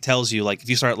think it tells you like if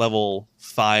you start at level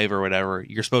 5 or whatever,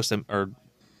 you're supposed to, or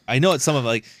I know it's some of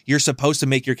like you're supposed to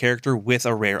make your character with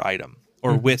a rare item.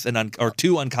 Or with or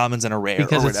 2 uncommons and a rare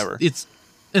because or whatever. It's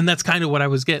and that's kind of what I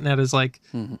was getting at is like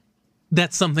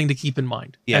that's something to keep in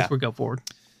mind as we go forward.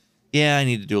 Yeah, I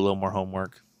need to do a little more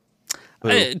homework.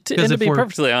 And to be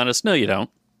perfectly honest, no, you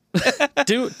don't.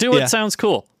 do what sounds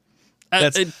cool.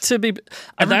 To be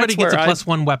everybody gets a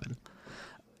 +1 weapon.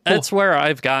 That's where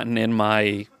I've gotten in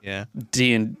my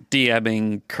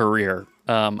DMing career.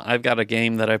 I've got a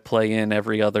game that I play in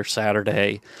every other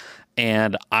Saturday.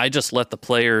 And I just let the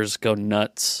players go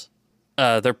nuts.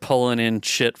 They're pulling in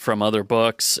shit from other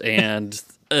books, and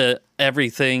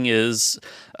everything is,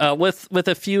 with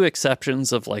a few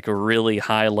exceptions of like really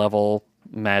high level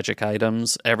magic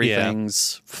items,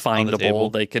 everything's findable.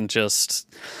 They can just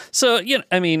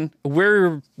I mean,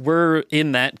 we're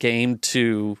in that game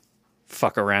to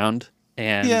fuck around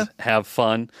and have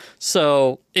fun.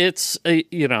 So it's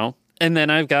And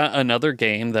then I've got another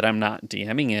game that I'm not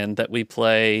DMing in that we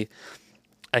play,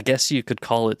 I guess you could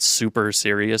call it super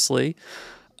seriously.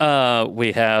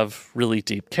 We have really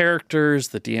deep characters.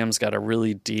 The DM's got a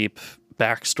really deep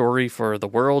backstory for the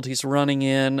world he's running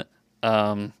in.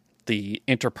 The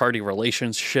inter-party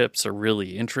relationships are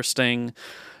really interesting.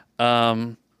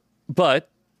 But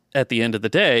at the end of the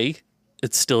day,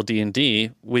 it's still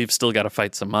D&D. We've still got to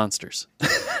fight some monsters.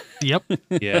 Yep.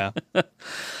 Yeah.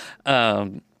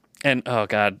 And oh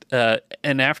god,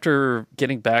 and after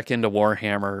getting back into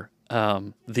Warhammer,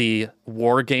 the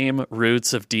war game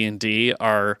roots of D&D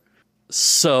are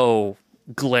so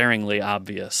glaringly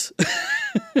obvious.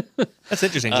 That's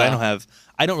interesting because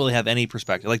I don't really have any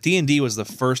perspective. Like D&D was the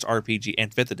first RPG, and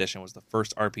 5th edition was the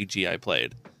first RPG I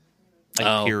played.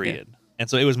 Like period. Yeah. And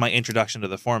so it was my introduction to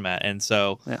the format. And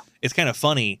so it's kind of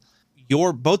funny.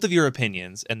 Both of your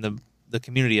opinions and the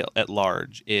community at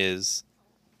large is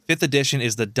 5th edition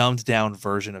is the dumbed down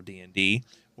version of D&D,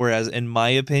 whereas in my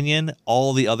opinion,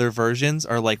 all the other versions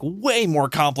are like way more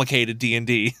complicated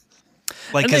D&D.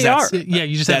 Like and they are. Yeah,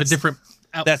 you just have a different.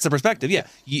 That's the perspective. Yeah,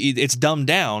 it's dumbed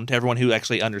down to everyone who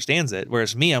actually understands it.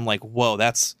 Whereas me, I'm like, whoa,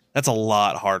 that's a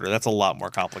lot harder. That's a lot more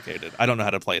complicated. I don't know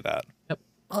how to play that. Yep.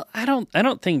 Well, I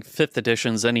don't think 5th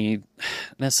edition's any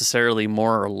necessarily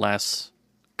more or less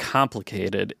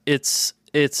complicated. It's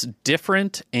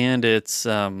different, and it's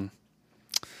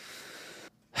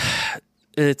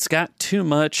got too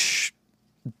much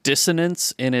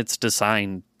dissonance in its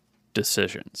design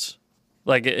decisions.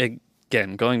 Like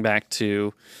again, going back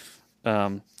to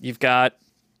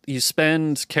you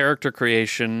spend character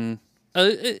creation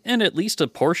and at least a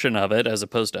portion of it, as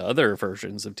opposed to other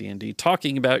versions of D&D,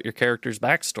 talking about your character's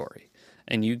backstory,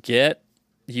 and you get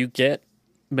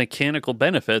mechanical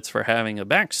benefits for having a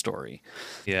backstory.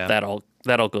 Yeah, that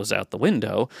all goes out the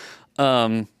window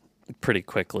pretty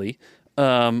quickly.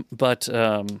 But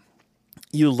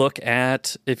you look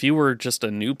at, if you were just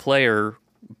a new player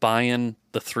buying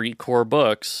the 3 core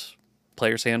books,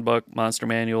 Player's Handbook, Monster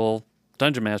Manual,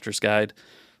 Dungeon Master's Guide,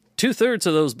 2/3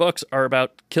 of those books are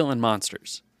about killing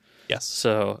monsters. Yes.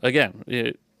 So again,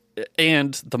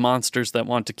 and the monsters that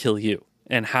want to kill you,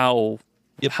 and how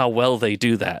well they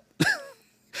do that.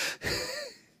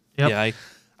 Yep. Yeah,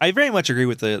 I very much agree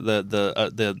with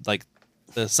the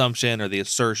assumption or the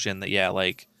assertion that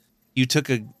like you took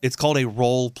it's called a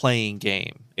role playing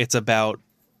game. It's about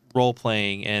role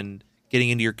playing and getting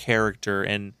into your character,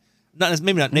 and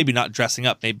maybe not dressing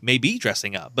up, maybe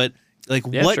dressing up, but like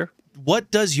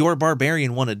what does your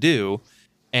barbarian want to do?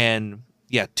 And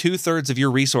Yeah, 2/3 of your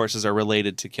resources are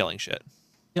related to killing shit.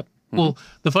 Yep. Well,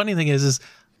 the funny thing is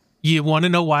you want to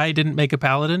know why I didn't make a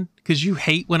paladin? Because you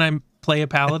hate when I play a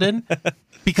paladin.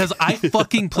 Because I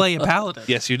fucking play a paladin.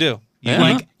 Yes, you do.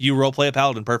 You role play a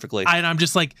paladin perfectly. And I'm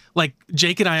just like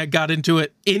Jake and I got into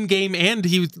it in game, and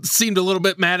he seemed a little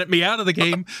bit mad at me out of the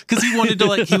game because he wanted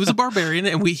to he was a barbarian,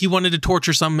 and he wanted to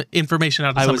torture some information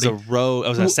out of somebody. I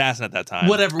was an assassin at that time.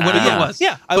 Whatever it was.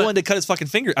 Yeah, I wanted to cut his fucking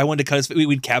finger. I wanted to cut his.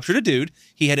 We'd captured a dude.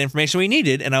 He had information we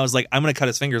needed, and I was like, I'm going to cut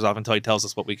his fingers off until he tells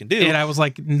us what we can do. And I was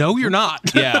like, no, you're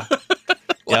not. Yeah.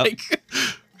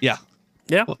 Yeah.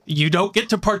 Yeah. You don't get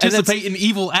to participate in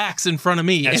evil acts in front of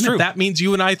me. That's and true. if that means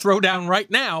you and I throw down right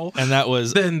now, And that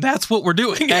was then that's what we're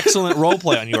doing. excellent role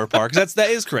play on your part, because that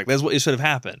is correct. That's what it should have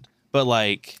happened. But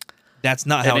that's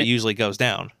not how it usually goes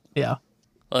down. Yeah.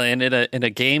 And in a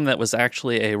game that was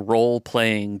actually a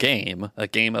role-playing game, a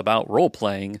game about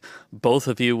role-playing, both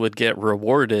of you would get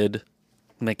rewarded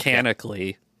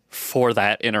mechanically for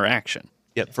that interaction.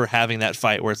 Yep, for having that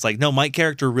fight where it's like, no, my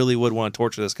character really would want to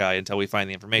torture this guy until we find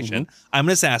the information. I'm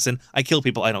an assassin. I kill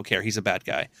people. I don't care. He's a bad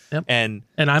guy. Yep. And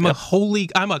I'm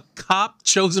a cop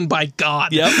chosen by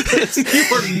God. Yep. You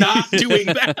are not doing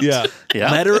that.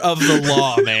 yeah. Letter of the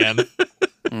law, man.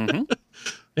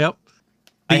 Yep.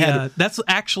 That's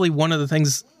actually one of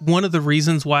the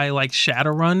reasons why I like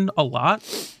Shadowrun a lot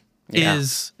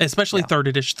is especially third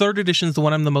edition. Third edition is the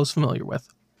one I'm the most familiar with.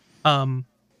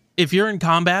 If you're in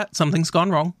combat, something's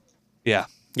gone wrong. Yeah.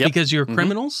 Because you're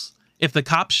criminals. If the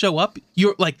cops show up,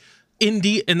 you're like in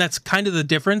D, and that's kind of the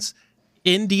difference.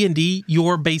 In D&D,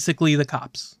 you're basically the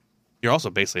cops. You're also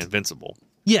basically invincible.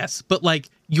 Yes, but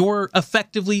you're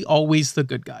effectively always the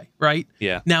good guy, right?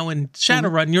 Yeah. Now in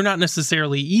Shadowrun, you're not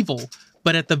necessarily evil,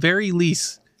 but at the very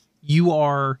least, you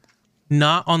are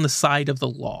not on the side of the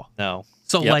law. No.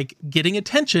 So getting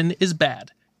attention is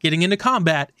bad. Getting into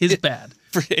combat is bad.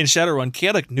 In Shadowrun,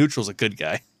 chaotic neutral's a good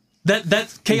guy.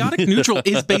 That chaotic neutral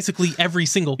is basically every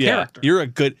single character. You're a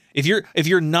good if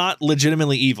you're not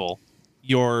legitimately evil,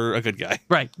 you're a good guy.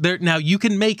 Right. Now you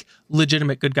can make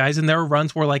legitimate good guys, and there are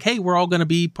runs where hey, we're all going to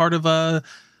be part of I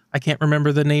can't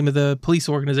remember the name of the police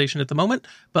organization at the moment,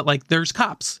 but there's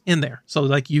cops in there.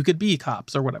 So you could be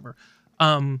cops or whatever.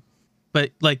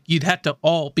 But you'd have to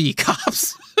all be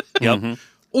cops. Yep.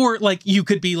 Or you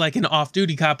could be an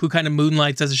off-duty cop who kind of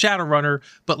moonlights as a shadow runner,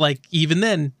 but even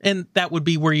then, and that would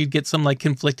be where you'd get some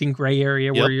conflicting gray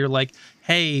area where you're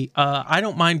hey, I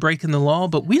don't mind breaking the law,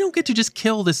 but we don't get to just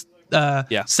kill this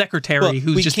secretary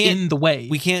who's just in the way.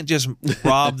 We can't just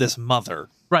rob this mother.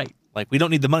 Right. We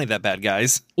don't need the money that bad,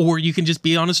 guys. Or you can just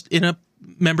be honest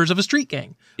members of a street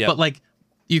gang. Yep. But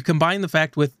you combine the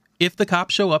fact with if the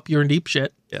cops show up, you're in deep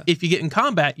shit. Yeah. If you get in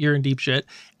combat, you're in deep shit.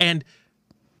 And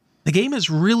the game is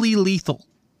really lethal.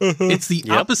 It's the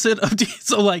opposite of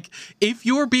so if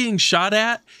you're being shot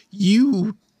at,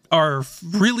 you are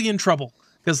really in trouble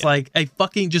because a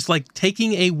fucking just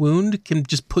taking a wound can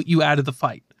just put you out of the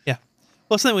fight. Yeah.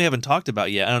 Well, something we haven't talked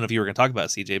about yet. I don't know if you were going to talk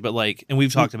about it, CJ, but and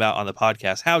we've talked about on the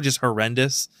podcast how just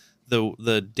horrendous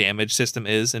the damage system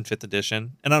is in 5th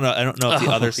edition. And I don't know if the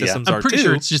other systems are too. I'm pretty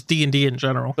sure it's just D&D in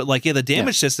general. But the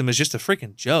damage system is just a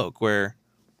freaking joke where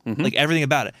everything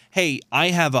about it. Hey, I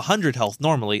have 100 health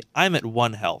normally. I'm at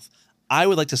 1 health. I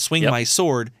would like to swing my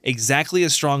sword exactly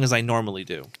as strong as I normally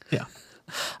do. Yeah.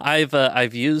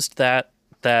 I've used that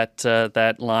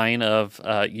line of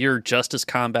you're just as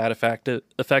combat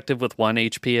effective with 1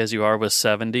 HP as you are with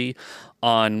 70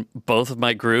 on both of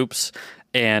my groups,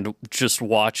 and just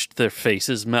watched their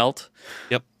faces melt.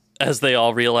 Yep. As they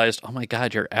all realized, oh my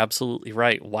God, you're absolutely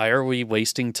right. Why are we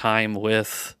wasting time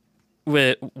with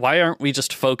why aren't we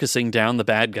just focusing down the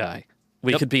bad guy?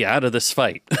 We could be out of this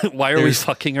fight. Why are we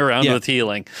fucking around with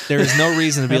healing? There is no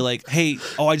reason to be hey,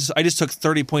 I just took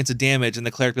 30 points of damage, and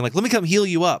the cleric being let me come heal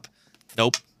you up.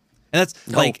 Nope. And that's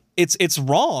it's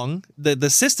wrong. The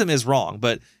system is wrong,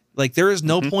 but there is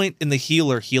no point in the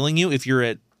healer healing you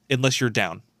unless you're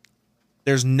down.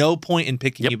 There's no point in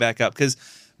picking you back up because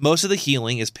most of the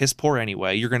healing is piss poor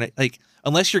anyway. You're gonna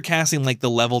unless you're casting the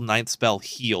level 9th spell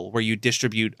heal, where you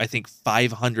distribute I think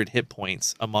 500 hit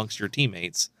points amongst your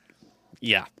teammates.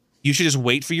 Yeah. You should just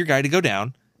wait for your guy to go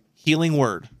down. Healing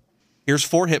word. Here's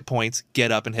 4 hit points.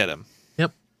 Get up and hit him.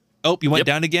 Yep. Oh, you went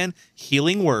down again.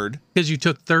 Healing word. Because you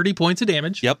took 30 points of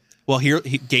damage. Yep. Well, here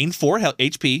he gained 4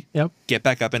 HP. Yep. Get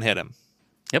back up and hit him.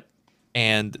 Yep.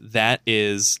 And that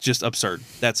is just absurd.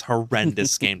 That's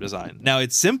horrendous game design. Now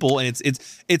it's simple and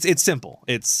it's simple.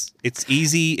 It's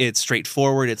easy. It's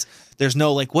straightforward. There's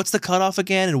no what's the cutoff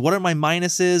again, and what are my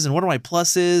minuses, and what are my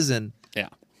pluses, and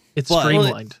it's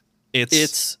streamlined.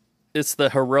 It's it's the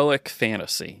heroic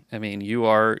fantasy. I mean, you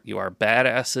are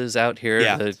badasses out here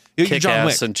Yeah. that You're kick John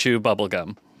ass Wick. and chew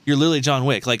bubblegum. You're literally John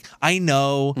Wick. Like, I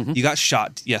know you got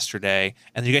shot yesterday,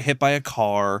 and then you got hit by a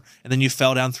car, and then you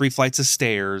fell down 3 flights of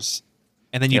stairs,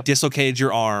 and then you dislocated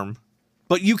your arm,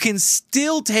 but you can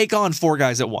still take on 4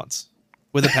 guys at once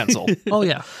with a pencil. Oh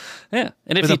yeah. Yeah,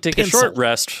 and if With you a take pencil. a short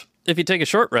rest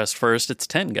first, it's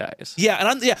 10 guys. Yeah,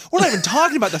 and we're not even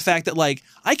talking about the fact that, like,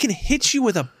 I can hit you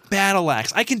with a battle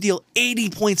axe. I can deal 80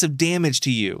 points of damage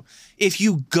to you. If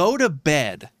you go to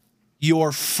bed,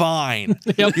 you're fine.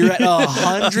 You're at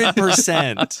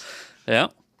 100%.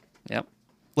 Yep.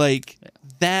 Like,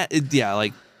 that,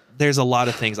 like, there's a lot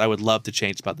of things I would love to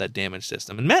change about that damage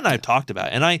system. And Matt and I have talked about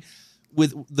it. And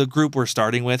with the group we're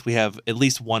starting with, we have at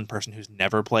least one person who's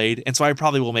never played. And so I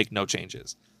probably will make no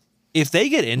changes. If they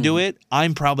get into it,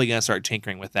 I'm probably going to start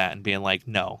tinkering with that and being like,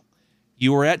 no,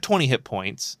 you were at 20 hit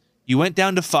points. You went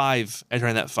down to 5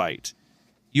 during that fight.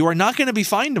 You are not going to be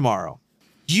fine tomorrow.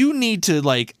 You need to,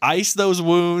 like, ice those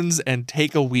wounds and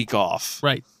take a week off.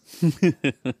 Right.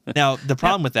 Now, the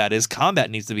problem with that is combat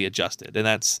needs to be adjusted. And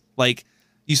that's like,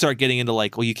 you start getting into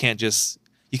like, well, you can't just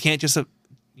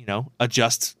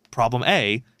adjust problem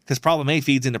A, because problem A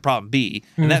feeds into problem B,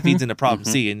 and that feeds into problem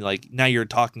C. And like, now you're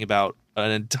talking about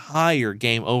an entire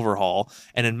game overhaul.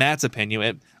 And in Matt's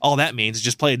opinion, all that means is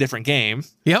just play a different game.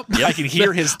 Yep. I can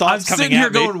hear his thoughts I'm coming sitting here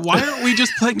at me. going, why aren't we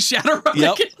just playing Shadowrun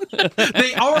Yep. again?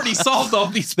 They already solved all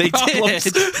these They problems.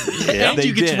 did. And they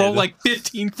you get did. to roll like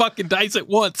 15 fucking dice at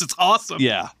once. It's awesome.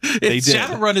 Yeah, they did.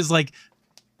 Shadowrun is like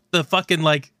the fucking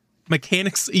like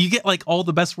mechanics. You get like all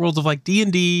the best worlds of like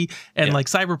D&D and like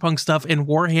Cyberpunk stuff and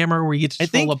Warhammer, where you get to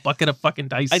just roll a bucket of fucking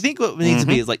dice. I think what needs to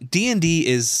be is like, D&D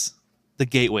is the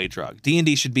gateway drug.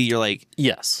 D&D should be your like,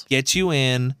 Yes. get you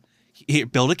in, here,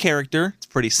 build a character. It's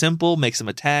pretty simple. Make some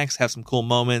attacks, have some cool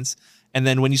moments. And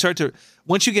then when you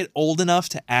once you get old enough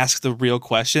to ask the real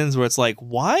questions where it's like,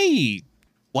 why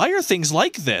are things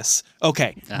like this?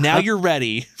 Okay, now you're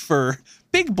ready for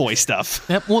big boy stuff.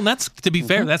 Yep. Well, and that's, to be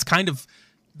fair, that's kind of,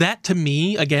 that to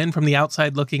me, again, from the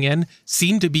outside looking in,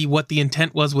 seemed to be what the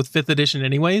intent was with 5th edition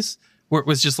anyways, where it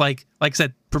was just like I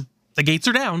said, the gates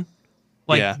are down.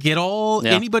 Like, get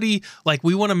anybody, like,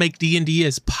 we want to make D&D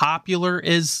as popular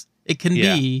as it can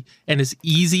be and as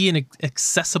easy and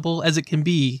accessible as it can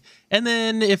be. And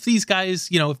then if these guys,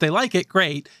 if they like it,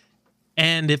 great.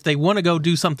 And if they want to go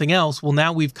do something else, well,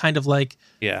 now we've kind of like,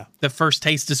 the first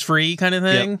taste is free kind of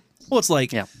thing. Yep. Well, it's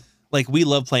like we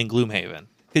love playing Gloomhaven.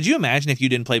 Could you imagine if you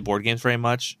didn't play board games very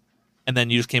much and then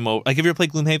you just came over? Like, have you ever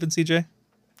played Gloomhaven, CJ?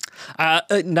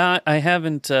 I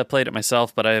haven't played it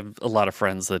myself, but I have a lot of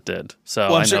friends that did. So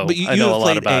Well, I know, but you I know have a lot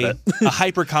played about it. a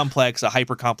hyper complex, a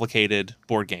hyper complicated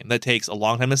board game that takes a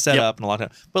long time to set up and a long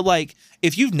time. But like,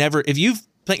 if you've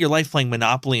spent your life playing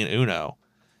Monopoly and Uno,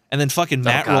 and then fucking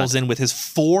Matt rolls in with his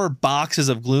 4 boxes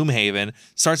of Gloomhaven,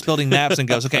 starts building maps and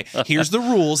goes, okay, here's the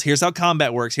rules, here's how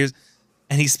combat works, and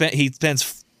he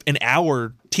spends an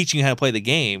hour teaching you how to play the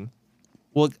game.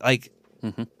 Well, like, I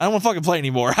don't want to fucking play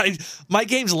anymore. My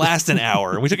games last an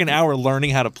hour, and we took an hour learning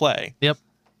how to play. Yep.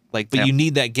 Like, but you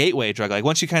need that gateway drug. Like,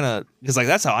 once you kind of, because like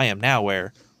that's how I am now,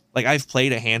 where like I've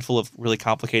played a handful of really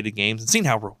complicated games and seen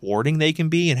how rewarding they can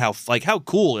be, and how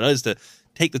cool it is to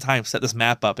take the time, set this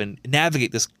map up, and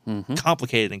navigate this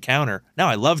complicated encounter. Now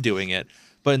I love doing it,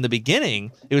 but in the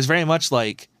beginning, it was very much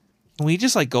like, can we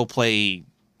just like go play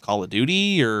Call of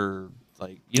Duty or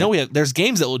like, there's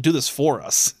games that will do this for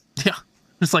us. Yeah.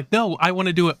 It's like, no, I want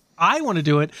to do it. I want to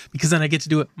do it because then I get to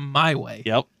do it my way.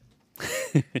 Yep.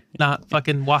 Not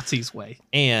fucking Watsy's way.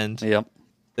 And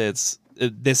it's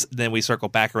this. Then we circle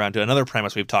back around to another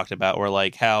premise we've talked about, where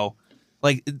like how,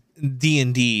 like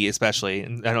D&D especially,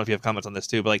 and I don't know if you have comments on this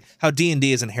too, but like how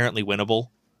D&D is inherently winnable.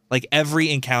 Like every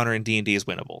encounter in D&D is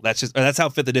winnable. That's how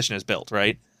 5th edition is built,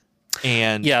 right?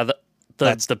 And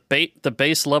the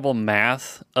base level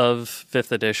math of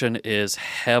 5th edition is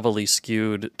heavily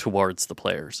skewed towards the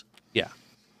players. Yeah,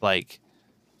 like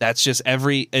that's just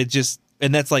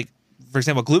and that's like, for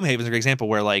example, Gloomhaven is a great example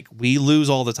where like we lose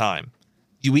all the time.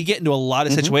 We get into a lot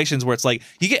of situations where it's like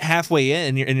you get halfway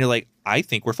in and you're like, I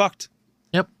think we're fucked.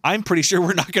 Yep. I'm pretty sure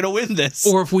we're not going to win this.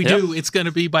 Or if we do, it's going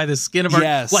to be by the skin of our.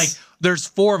 Yes. Like, there's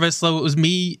 4 of us, so it was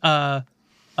me,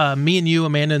 me and you,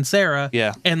 Amanda and Sarah.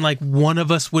 Yeah. And like one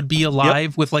of us would be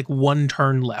alive with like 1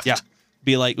 turn left. Yeah.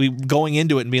 Be like, we going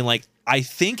into it and being like, I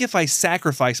think if I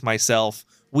sacrifice myself,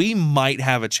 we might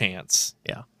have a chance.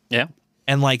 Yeah. Yeah.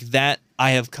 And like that,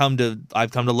 I've come to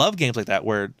love games like that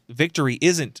where victory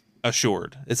isn't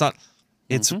assured. It's not.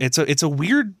 It's a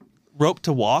weird rope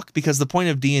to walk, because the point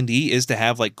of D&D is to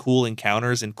have like cool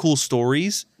encounters and cool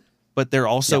stories, but there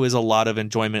also is a lot of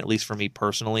enjoyment, at least for me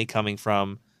personally, coming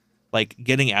from like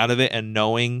getting out of it and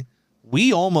knowing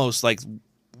we almost like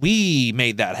we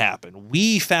made that happen.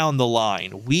 We found the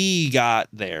line. We got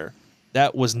there.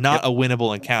 That was not a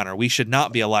winnable encounter. We should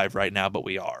not be alive right now, but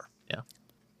we are.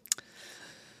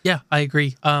 Yeah, I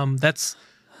agree. That's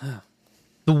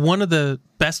one of the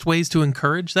best ways to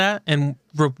encourage that and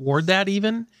reward that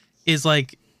even is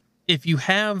like if you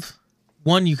have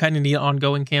one, you kind of need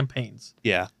ongoing campaigns.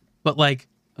 Yeah. But like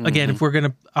again, if we're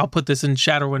gonna, I'll put this in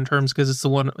Shadowrun terms because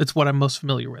it's what I'm most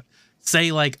familiar with.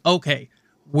 Say like, okay,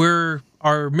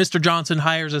 our Mr. Johnson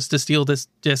hires us to steal this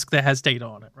disc that has data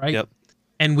on it, right? Yep.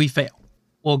 And we fail.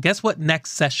 Well, guess what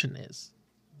next session is?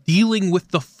 Dealing with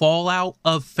the fallout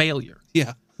of failure.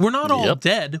 Yeah. We're not all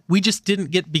dead. We just didn't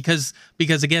get because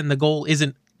again, the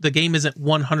game isn't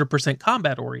 100%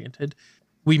 combat oriented.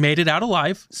 We made it out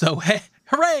alive. So hey,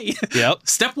 hooray. Yep.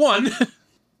 Step one.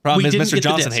 Problem is didn't Mr. get the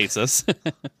Johnson disc. hates us.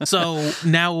 So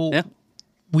now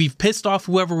we've pissed off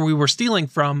whoever we were stealing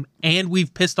from, and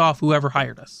we've pissed off whoever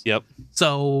hired us. Yep.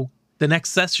 So the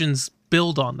next sessions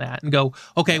build on that and go,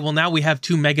 okay, well now we have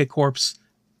two megacorps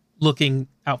looking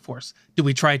out for us. Do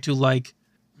we try to like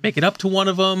make it up to one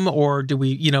of them, or do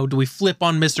we flip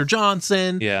on Mr.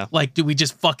 Johnson? Yeah. Like, do we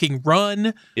just fucking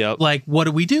run? Yep. Like, what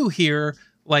do we do here?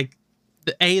 Like,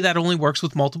 that only works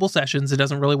with multiple sessions. It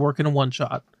doesn't really work in a one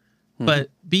shot.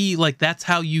 But B, like, that's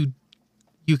how you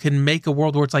can make a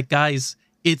world where it's like, guys,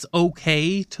 it's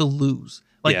okay to lose.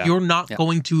 Like, you're not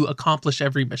going to accomplish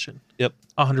every mission. Yep.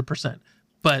 100%.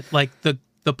 But like the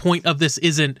point of this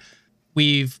isn't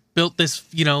we've built this,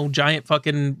 giant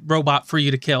fucking robot for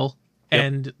you to kill. Yep.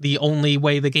 And the only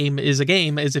way the game is a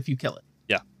game is if you kill it.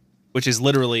 Yeah. Which is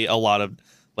literally a lot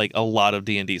of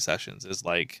D&D sessions is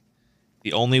like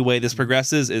the only way this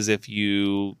progresses is if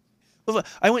you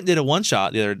I went and did a one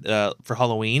shot the other for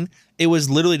Halloween. It was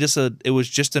literally just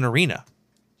an arena.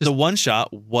 The one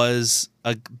shot was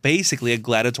basically a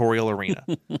gladiatorial arena.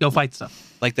 Go fight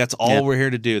stuff. Like that's all we're here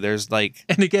to do. There's like,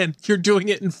 and again, you're doing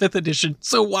it in 5th edition,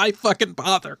 so why fucking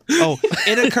bother?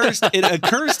 It occurs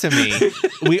to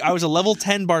me. I was a level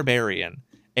 10 barbarian,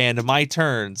 and my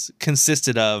turns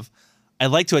consisted of I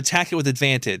like to attack it with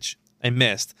advantage. I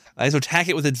missed. I like to attack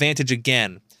it with advantage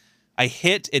again. I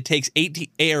hit. It takes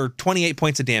 28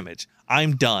 points of damage.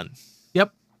 I'm done.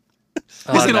 Yep.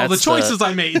 Look at all the choices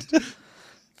I made.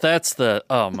 That's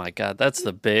oh my God, that's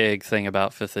the big thing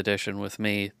about 5th edition with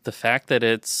me. The fact that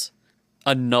it's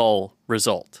a null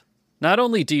result. Not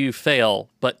only do you fail,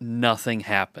 but nothing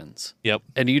happens. Yep.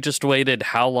 And you just waited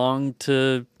how long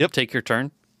to take your turn?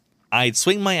 I'd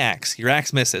swing my axe. Your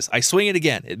axe misses. I swing it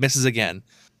again. It misses again.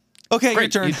 Okay,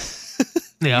 Great. your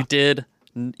turn.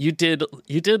 You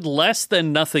did less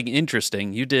than nothing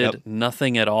interesting. You did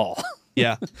nothing at all.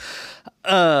 Yeah.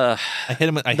 I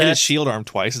hit his shield arm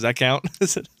twice. Does that count?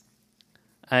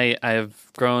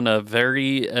 I've grown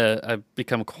I've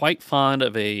become quite fond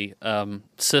of a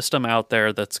system out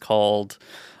there that's called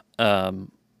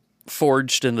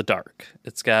Forged in the Dark.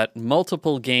 It's got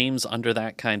multiple games under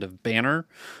that kind of banner.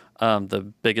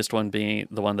 The biggest one being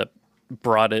the one that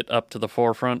brought it up to the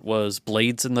forefront was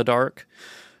Blades in the Dark.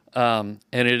 And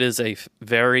it is a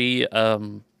very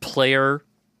player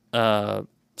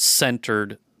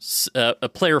centered, a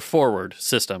player forward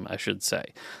system, I should say.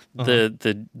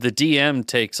 The DM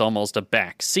takes almost a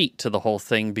back seat to the whole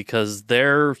thing because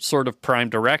their sort of prime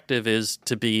directive is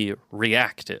to be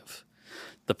reactive.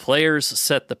 The players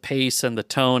set the pace and the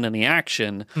tone and the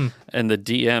action, and the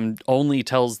DM only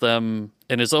tells them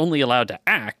and is only allowed to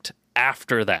act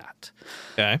after that.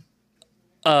 Okay.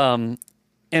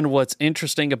 And what's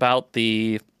interesting about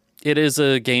it is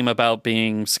a game about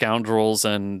being scoundrels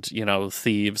and,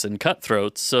 thieves and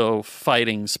cutthroats, so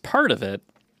fighting's part of it.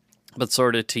 But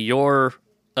sort of to your,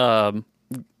 I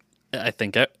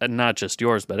think not just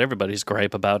yours, but everybody's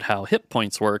gripe about how hit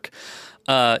points work,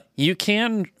 you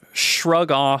can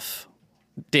shrug off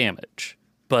damage,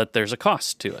 but there's a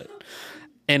cost to it.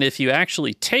 And if you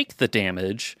actually take the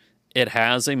damage, it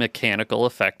has a mechanical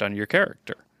effect on your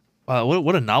character. Wow,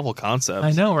 what a novel concept.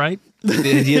 I know, right?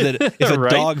 The idea that if a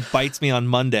Right? dog bites me on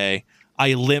Monday,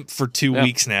 I limp for 2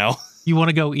 weeks now. You want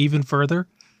to go even further?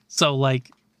 So,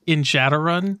 like in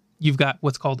Shadowrun, you've got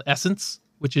what's called essence,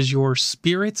 which is your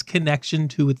spirit's connection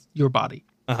to your body.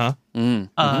 Uh-huh.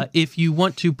 If you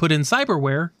want to put in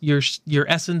cyberware, your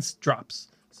essence drops.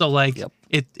 So, like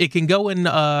it can go in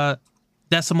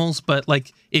decimals, but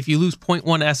like if you lose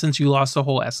 0.1 essence, you lost the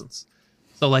whole essence.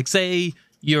 So, like say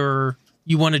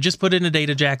you want to just put in a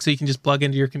data jack so you can just plug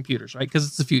into your computers, right? Because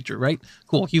it's the future, right?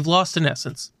 Cool. You've lost an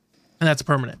essence, and that's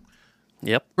permanent.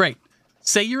 Yep. Great.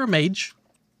 Say you're a mage.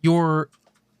 Your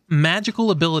magical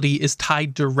ability is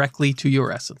tied directly to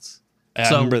your essence. I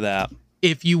remember that.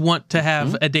 If you want to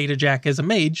have a data jack as a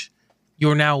mage,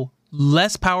 you're now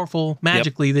less powerful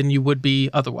magically than you would be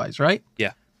otherwise, right?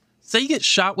 Yeah. Say you get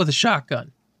shot with a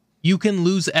shotgun, you can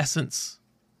lose essence.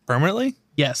 Permanently?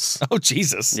 Yes. Oh,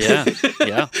 Jesus. Yeah.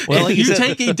 Yeah. Well, like if you you said-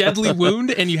 take a deadly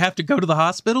wound and you have to go to the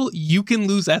hospital, you can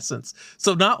lose essence.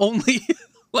 So not only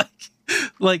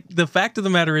like the fact of the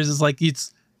matter is like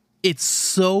it's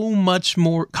so much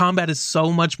more, combat is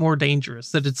so much more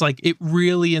dangerous that it's like it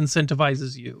really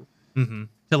incentivizes you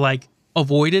to like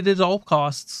avoid it at all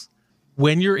costs.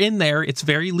 When you're in there, it's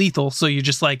very lethal. So you're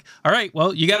just like, all right,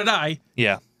 well, you got to die.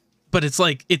 Yeah. But it's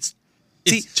like it's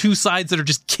See, two sides that are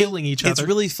just killing each other. It's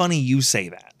really funny you say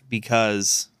that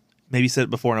because maybe you said it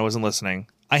before and I wasn't listening.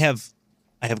 I have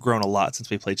grown a lot since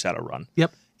we played Shadowrun.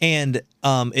 Yep. And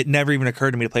it never even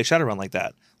occurred to me to play Shadowrun like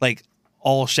that. Like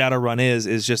all Shadowrun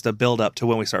is just a build up to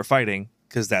when we start fighting,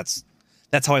 because that's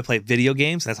how I play video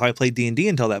games. That's how I played D&D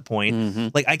until that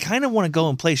point. Like I kind of want to go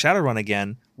and play Shadowrun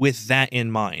again with that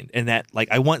in mind, and that like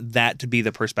I want that to be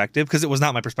the perspective, because it was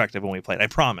not my perspective when we played. I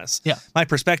promise. Yeah. My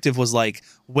perspective was like,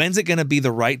 when's it going to be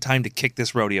the right time to kick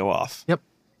this rodeo off? Yep.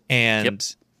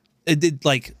 And it did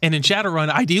like. And in Shadowrun,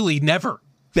 ideally, never.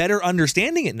 Better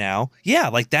understanding it now, yeah,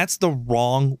 like that's the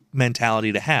wrong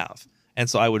mentality to have. And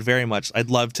so I'd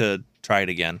love to try it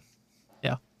again.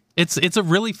 Yeah. It's a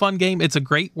really fun game. It's a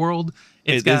great world.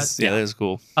 It's got that is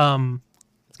cool.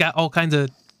 it's got all kinds of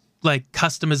like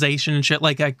customization and shit.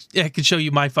 Like I could show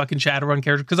you my fucking Shadowrun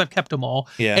character because I've kept them all.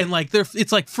 Yeah. And like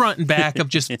it's like front and back of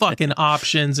just fucking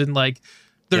options, and like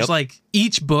there's like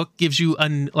each book gives you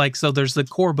so there's the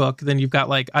core book, then you've got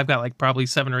like I've got like probably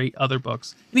 7 or 8 other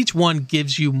books, and each one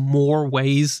gives you more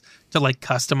ways to like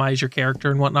customize your character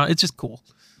and whatnot. It's just cool.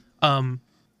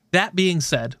 That being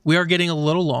said, we are getting a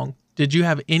little long. Did you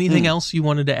have anything else you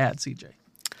wanted to add, CJ?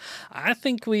 I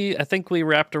think we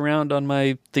wrapped around on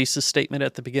my thesis statement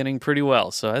at the beginning pretty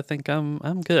well, so I think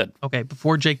I'm good. Okay,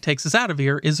 before Jake takes us out of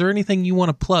here, is there anything you want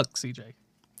to plug, CJ?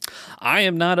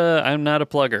 I'm not a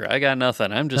plugger. I got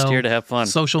nothing. I'm just No here to have fun.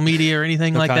 Social media or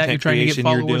anything like that you're trying to get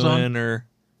followers on? Or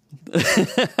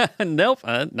Nope,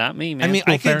 not me, man. I mean,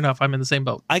 Well, fair enough. I'm in the same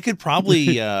boat. I could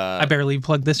probably. I barely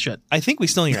plug this shit. I think we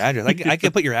still need your address. I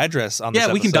could put your address on. This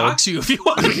Yeah, we can episode. dox you if you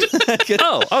want.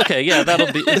 Oh, okay, yeah,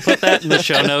 that'll be. Put that in the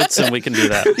show notes, and we can do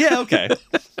that. Yeah. Okay.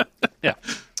 Yeah.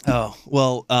 Oh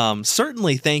well.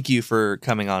 Certainly. Thank you for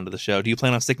coming on to the show. Do you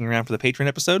plan on sticking around for the Patreon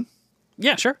episode?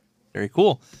 Yeah, sure. Very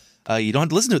cool. You don't have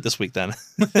to listen to it this week then.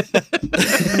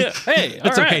 Hey,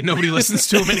 It's okay. Nobody listens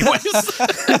to them anyways.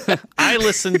 I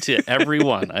listen to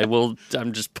everyone.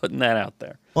 I'm just putting that out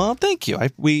there. Well, thank you.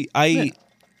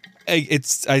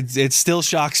 It still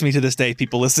shocks me to this day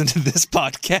people listen to this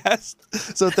podcast.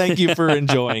 So thank you for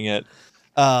enjoying it.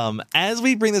 As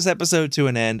we bring this episode to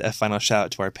an end, a final shout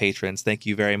out to our patrons. Thank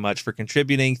you very much for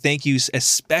contributing. Thank you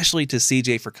especially to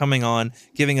CJ for coming on,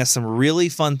 giving us some really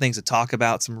fun things to talk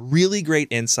about, some really great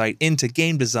insight into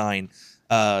game design,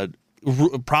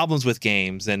 problems with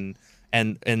games, and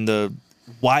the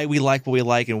why we like what we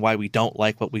like and why we don't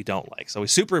like what we don't like. So we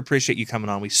super appreciate you coming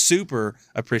on. We super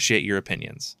appreciate your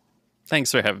opinions.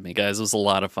 Thanks for having me, guys. It was a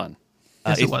lot of fun.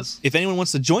 Yes, it was. If anyone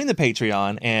wants to join the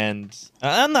Patreon, and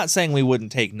I'm not saying we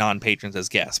wouldn't take non-patrons as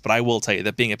guests, but I will tell you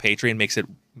that being a Patreon makes it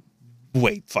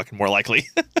way fucking more likely.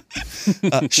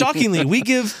 Shockingly, we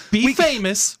give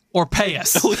famous or pay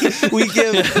us.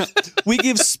 we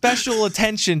give special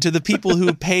attention to the people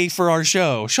who pay for our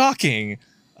show. Shocking.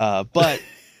 But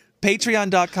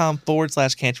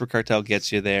patreon.com/Cantrip Cartel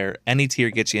gets you there. Any tier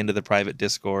gets you into the private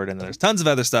Discord, and there's tons of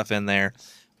other stuff in there.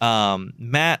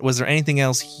 Matt, was there anything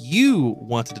else you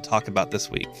wanted to talk about this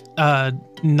week?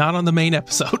 Not on the main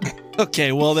episode.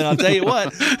 Okay, well then I'll tell you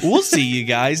what. We'll see you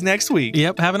guys next week.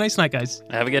 Yep. Have a nice night, guys.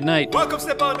 Have a good night. Welcome,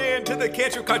 step on in to the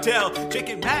Cantrip Cartel. Jake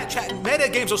and Matt chatting meta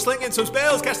games, or slinging some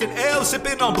spells, casting ale,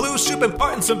 sipping on blue soup and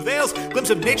parting some veils.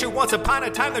 Glimpse of nature once upon a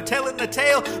time, they're telling the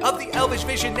tale of the elvish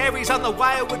visionaries on the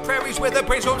wildwood prairies, where the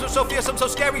brainstorms are so fearsome, so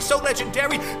scary, so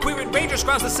legendary. Queer and rangers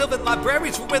grounds the sylvan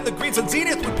libraries, for when the greens and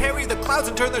zenith would parry the clouds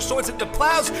and turn their swords into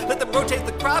plows. Let them rotate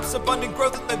the crops, abundant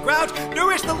growth in the ground,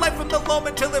 nourish the life from the loam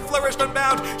until it flourished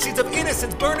unbound. Seeds of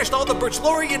innocence burnished all the birch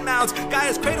laurian mounds.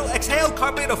 Gaia's cradle exhaled,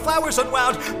 carpet of flowers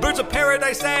unwound. Birds of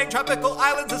paradise sang, tropical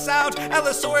islands a sound.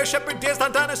 Allosaurus shepherd danced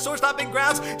on dinosaur stomping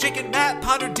grounds. Jake and Matt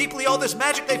pondered deeply all this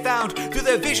magic they found. Through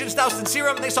their visions doused in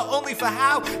serum, they saw only for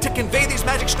how to convey these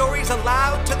magic stories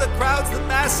aloud to the crowds, the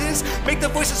masses. Make the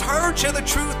voices heard, share the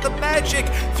truth, the magic.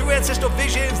 Through ancestral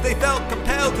visions, they felt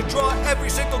compelled to draw every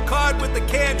single card with the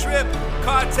Cantrip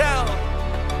Cartel.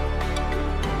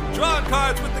 Drawing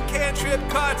cards with the Cantrip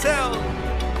Cartel.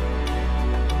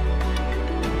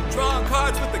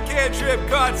 starts with the Cantrip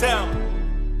Cartel.